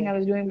not All something right. I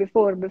was doing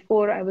before.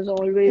 Before, I was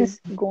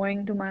always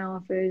going to my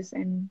office,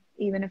 and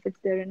even if it's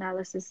their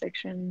analysis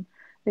section,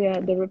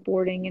 the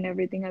reporting and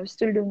everything, I was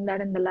still doing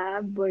that in the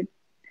lab, but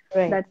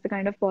Right. that's the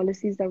kind of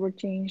policies that were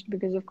changed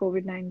because of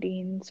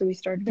COVID-19. So we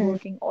started Hmm.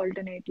 working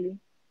alternately.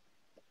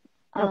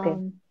 Okay.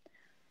 Um,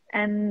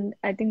 And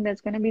I think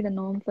that's going to be the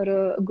norm for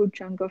a good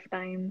chunk of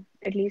time,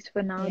 at least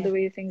for now, Yeah. the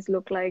way things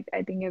look like.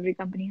 I think every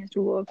company has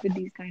to work with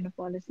these kind of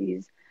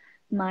policies.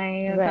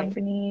 My Right.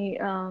 company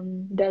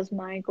does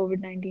my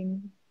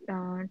COVID-19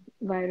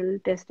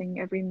 viral testing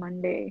every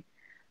Monday.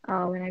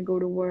 When I go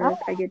to Oh, work,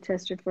 I get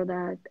tested for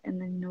that.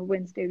 And then,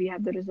 Wednesday we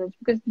have the results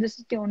because this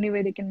is the only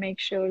way they can make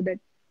sure that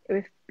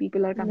if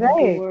people are coming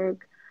to right.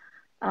 work,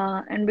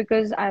 and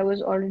because I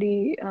was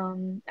already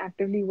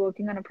actively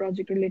working on a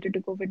project related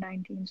to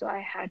COVID-19, so I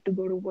had to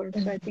go to work.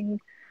 So I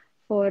think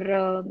for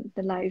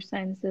the life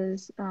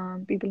sciences,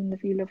 people in the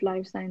field of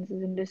life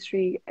sciences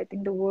industry, I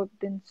think the work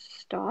didn't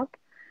stop.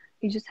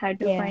 You just had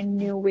to Yeah. find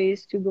new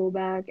ways to go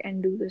back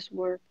and do this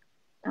work,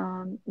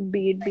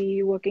 be it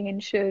be working in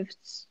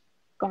shifts,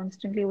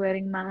 constantly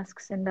wearing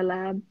masks in the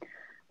lab,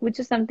 which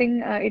is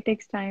something it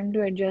takes time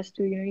to adjust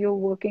to. You're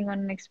working on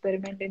an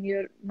experiment and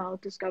your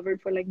mouth is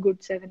covered for like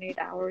good 7, 8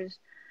 hours.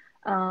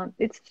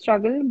 It's a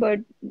struggle, but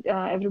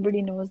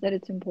everybody knows that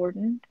it's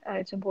important.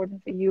 It's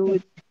important for you.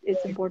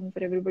 It's important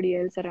for everybody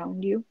else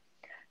around you.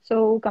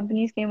 So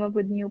companies came up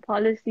with new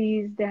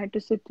policies. They had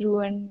to sit through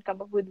and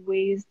come up with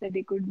ways that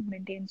they could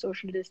maintain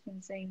social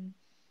distancing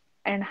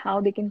and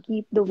how they can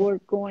keep the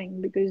work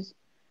going because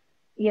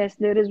yes,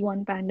 there is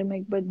one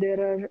pandemic, but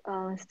there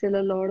are still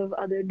a lot of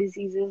other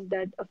diseases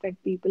that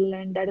affect people,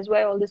 and that is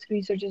why all this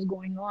research is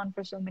going on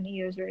for so many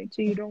years, right?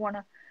 So you don't want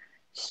to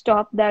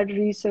stop that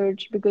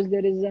research because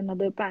there is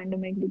another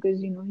pandemic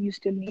because you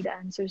still need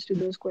answers to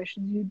those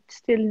questions. You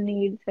still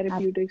need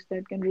Ab- therapeutics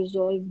that can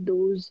resolve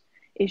those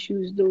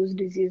issues, those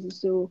diseases.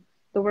 So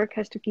the work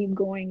has to keep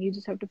going. You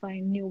just have to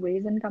find new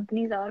ways, and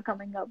companies are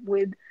coming up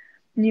with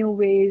new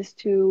ways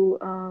to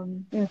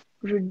mm,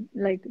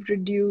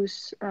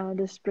 reduce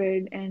the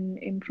spread and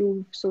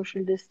improve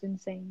social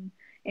distancing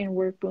in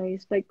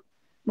workplace. Like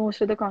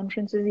most of the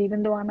conferences,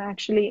 even though I'm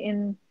actually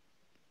in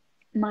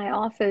my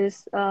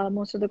office,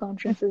 most of the mm,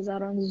 conferences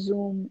are on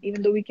Zoom.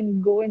 Even though we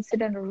can go and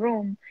sit in a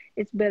room,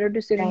 it's better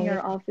to sit in right.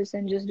 your office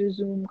and just do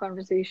Zoom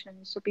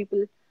conversations. So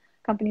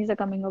companies are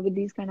coming up with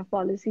these kind of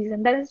policies,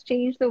 and that has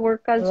changed the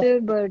work Right. culture.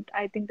 But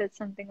I think that's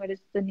something that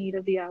is the need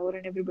of the hour,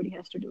 and everybody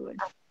has to do it.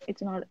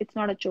 It's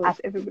not a choice.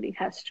 Ab- Everybody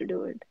has to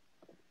do it.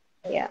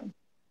 Yeah.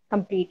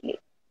 Completely.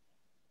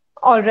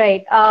 All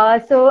right.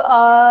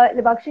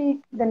 Leepakshi,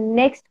 the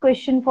next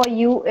question for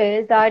you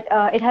is that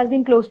it has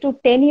been close to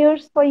 10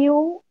 years for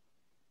you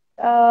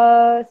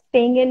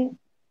staying in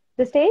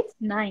the States?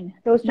 Nine,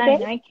 Close to 10?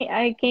 nine.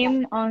 I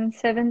came on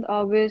 7th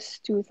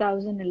August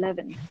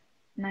 2011.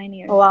 9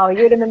 years. Oh, wow,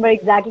 you remember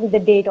exactly the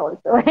date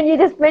also, and you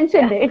just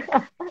mentioned Yeah, it.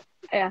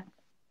 yeah.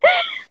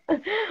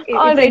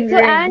 All It's right. So,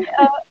 ingrained.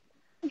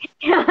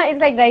 yeah, it's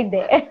like right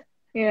there.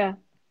 Yeah.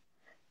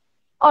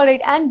 All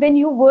right. And when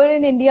you were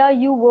in India,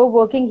 you were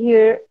working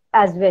here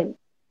as well.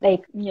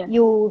 Like Yes.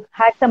 you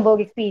had some work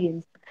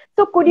experience.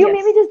 So, could you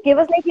maybe Yes. just give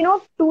us, like,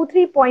 2,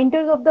 3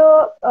 pointers of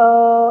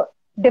the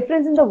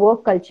difference in the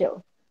work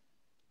culture?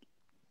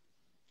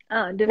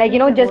 Like,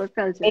 Difference in just work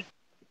culture. like,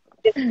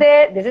 this is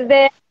there, this is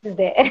there, this is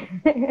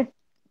there.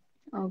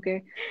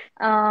 Okay.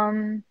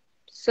 Um,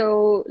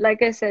 so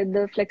like I said,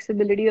 the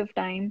flexibility of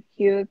time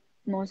here,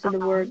 most of the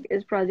work Uh-huh.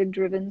 is project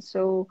driven.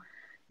 So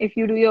if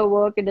you do your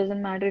work, it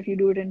doesn't matter if you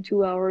do it in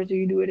 2 hours or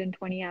you do it in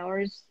 20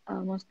 hours.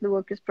 Most of the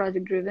work is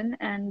project driven,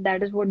 and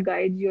that is what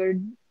guides your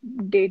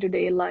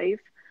day-to-day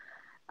life.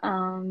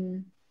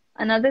 Um,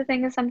 Another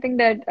thing is something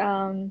that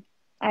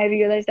I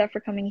realized after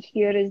coming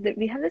here is that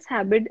we have this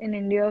habit in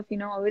India of,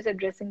 always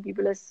addressing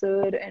people as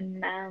sir and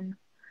ma'am.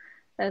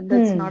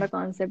 That's not Hmm. a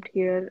concept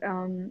here.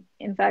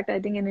 In fact, I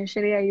think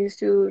initially I used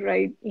to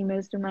write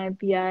emails to my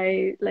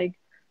PI like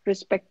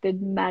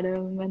respected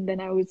madam, and then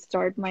I would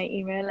start my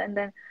email, and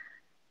then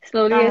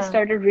slowly I Uh-huh.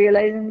 started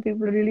realizing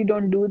people really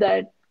don't do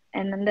that.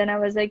 And then I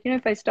was like,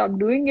 if I stop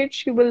doing it,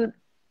 she will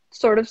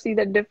sort of see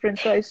that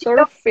difference. So I sort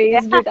of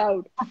phased it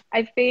out.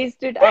 I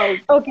phased it out.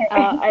 Okay.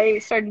 I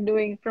started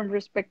doing from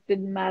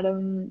respected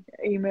madam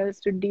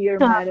emails to dear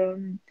Uh-huh.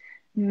 madam,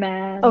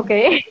 ma'am.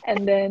 Okay.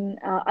 And then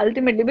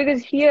ultimately,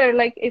 because here,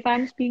 like if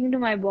I'm speaking to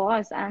my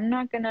boss, I'm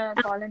not gonna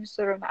call him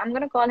sir. I'm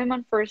gonna call him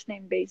on first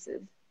name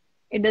basis.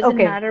 It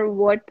doesn't Okay. matter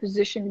what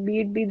position, be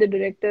it be the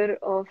director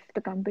of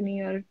the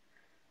company or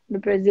the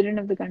president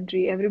of the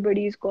country.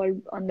 Everybody is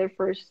called on their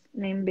first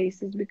name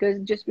basis because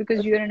just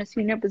because you're in a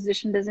senior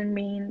position doesn't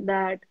mean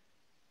that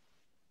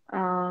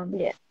um,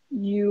 Yeah.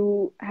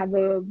 you have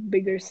a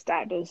bigger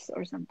status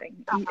or something.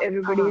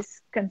 Everybody Uh-huh.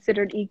 is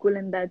considered equal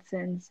in that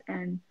sense,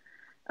 and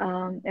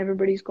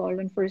everybody's called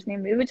on first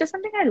name, which is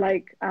something I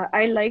like.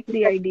 I like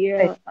the Right.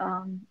 Right. idea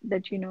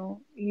that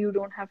you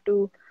don't have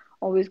to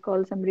always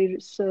call somebody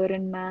sir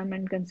and ma'am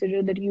and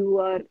consider that you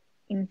are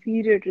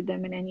inferior to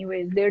them in any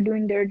ways. They're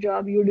doing their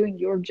job, you're doing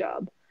your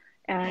job,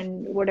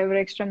 and whatever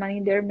extra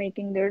money they're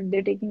making, they're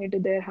taking it to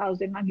their house.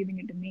 They're not giving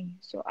it to me,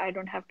 so I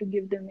don't have to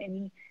give them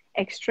any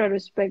extra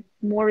respect,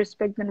 more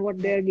respect than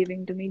what they're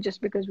giving to me,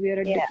 just because we are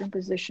at Yeah. different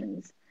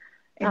positions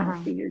in our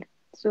Uh-huh. field.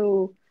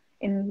 So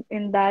in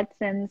that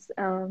sense,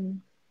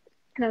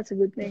 that's a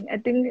good thing. I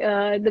think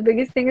the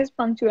biggest thing is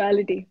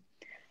punctuality.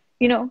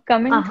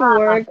 coming to Uh-huh.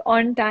 work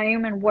on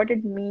time and what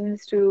it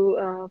means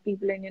to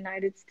people in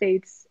United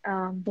States.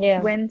 Yeah.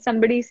 When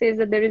somebody says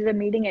that there is a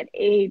meeting at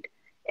 8,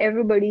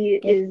 everybody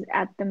Yeah. is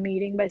at the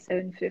meeting by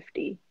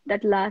 7:50.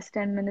 That last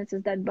 10 minutes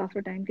is that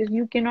buffer time because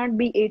you cannot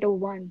be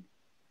 8:01.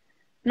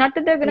 Not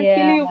that they're gonna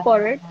kill Yeah. you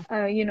for it,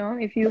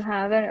 if you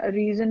have a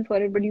reason for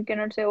it, but you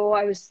cannot say, "Oh,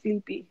 I was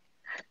sleepy."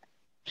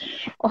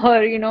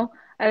 Or,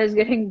 I was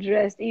getting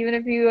dressed. Even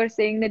if you are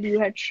saying that you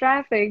had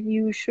traffic,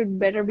 you should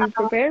better be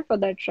prepared for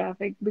that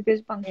traffic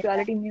because Yeah.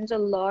 punctuality means a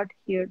lot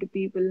here to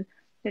people.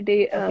 That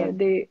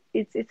Okay.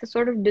 it's a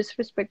sort of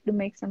disrespect to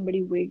make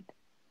somebody wait.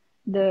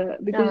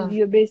 Because Uh-huh.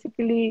 you're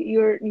basically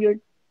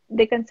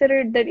they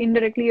consider that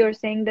indirectly you're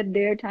saying that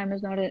their time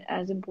is not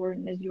as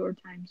important as your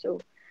time.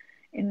 So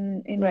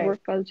in Right. work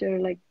culture,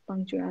 like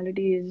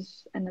punctuality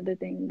is another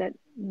thing that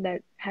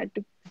had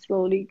to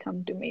slowly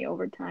come to me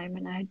over time,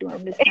 and I had to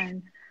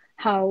understand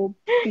how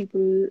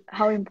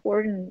how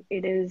important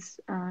it is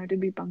to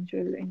be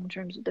punctual in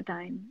terms of the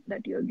time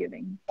that you're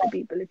giving to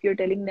people. If you're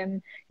telling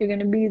them you're going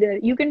to be there,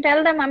 you can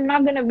tell them I'm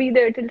not going to be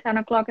there till 10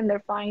 o'clock and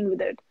they're fine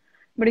with it.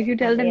 But if you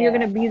tell them you're Yeah.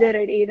 going to be there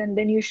at 8 and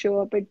then you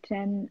show up at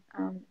 10,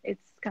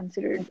 it's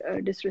considered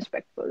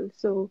disrespectful.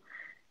 So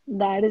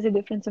that is a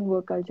difference in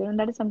work culture, and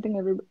that is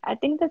something I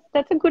think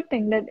that's a good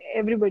thing that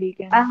everybody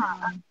can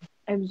Uh-huh.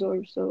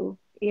 absorb. So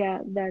yeah,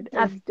 that is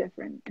Absolutely.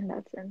 different in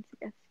that sense.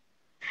 Yes.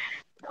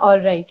 All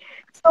right.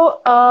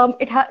 So,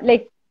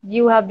 like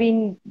you have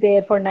been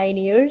there for 9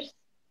 years,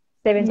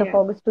 7th of Yeah.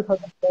 August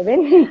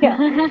 2007. Yeah.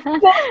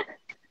 So,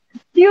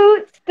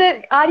 you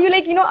still are you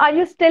like, are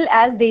you still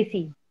as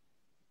desi?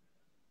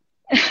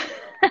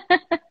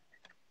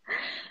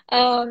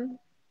 Um,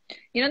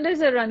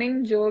 there's a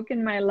running joke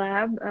in my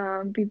lab.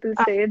 People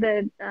say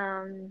that,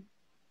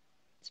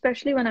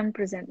 especially when I'm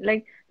present,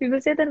 like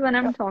people say that when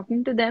I'm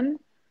talking to them,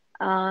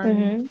 um,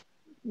 Mm-hmm.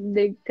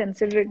 they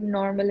consider it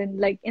normal in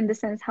like in the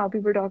sense how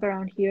people talk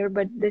around here,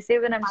 but they say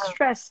when I'm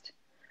stressed,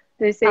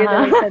 they say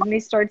that I Uh-huh. suddenly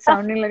start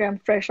sounding like I'm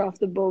fresh off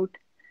the boat.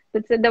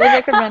 That was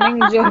like a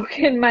running joke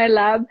in my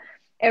lab.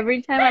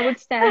 Every time I would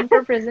stand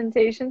for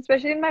presentation,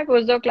 especially in my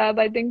postdoc lab,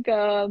 I think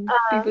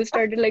people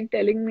started like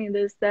telling me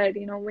this that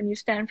when you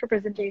stand for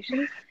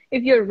presentations,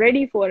 if you're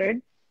ready for it,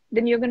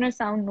 then you're gonna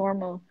sound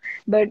normal.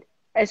 But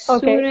as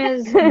soon Okay.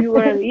 as you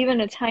are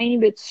even a tiny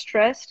bit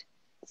stressed,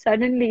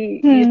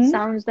 suddenly it Hmm.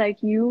 sounds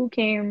like you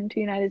came to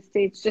United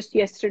States just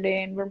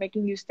yesterday and we're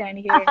making you stand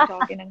here and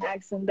talk in an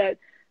accent that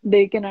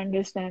they can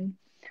understand.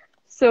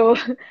 So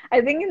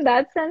I think in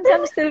that sense,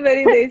 I'm still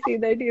very desi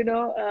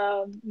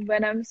that,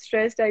 when I'm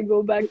stressed, I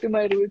go back to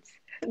my roots.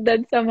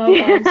 That somehow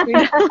calms me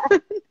down.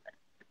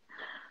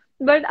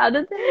 But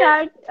other than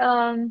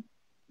that,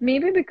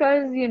 maybe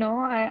because,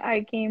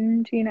 I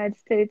came to United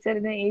States at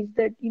an age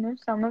that,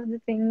 some of the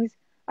things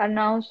are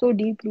now so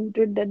deep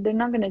rooted that they're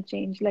not going to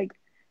change. Like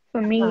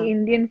for Uh-huh. me,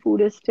 Indian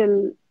food is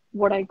still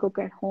what I cook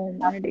at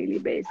home on a daily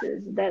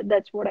basis.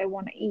 That's what I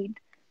want to eat.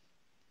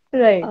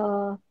 Right.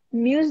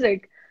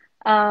 Music.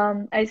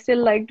 I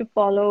still like to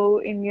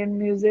follow Indian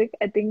music.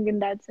 I think in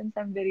that sense,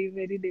 I'm very,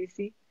 very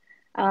desi.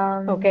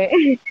 Um,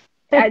 Okay.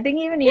 I think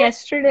even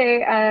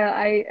yesterday,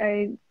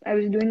 I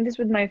was doing this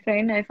with my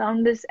friend. I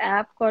found this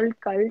app called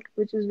Cult,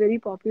 which is very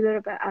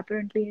popular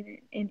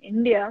apparently in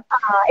India.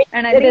 It,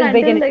 And I it think is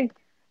big until in. like,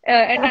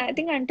 and I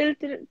think until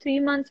th 3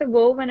 months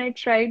ago, when I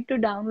tried to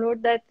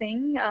download that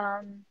thing,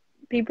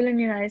 people in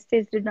the United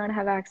States did not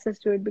have access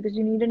to it because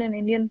you needed an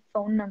Indian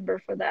phone number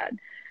for that.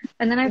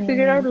 And then I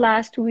figured out Mm,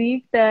 last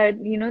week that,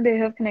 they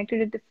have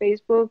connected it to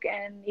Facebook,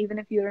 and even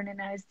if you're in the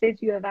United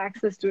States, you have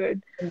access to it.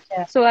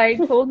 yeah. So I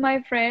told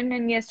my friend,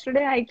 and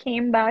yesterday I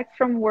came back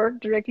from work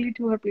directly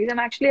to her place. I'm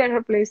actually at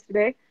her place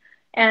today,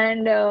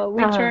 and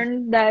we Uh-huh.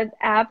 turned that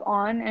app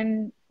on,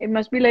 and it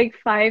must be like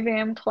 5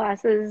 a.m.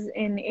 classes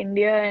in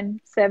India and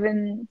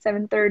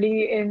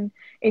 7:30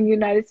 in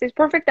United States.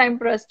 Perfect time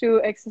for us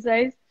to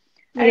exercise.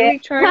 And Yeah. we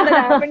turned that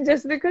app, and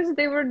just because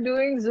they were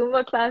doing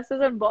Zumba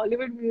classes and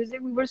Bollywood music,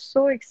 we were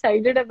so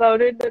excited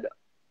about it that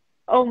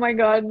oh my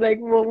God, like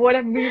what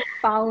have we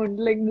found?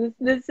 Like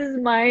this is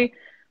my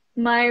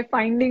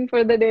finding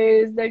for the day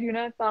is that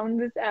I found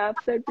this app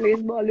that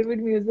plays Bollywood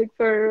music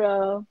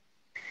for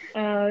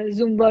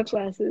Zumba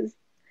classes.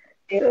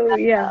 Yeah. So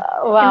yeah.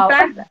 In Wow.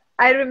 fact,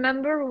 I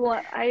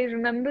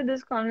remember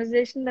this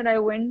conversation that I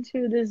went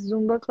to this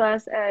Zumba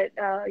class at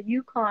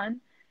UConn,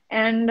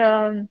 and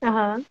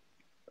Uh-huh.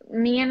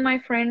 me and my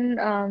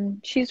friend,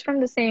 she's from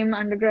the same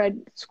undergrad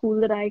school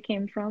that I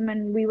came from,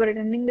 and we were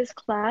attending this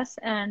class,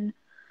 and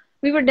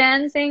we were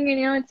dancing,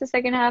 and it's the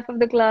second half of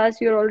the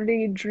class. You're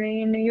already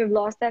drained, you've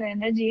lost that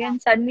energy,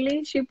 and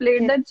suddenly she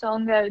played Yeah. that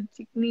song,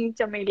 Chikni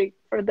Chameli,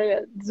 for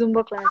the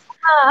Zumba class.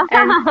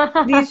 And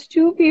Ah. these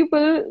two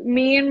people,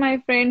 me and my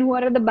friend, who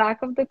are at the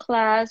back of the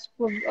class,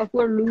 who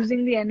are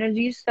losing the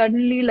energy,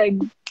 suddenly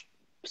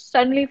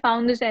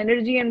found this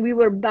energy, and we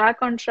were back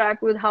on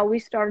track with how we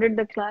started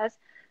the class.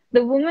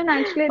 The woman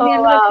actually at the Oh,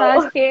 end of the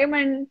class wow. came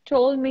and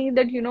told me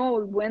that,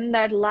 when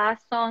that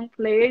last song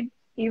played,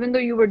 even though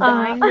you were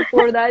dying Uh-huh.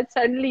 before that,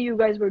 suddenly you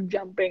guys were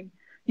jumping.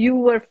 you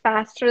were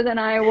faster than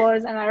I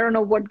was, and I don't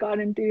know what got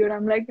into you. And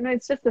I'm like,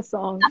 it's just a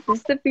song.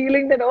 It's the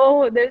feeling that,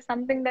 oh, there's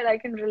something that I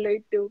can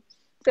relate to.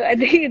 So I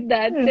think in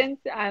that sense,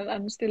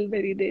 I'm still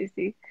very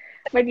desi.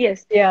 But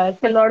yes, Yeah,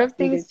 a still lot of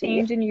things needed to,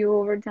 yeah. change in you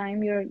over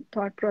time. Your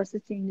thought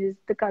process changes.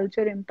 The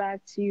culture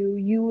impacts you.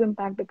 You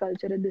impact the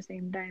culture at the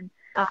same time.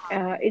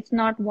 Uh-huh. It's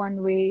not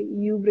one way.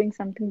 You bring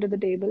something to the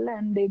table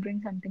and they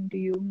bring something to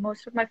you.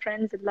 Most of my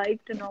friends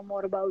like to know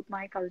more about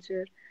my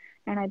culture,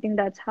 and I think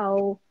that's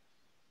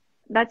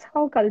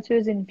how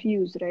cultures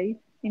infuse, right,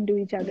 into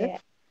each other. Yeah,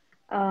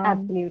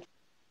 Um, absolutely.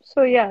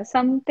 so yeah,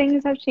 some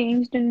things have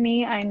changed in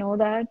me. I know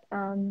that.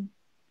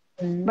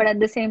 Mm. But at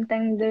the same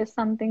time, there's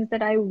some things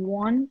that I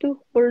want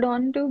to hold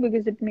on to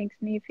because it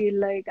makes me feel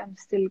like I'm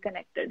still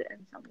connected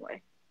in some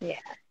way. Yeah.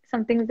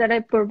 Some things that I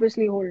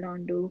purposely hold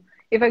on to.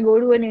 If I go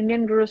to an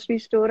Indian grocery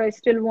store, I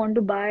still want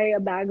to buy a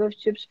bag of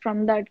chips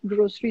from that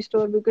grocery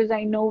store because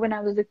I know when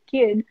I was a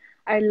kid,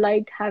 I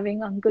liked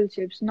having Uncle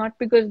Chips. Not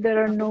because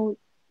there are no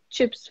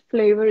chips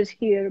flavors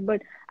here,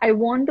 but I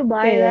want to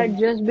buy Fair that enough.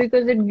 just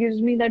because it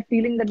gives me that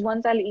feeling that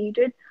once I'll eat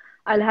it,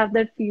 I'll have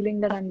that feeling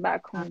that I'm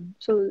back Uh, home.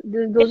 So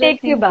It those are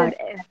takes you things that, back.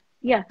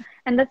 yeah,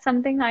 and that's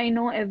something I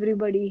know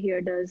everybody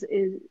here does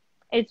is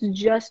it's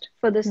just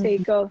for the Mhm.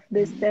 sake of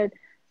this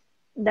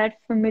that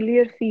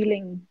familiar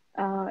feeling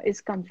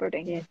is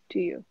comforting Yes, to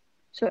you.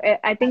 So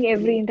I think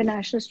every absolutely.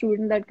 international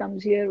student that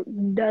comes here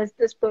does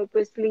this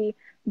purposely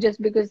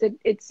just because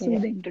it's Yeah.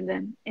 soothing to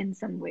them in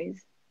some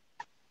ways.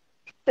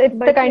 So it's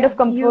the But kind yeah, of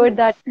you comfort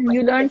that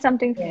you learn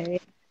something. yeah,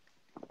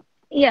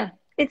 Yeah,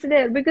 it's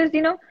there because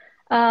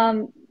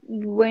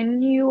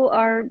when you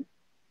are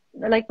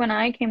like when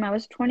I came, I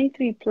was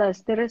 23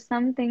 plus. There are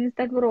some things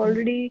that were yeah.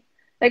 already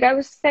like I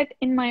was set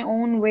in my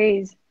own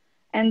ways.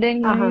 And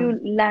then, Uh-huh. you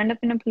land up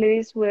in a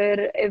place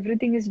where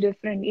everything is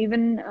different.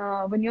 Even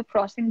when you're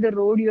crossing the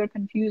road, you're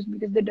confused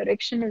because the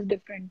direction is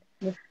different.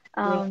 Yes,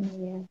 yeah, Um,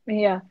 yeah.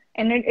 yeah,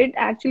 and it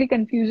actually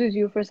confuses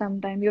you for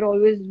some time. You're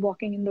always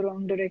walking in the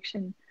wrong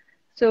direction.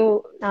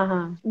 So,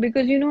 Uh-huh.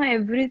 because you know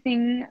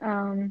everything,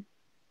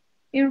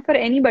 for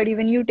anybody,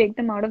 when you take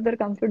them out of their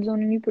comfort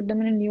zone and you put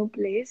them in a new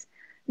place,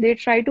 they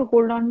try to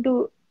hold on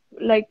to,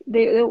 like,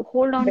 they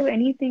hold on to Very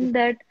anything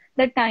that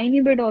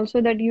tiny bit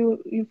also that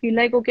you feel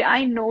like, okay,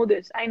 I know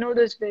this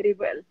very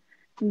well.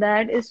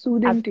 That is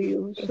soothing to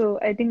you. absolutely. So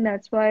I think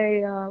that's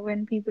why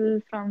when people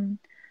from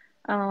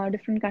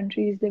different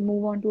countries they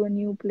move on to a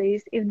new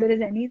place, if there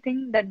is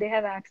anything that they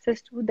have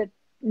access to that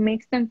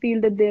makes them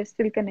feel that they're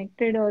still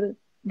connected or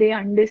they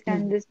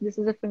understand Mhm. this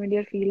is a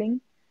familiar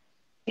feeling,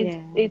 it's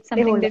Yeah. it's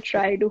They something hold they on to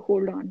try to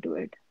hold on to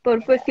it.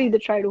 Purposely they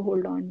try to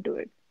hold on to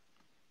it.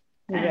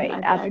 it. And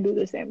Right. I do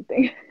the same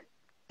thing.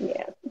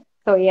 Yeah.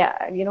 So yeah,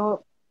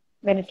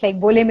 when it's like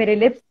bole mere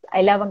lips,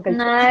 I love Uncle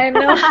Chips. I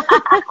know.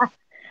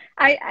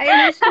 I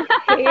used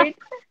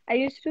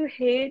to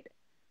hate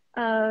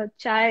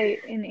chai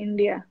in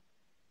India.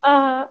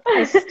 Uh,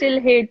 I still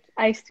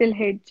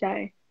hate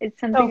chai. It's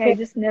something I okay.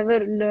 just never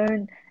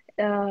learned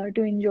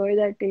to enjoy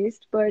that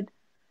taste, but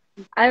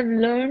I've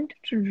learned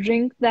to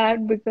drink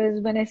that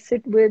because when I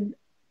sit with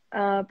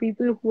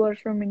people who are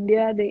from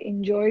India, they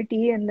enjoy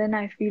tea, and then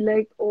I feel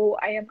like, oh,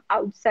 I am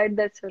outside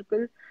that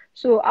circle.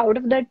 So, out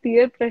of that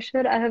peer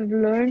pressure, I have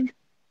learned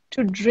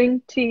to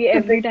drink tea To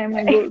every drink time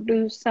I chai. go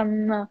to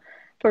some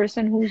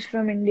person who's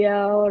from India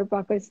or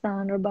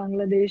Pakistan or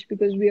Bangladesh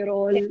because we are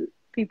all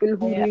people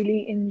who Yeah.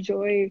 really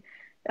enjoy.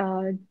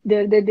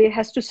 They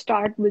has to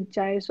start with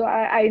chai. So,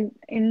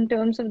 in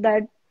terms of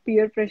that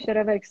peer pressure,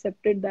 I've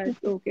accepted that,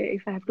 okay,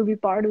 if I have to be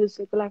part of the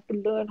circle, I have to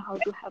learn how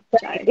to have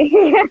chai.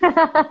 Right.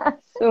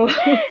 So,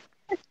 so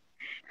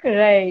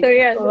Right.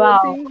 yeah, there are Wow.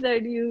 things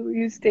that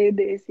you stay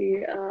desi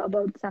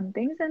about some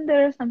things, and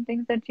there are some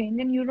things that change,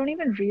 and you don't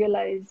even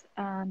realize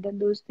that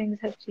those things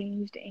have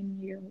changed in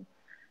you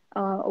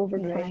over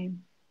Right.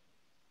 time.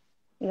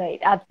 Right.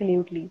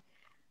 Absolutely.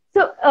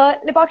 So,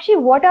 Lipakshi,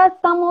 what are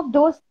some of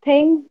those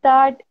things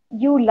that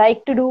you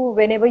like to do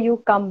whenever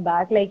you come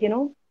back? Like,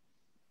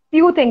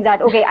 few things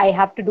that, okay, I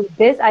have to do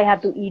this, I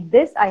have to eat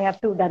this, I have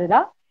to da da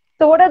da.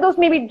 So, what are those?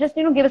 Maybe just,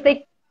 give us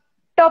like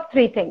top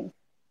three things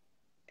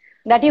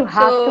that you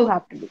So,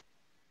 have to do.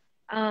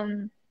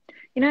 um,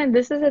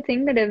 this is a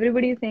thing that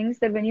everybody thinks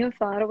that when you're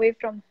far away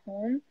from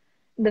home,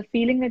 the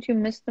feeling that you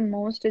miss the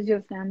most is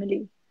your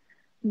family.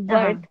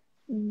 But Uh-huh.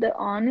 the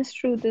honest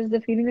truth is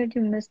the feeling that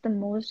you miss the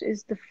most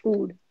is the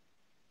food.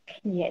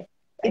 Yes,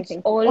 I It's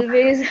think so.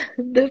 always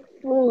the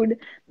food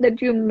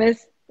that you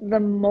miss the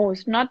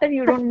most. Not that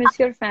you don't miss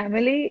your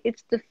family,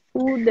 it's the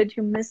food that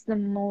you miss the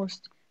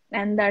most.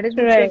 And that is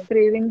what you're Right.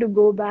 craving to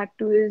go back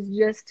to is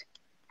just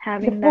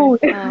The having that food.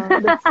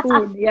 the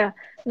food. Yeah.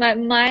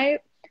 My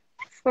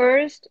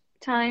first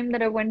time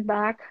that I went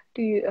back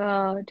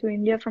to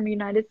India from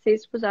United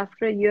States was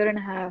after a year and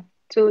a half.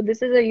 So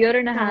this is a year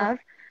and a Uh-huh. half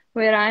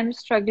where I'm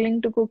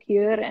struggling to cook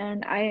here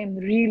and I am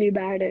really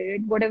bad at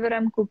it. Whatever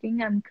I'm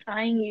cooking, I'm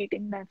crying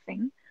eating that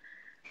thing.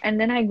 And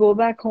then I go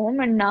back home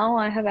and now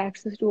I have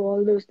access to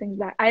all those things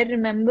back. I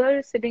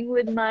remember sitting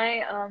with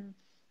my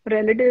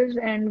relatives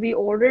and we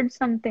ordered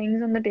some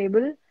things on the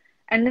table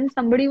and then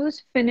somebody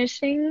was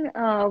finishing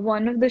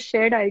one of the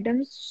shared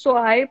items. So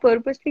I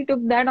purposely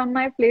took that on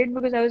my plate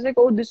because I was like,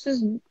 oh, this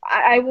is,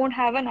 I won't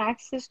have an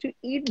access to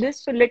eat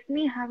this, so let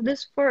me have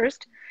this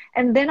first,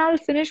 and then I'll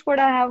finish what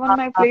I have on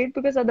my plate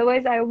because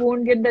otherwise I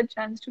won't get the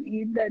chance to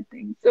eat that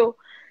thing. So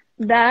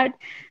that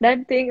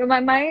that thing,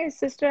 my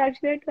sister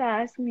actually had to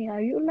ask me,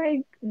 are you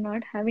like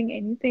not having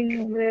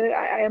anything where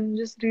I am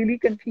just really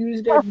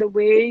confused at the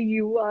way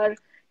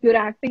you're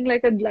acting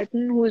like a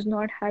glutton who's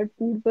not had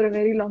food for a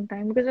very long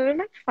time, because I was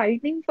like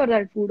fighting for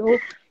that food.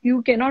 Oh,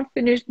 you cannot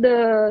finish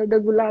the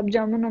gulab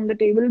jamun on the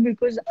table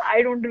because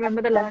I don't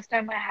remember the last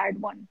time I had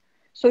one.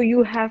 So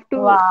you have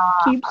to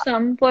keep Wow.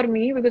 some for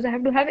me because I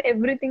have to have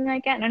everything I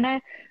can. And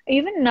I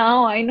even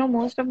now I know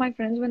most of my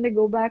friends when they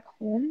go back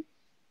home,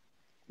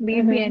 be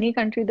it be Mm-hmm. any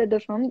country that they're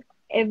from,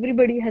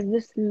 everybody has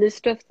this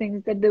list of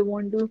things that they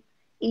want to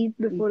eat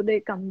before they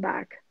come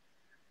back.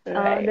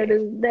 Right.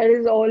 That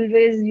is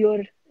always your,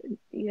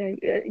 yeah,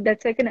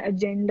 that's like an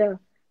agenda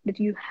that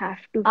you have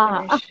to Ah.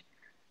 finish.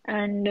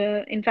 And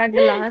in fact,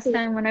 the last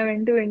time when I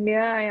went to India,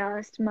 I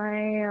asked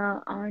my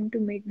aunt to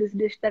make this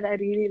dish that I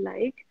really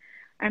like,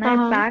 and I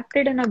Uh-huh. packed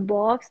it in a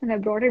box and I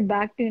brought it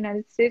back to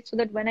United States so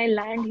that when I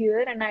land here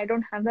and I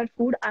don't have that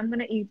food, I'm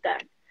gonna eat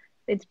that.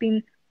 It's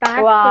been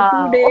packed for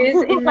two Wow.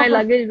 days in my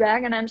luggage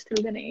bag, and I'm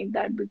still gonna eat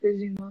that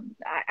because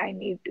I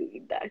need to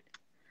eat that.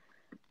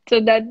 So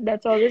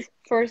that's always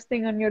first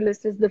thing on your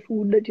list is the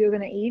food that you're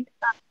gonna eat.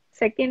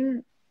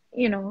 Second,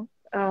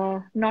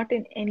 not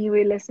in any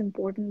way less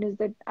important is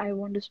that I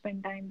want to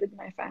spend time with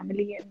my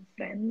family and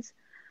friends.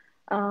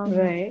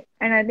 Um, Right.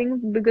 and I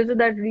think because of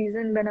that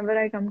reason, whenever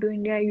I come to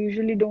India, I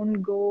usually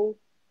don't go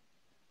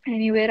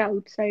anywhere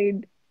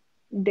outside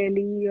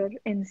Delhi or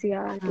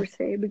NCR per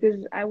se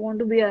because I want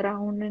to be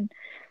around. And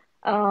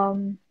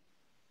um,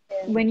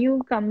 when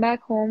you come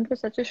back home for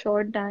such a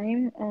short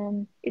time,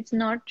 it's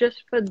not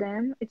just for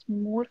them, it's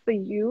more for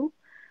you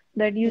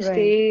that you Right.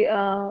 stay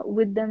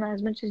with them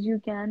as much as you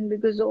can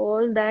because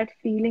all that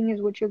feeling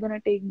is what you're going to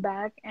take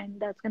back, and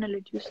that's going to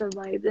let you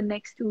survive the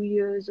next 2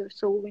 years or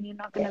so when you're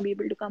not going Yeah. to be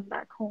able to come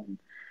back home.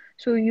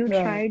 So you Right.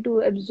 try to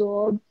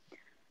absorb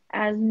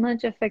as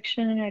much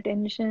affection and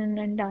attention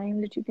and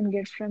time that you can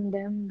get from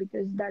them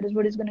because that is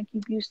what is going to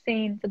keep you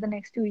sane for the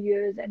next 2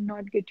 years and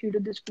not get you to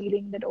this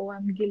feeling that, oh,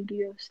 I'm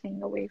guilty of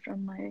staying away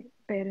from my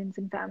parents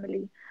and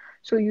family.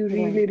 So you Right.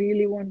 really,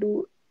 really want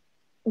to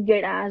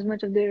get as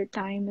much of their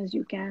time as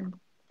you can.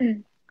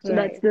 So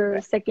that's Right. the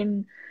Right.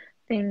 second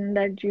thing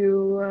that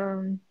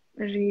you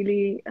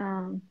really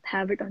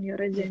have it on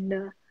your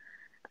agenda.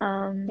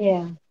 Um,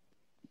 Yeah.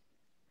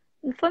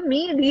 for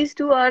me, these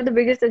two are the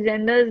biggest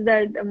agendas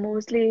that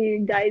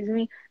mostly guides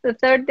me. The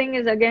third thing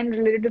is again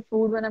related to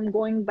food. When I'm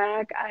going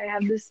back, I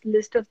have this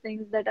list of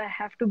things that I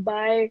have to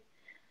buy,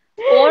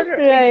 or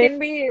it Right. can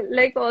be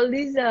like all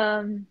these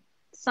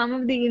some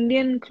of the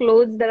Indian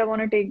clothes that I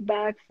want to take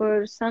back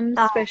for some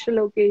Ah,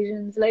 special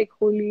occasions like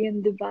Holi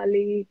and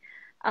Diwali.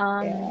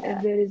 If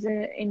yeah. there is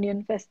an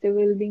Indian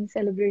festival being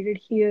celebrated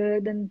here,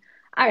 then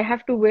I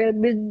have to wear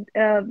this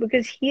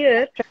because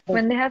here, Right.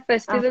 when they have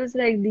Ah, festivals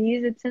like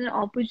these, it's an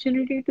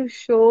opportunity to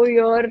show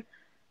your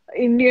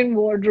Indian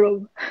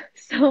wardrobe.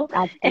 So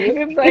absolutely.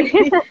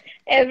 everybody,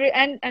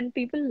 and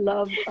people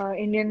love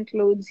Indian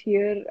clothes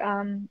here.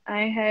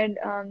 I had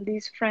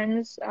these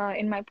friends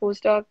in my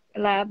postdoc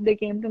lab. They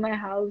came to my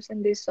house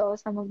and they saw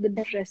some of the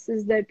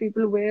dresses that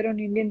people wear on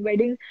Indian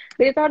weddings.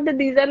 They thought that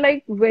these are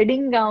like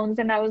wedding gowns,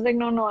 and I was like,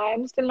 no, no, I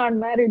am still not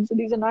married, so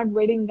these are not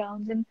wedding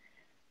gowns. And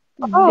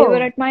they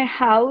were Oh. at my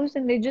house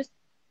and they just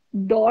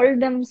dolled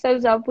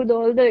themselves up with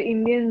all the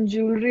Indian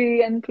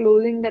jewelry and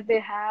clothing that they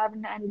have,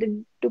 and they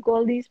took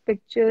all these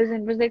pictures,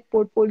 and it was like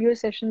portfolio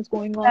sessions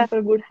going on for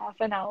a good half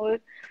an hour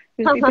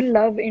because people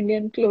love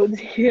Indian clothes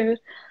here.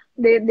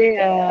 They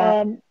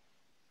Yeah.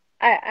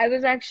 I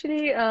was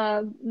actually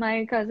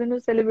my cousin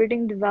was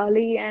celebrating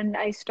Diwali and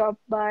I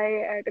stopped by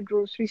at a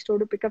grocery store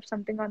to pick up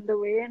something on the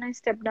way, and I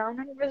stepped down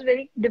and it was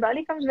very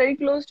Diwali comes very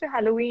close to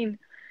Halloween,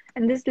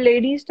 and this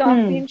lady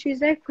stopped me Hmm. and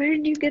she's like, where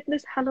did you get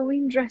this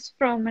Halloween dress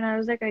from? And I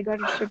was like, I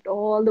got it shipped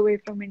all the way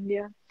from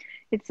India.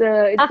 It's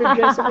the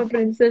dress of a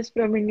princess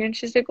from India. And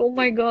she's like, oh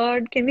my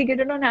God, can we get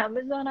it on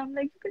Amazon? I'm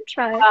like, you can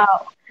try.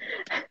 Wow.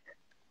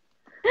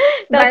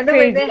 By That's the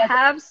way, crazy. they That's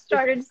have crazy.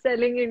 started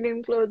selling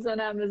Indian clothes on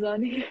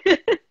Amazon.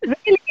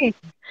 Really?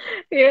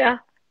 Yeah.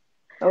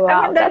 I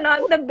mean, Wow. they're That's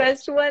not so the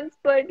best ones,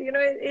 but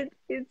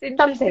it's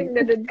something. interesting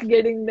that it's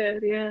getting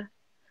there. Yeah,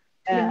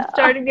 they've Yeah.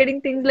 started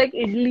getting things like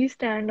idli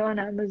stand on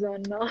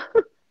Amazon now.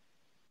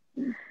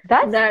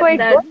 That's That quite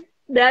that good.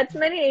 that's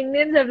many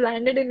Indians have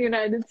landed in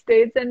United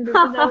States, and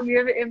this is how we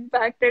have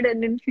impacted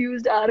and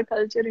infused our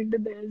culture into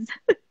theirs.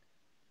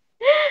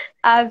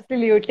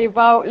 Absolutely.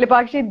 Wow,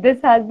 Lipakshi,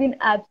 this has been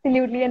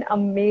absolutely an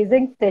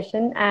amazing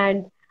session,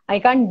 and I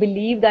can't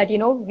believe that,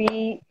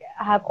 we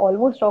have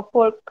almost talked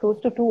for close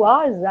to 2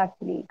 hours,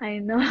 actually. I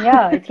know.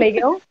 Yeah, it's like,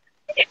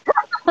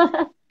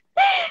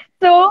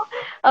 so,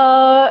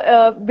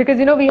 because,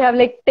 we have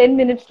like 10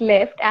 minutes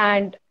left,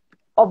 and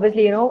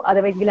obviously,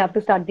 otherwise we'll have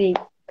to start the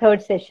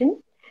third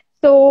session.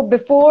 So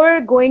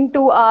before going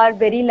to our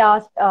very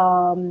last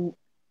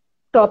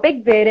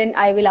topic, wherein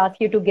I will ask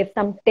you to give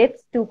some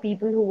tips to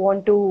people who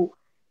want to,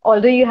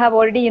 although you have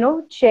already,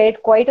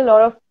 shared quite a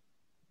lot of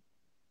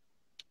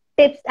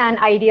tips and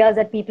ideas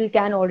that people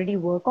can already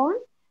work on.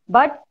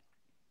 But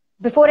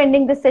before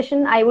ending this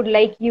session, I would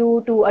like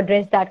you to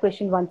address that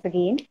question once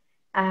again.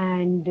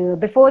 And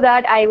before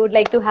that, I would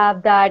like to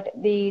have that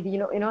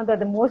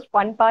the most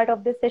fun part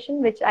of this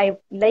session, which I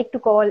like to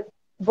call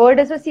word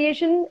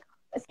association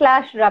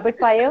slash rapid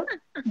fire,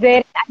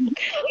 where I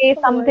say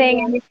Oh my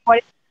something and God. if what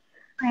is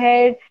in your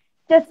head,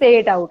 just say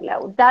it out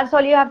loud. That's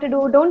all you have to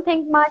do. Don't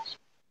think much.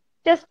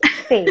 Just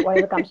say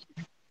whatever comes to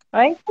you.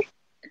 All right.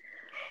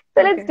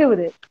 So let's Okay. do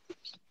this.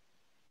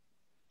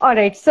 All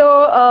right.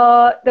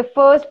 So the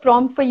first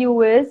prompt for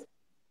you is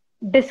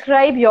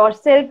describe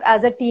yourself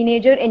as a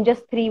teenager in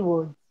just 3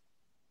 words.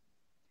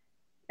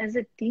 As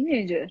a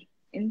teenager,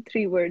 in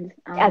 3 words,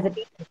 As a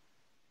teenager.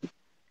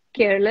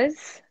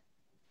 careless,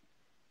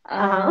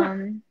 Uh-huh.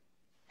 um,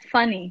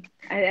 funny.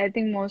 I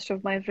think most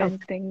of my Okay.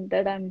 friends think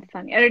that I'm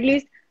funny, or at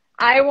least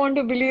I want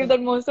to believe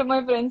that most of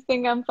my friends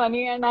think I'm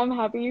funny, and I'm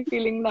happy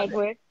feeling that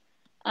way.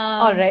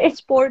 All right.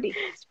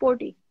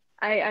 Sporty.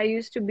 I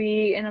used to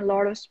be in a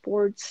lot of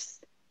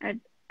sports at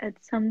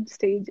some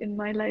stage in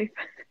my life.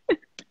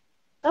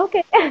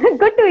 Okay.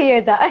 Good to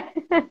hear that.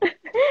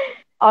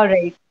 All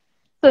right.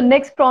 So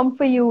next prompt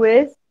for you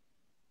is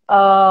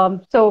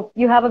so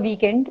you have a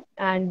weekend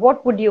and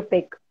what would you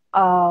pick?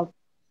 A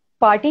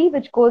party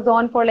which goes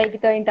on for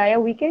like the entire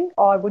weekend,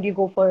 or would you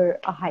go for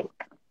a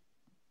hike?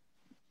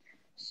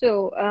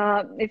 So,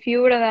 if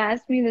you would have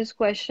asked me this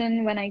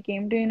question when I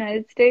came to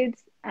United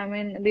States, I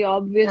mean, the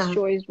obvious Uh-huh.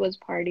 choice was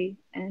party,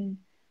 and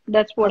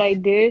that's what I Okay.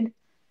 did.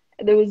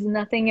 There was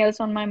nothing else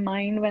on my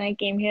mind when I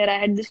came here. I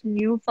had this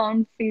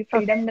newfound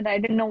freedom Okay. that I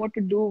didn't know what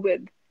to do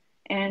with.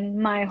 And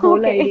my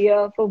whole Okay. idea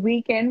of a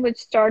weekend, which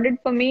started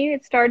for me,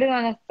 it started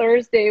on a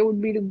Thursday,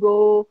 would be to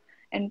go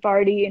and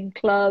party in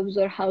clubs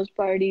or house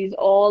parties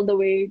all the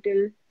way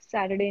till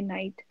Saturday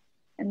night.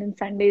 And then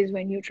Sunday is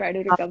when you try to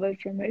recover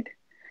from it.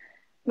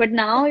 But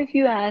now, if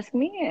you ask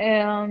me,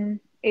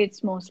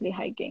 it's mostly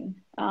hiking.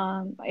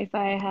 If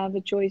I have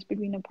a choice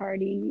between a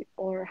party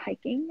or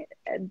hiking,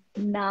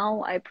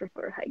 now I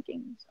prefer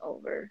hiking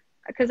over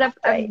because I've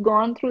Right.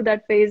 gone through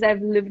that phase.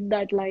 I've lived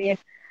that life. Yes.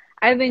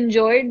 I've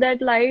enjoyed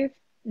that life.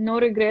 No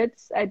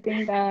regrets. I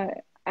think I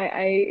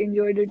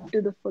enjoyed it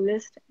to the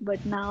fullest.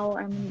 But now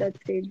I'm in that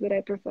stage where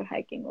I prefer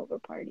hiking over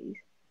parties.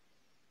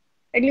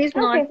 At least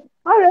not Okay.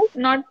 All right.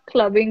 not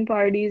clubbing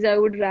parties. I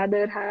would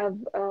rather have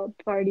a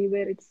party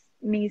where it's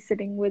me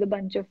sitting with a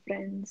bunch of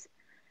friends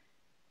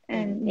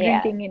and Yeah.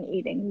 drinking and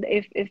eating.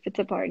 If it's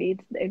a party,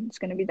 it's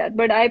gonna be that.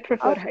 But I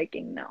prefer Oh,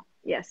 hiking now.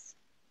 Yes.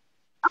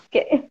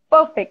 okay.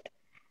 Perfect.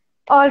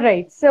 All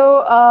right.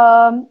 So,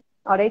 all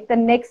right. The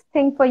next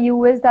thing for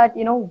you is that,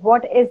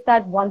 what is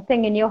that one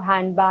thing in your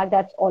handbag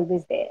that's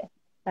always there?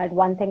 That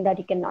one thing that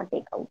you cannot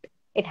take out.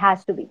 It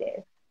has to be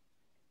there.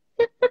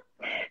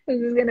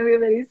 This is gonna be a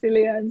very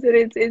silly answer.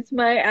 It's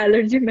my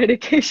allergy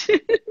medication.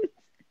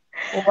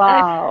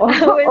 I Wow.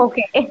 was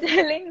Okay.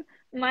 telling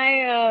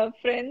my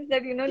friends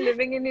that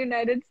living in the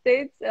United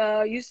States,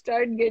 you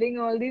start getting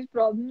all these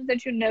problems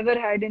that you never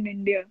had in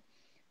India.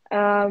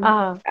 Uh,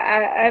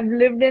 I've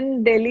lived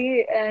in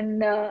Delhi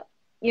and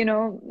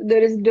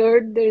there is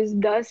dirt, there is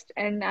dust,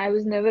 and I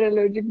was never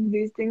allergic to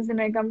these things.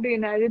 And I come to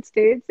United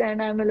States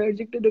and I'm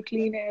allergic to the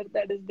clean air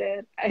that is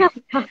there.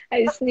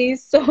 I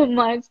sneeze so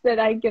much that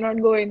I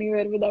cannot go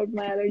anywhere without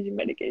my allergy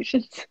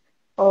medications.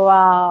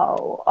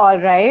 wow. All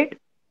right.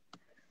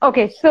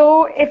 Okay.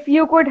 So, if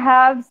you could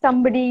have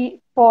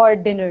somebody for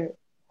dinner,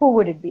 who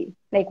would it be?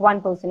 Like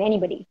one person,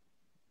 anybody?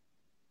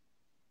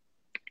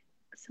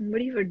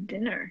 Somebody for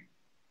dinner.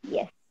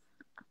 Yes.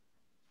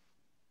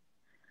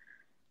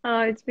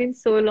 It's been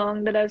so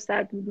long that I've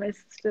sat with my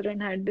sister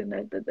and had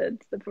dinner that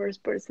that's the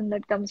first person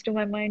that comes to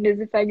my mind is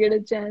if I get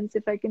a chance,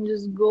 if I can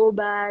just go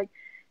back,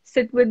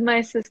 sit with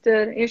my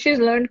sister. She's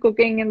learned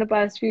cooking in the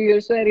past few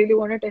years, so I really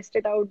want to test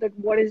it out that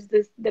what is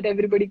this that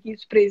everybody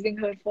keeps praising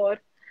her for.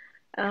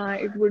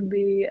 It would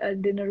be a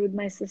dinner with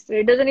my sister.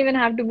 It doesn't even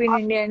have to be in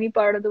India, any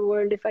part of the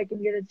world. If I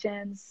can get a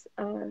chance,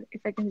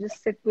 if I can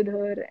just sit with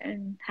her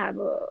and have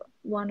a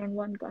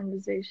one-on-one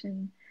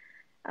conversation,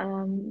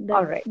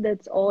 All that's right.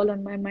 that's all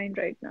on my mind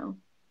right now.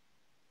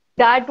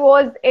 That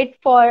was it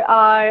for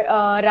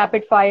our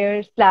rapid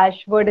fire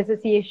slash word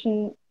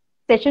association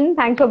session.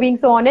 Thanks for being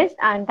so honest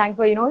and thanks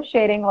for,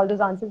 sharing all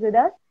those answers with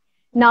us.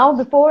 Now,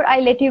 before I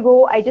let you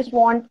go, I just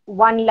want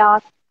one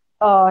last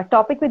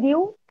topic with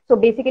you. So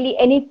basically,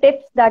 any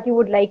tips that you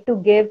would like to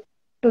give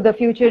to the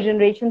future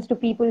generations, to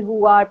people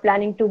who are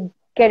planning to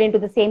get into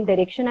the same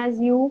direction as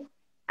you.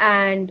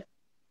 And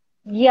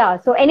yeah,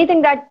 so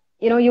anything that,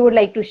 you would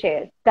like to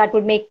share that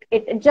would make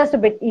it just a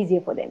bit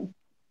easier for them.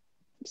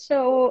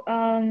 So,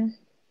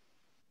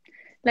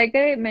 like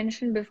I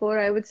mentioned before,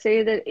 I would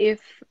say that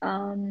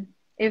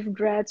if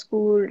grad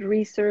school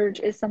research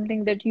is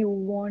something that you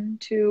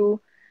want to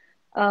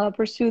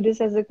pursue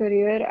this as a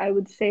career, I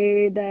would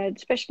say that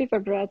especially for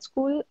grad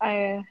school,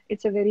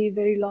 it's a very,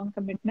 very long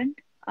commitment.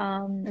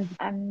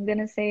 I'm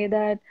gonna say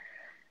that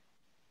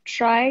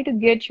try to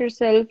get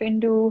yourself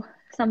into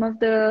some of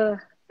the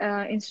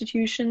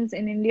institutions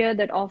in India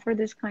that offer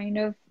this kind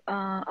of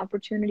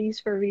opportunities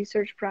for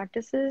research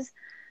practices.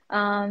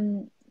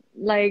 Um,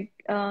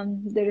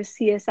 there is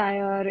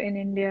CSIR in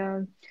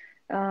India,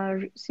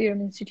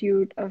 Serum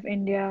Institute of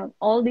India.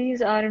 All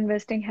these are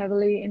investing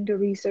heavily into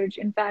research.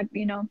 In fact,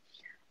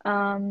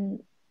 um,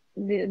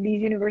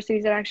 these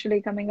universities are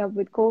actually coming up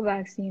with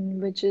co-vaccine,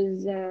 which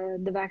is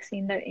the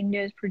vaccine that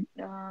India is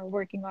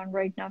working on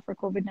right now for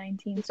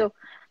COVID-19. So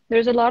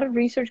there's a lot of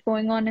research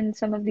going on in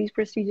some of these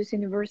prestigious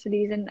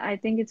universities, and I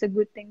think it's a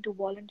good thing to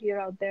volunteer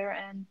out there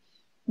and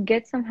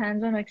get some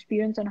hands-on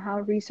experience on how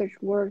research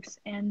works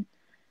and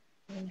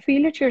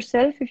feel it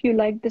yourself if you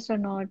like this or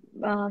not.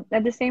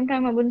 At the same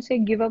time, I wouldn't say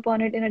give up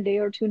on it in a day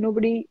or two.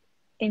 Nobody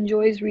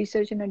enjoys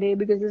research in a day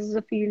because this is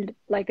a field,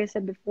 like I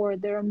said before,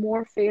 there are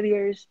more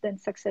failures than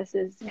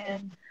successes,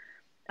 and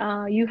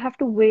you have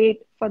to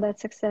wait for that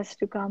success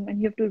to come,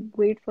 and you have to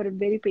wait for it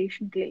very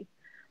patiently.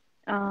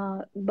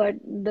 But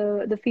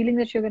the feeling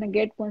that you're gonna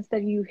get once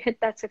that you hit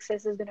that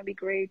success is gonna be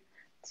great.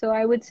 So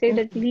I would say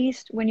that at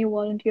least when you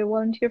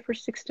volunteer for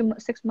 6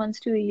 months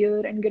to a year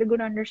and get a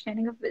good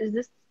understanding of is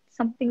this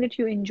something that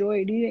you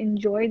enjoy? Do you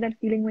enjoy that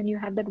feeling when you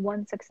have that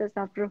one success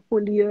after a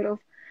full year of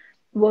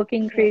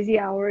working crazy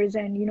hours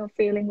and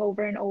failing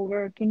over and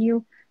over? Can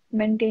you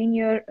maintain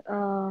your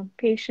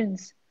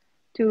patience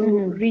to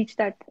Mm-hmm. reach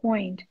that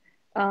point?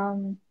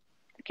 Um,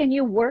 can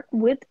you work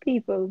with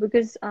people?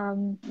 Because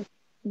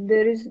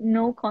there is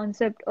no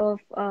concept of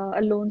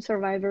a lone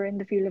survivor in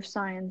the field of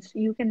science.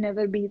 You can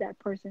never be that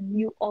person.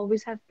 You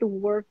always have to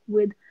work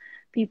with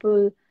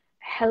people,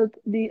 help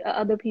the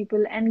other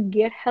people, and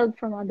get help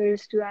from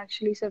others to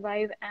actually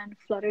survive and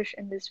flourish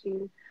in this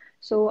field.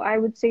 So I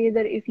would say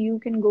that if you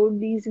can go to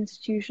these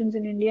institutions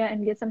in India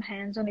and get some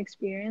hands-on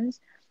experience,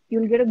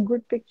 you'll get a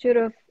good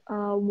picture of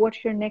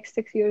what your next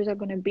 6 years are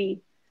going to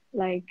be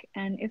like.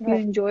 And if you Right.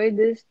 enjoy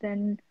this,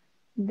 then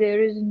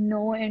there is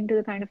no end to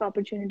the kind of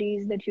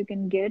opportunities that you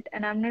can get.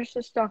 And I'm not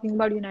just talking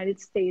about United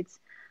States.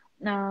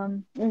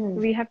 Um, Mm-hmm.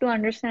 we have to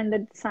understand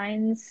that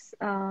science,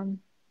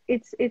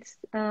 it's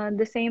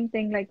the same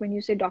thing like when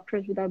you say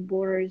Doctors Without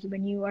Borders.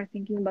 When you are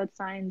thinking about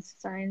science,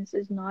 science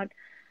is not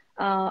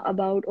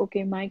about,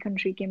 okay, my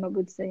country came up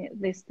with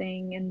this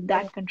thing and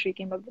that country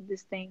came up with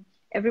this thing.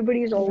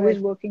 Everybody is always Right.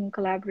 working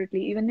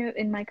collaboratively. Even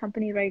in my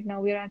company right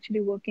now, we are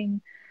actually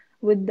working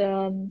with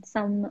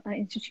some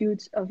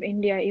institutes of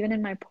India. Even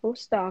in my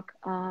postdoc,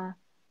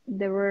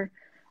 there were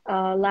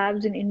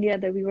labs in India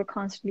that we were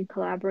constantly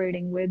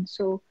collaborating with.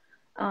 So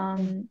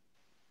um,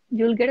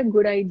 you'll get a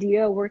good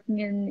idea working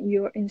in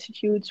your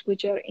institutes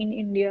which are in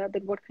India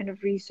that what kind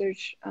of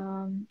research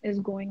is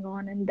going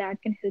on, and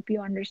that can help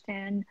you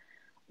understand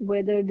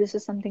whether this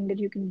is something that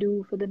you can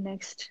do for the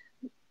next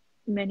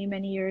many,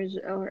 many years,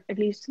 or at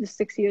least the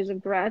 6 years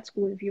of grad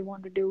school if you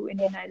want to do in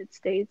the United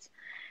States.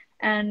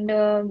 And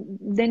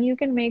then you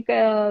can make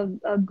a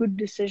good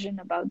decision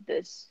about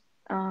this.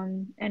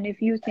 And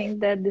if you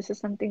think that this is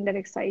something that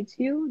excites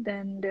you,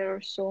 then there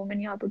are so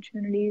many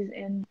opportunities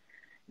in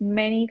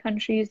many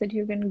countries that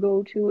you can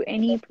go to,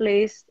 any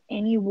place,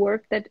 any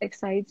work that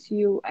excites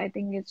you. I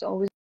think it's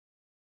always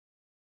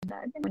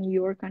that in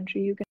your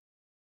country, you can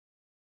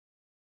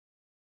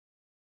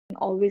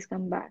always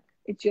come back.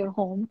 It's your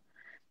home.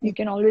 You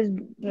can always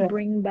Right.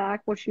 bring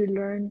back what you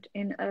learned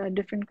in a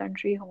different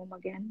country home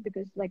again,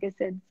 because like I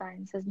said,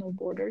 science has no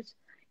borders.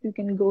 You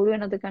can go to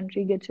another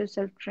country, get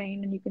yourself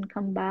trained, and you can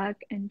come back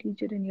and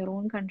teach it in your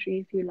own country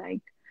if you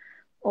like.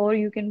 Or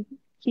you can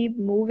keep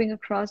moving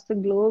across the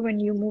globe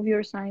and you move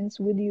your science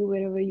with you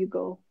wherever you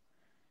go.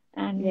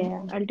 And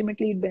Yeah.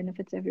 ultimately, it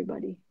benefits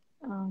everybody.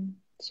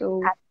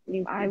 So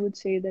I Absolutely. would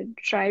say that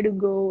try to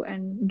go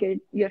and get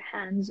your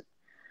hands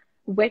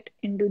wet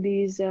into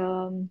these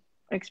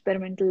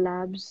experimental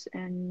labs,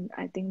 and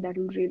I think that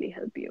will really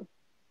help you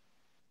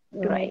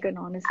to make Right. an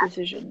honest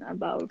decision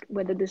about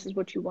whether this is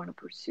what you want to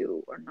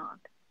pursue or not.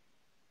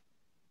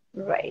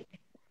 Right.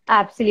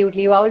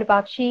 Absolutely. Wow,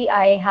 Lipakshi,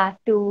 I have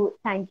to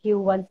thank you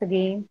once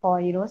again for,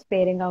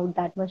 sparing out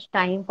that much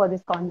time for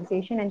this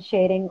conversation and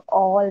sharing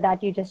all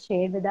that you just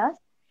shared with us.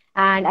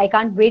 And I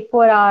can't wait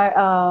for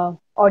our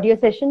audio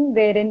session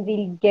wherein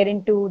we'll get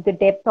into the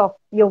depth of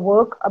your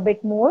work a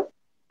bit more.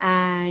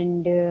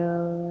 And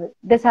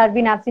this has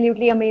been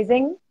absolutely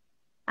amazing.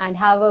 And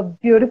have a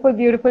beautiful,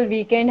 beautiful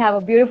weekend. Have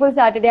a beautiful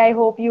Saturday. I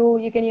hope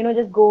you can,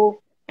 just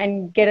go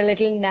and get a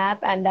little nap,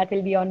 and that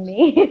will be on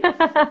me.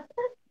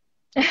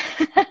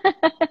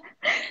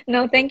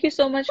 No, thank you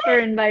so much for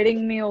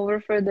inviting me over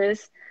for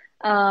this.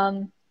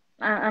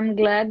 I'm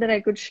glad that I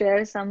could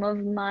share some of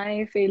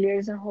my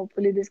failures, and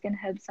hopefully this can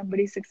help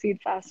somebody succeed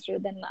faster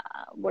than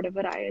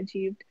whatever I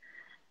achieved.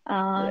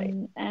 Right.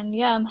 And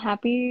yeah, I'm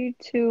happy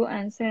to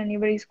answer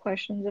anybody's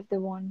questions if they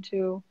want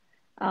to.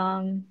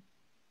 Um,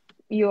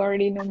 you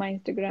already know my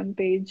Instagram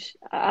page.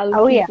 I'll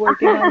Oh yeah. keep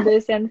working on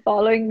this and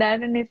following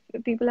that. And if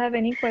people have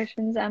any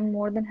questions, I'm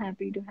more than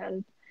happy to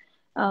help.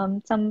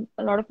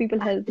 A lot of people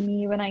helped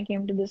me when I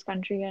came to this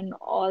country, and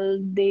all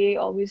they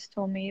always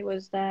told me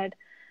was that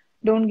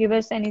don't give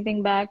us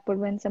anything back, but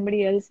when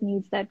somebody else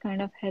needs that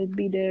kind of help,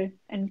 be there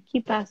and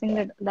keep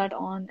passing that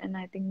on. And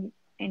I think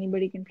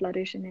anybody can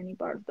flourish in any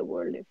part of the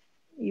world if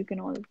you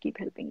can all keep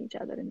helping each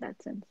other in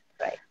that sense.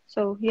 Right.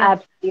 So yeah,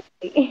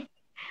 Absolutely.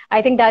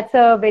 I think that's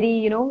a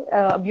very,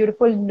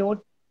 beautiful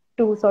note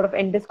to sort of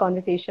end this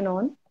conversation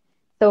on.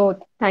 So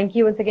thank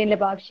you once again,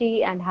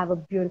 Leepakshi, and have a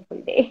beautiful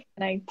day.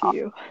 night to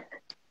you.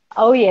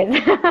 Oh, yes.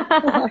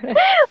 All right.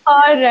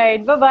 All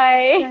right.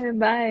 Bye-bye.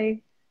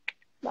 Bye.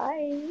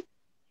 Bye.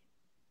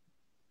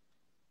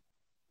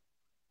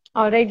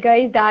 All right,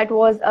 guys. That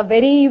was a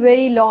very,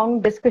 very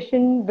long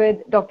discussion with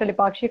Dr.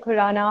 Leepakshi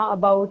Khurana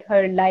about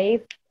her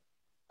life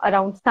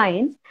around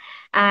science.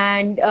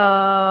 And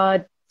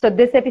so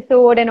this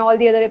episode and all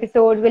the other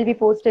episodes will be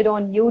posted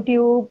on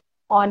YouTube,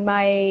 on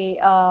my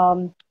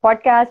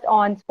podcast,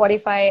 on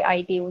Spotify,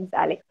 iTunes,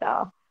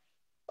 Alexa,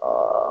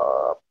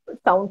 uh,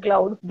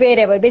 SoundCloud,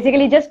 wherever.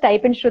 Basically, just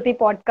type in Shruti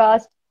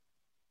Podcast,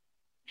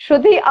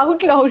 Shruti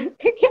Out Loud.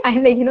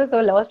 I'm like, so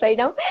lost right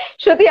now.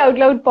 Shruti Out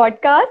Loud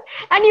Podcast,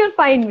 and you'll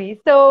find me.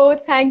 So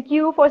thank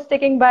you for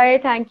sticking by.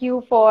 Thank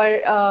you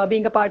for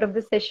being a part of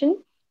this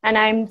session. And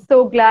I'm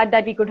so glad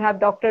that we could have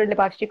Dr.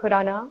 Leepakshi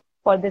Khurana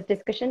for this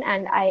discussion.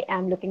 And I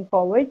am looking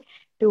forward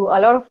to a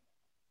lot of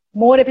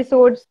more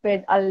episodes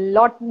with a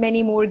lot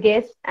many more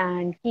guests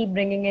and keep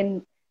bringing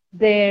in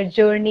their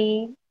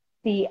journey,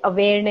 the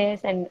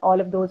awareness, and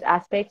all of those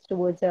aspects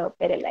towards a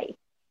better life.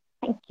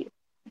 Thank you.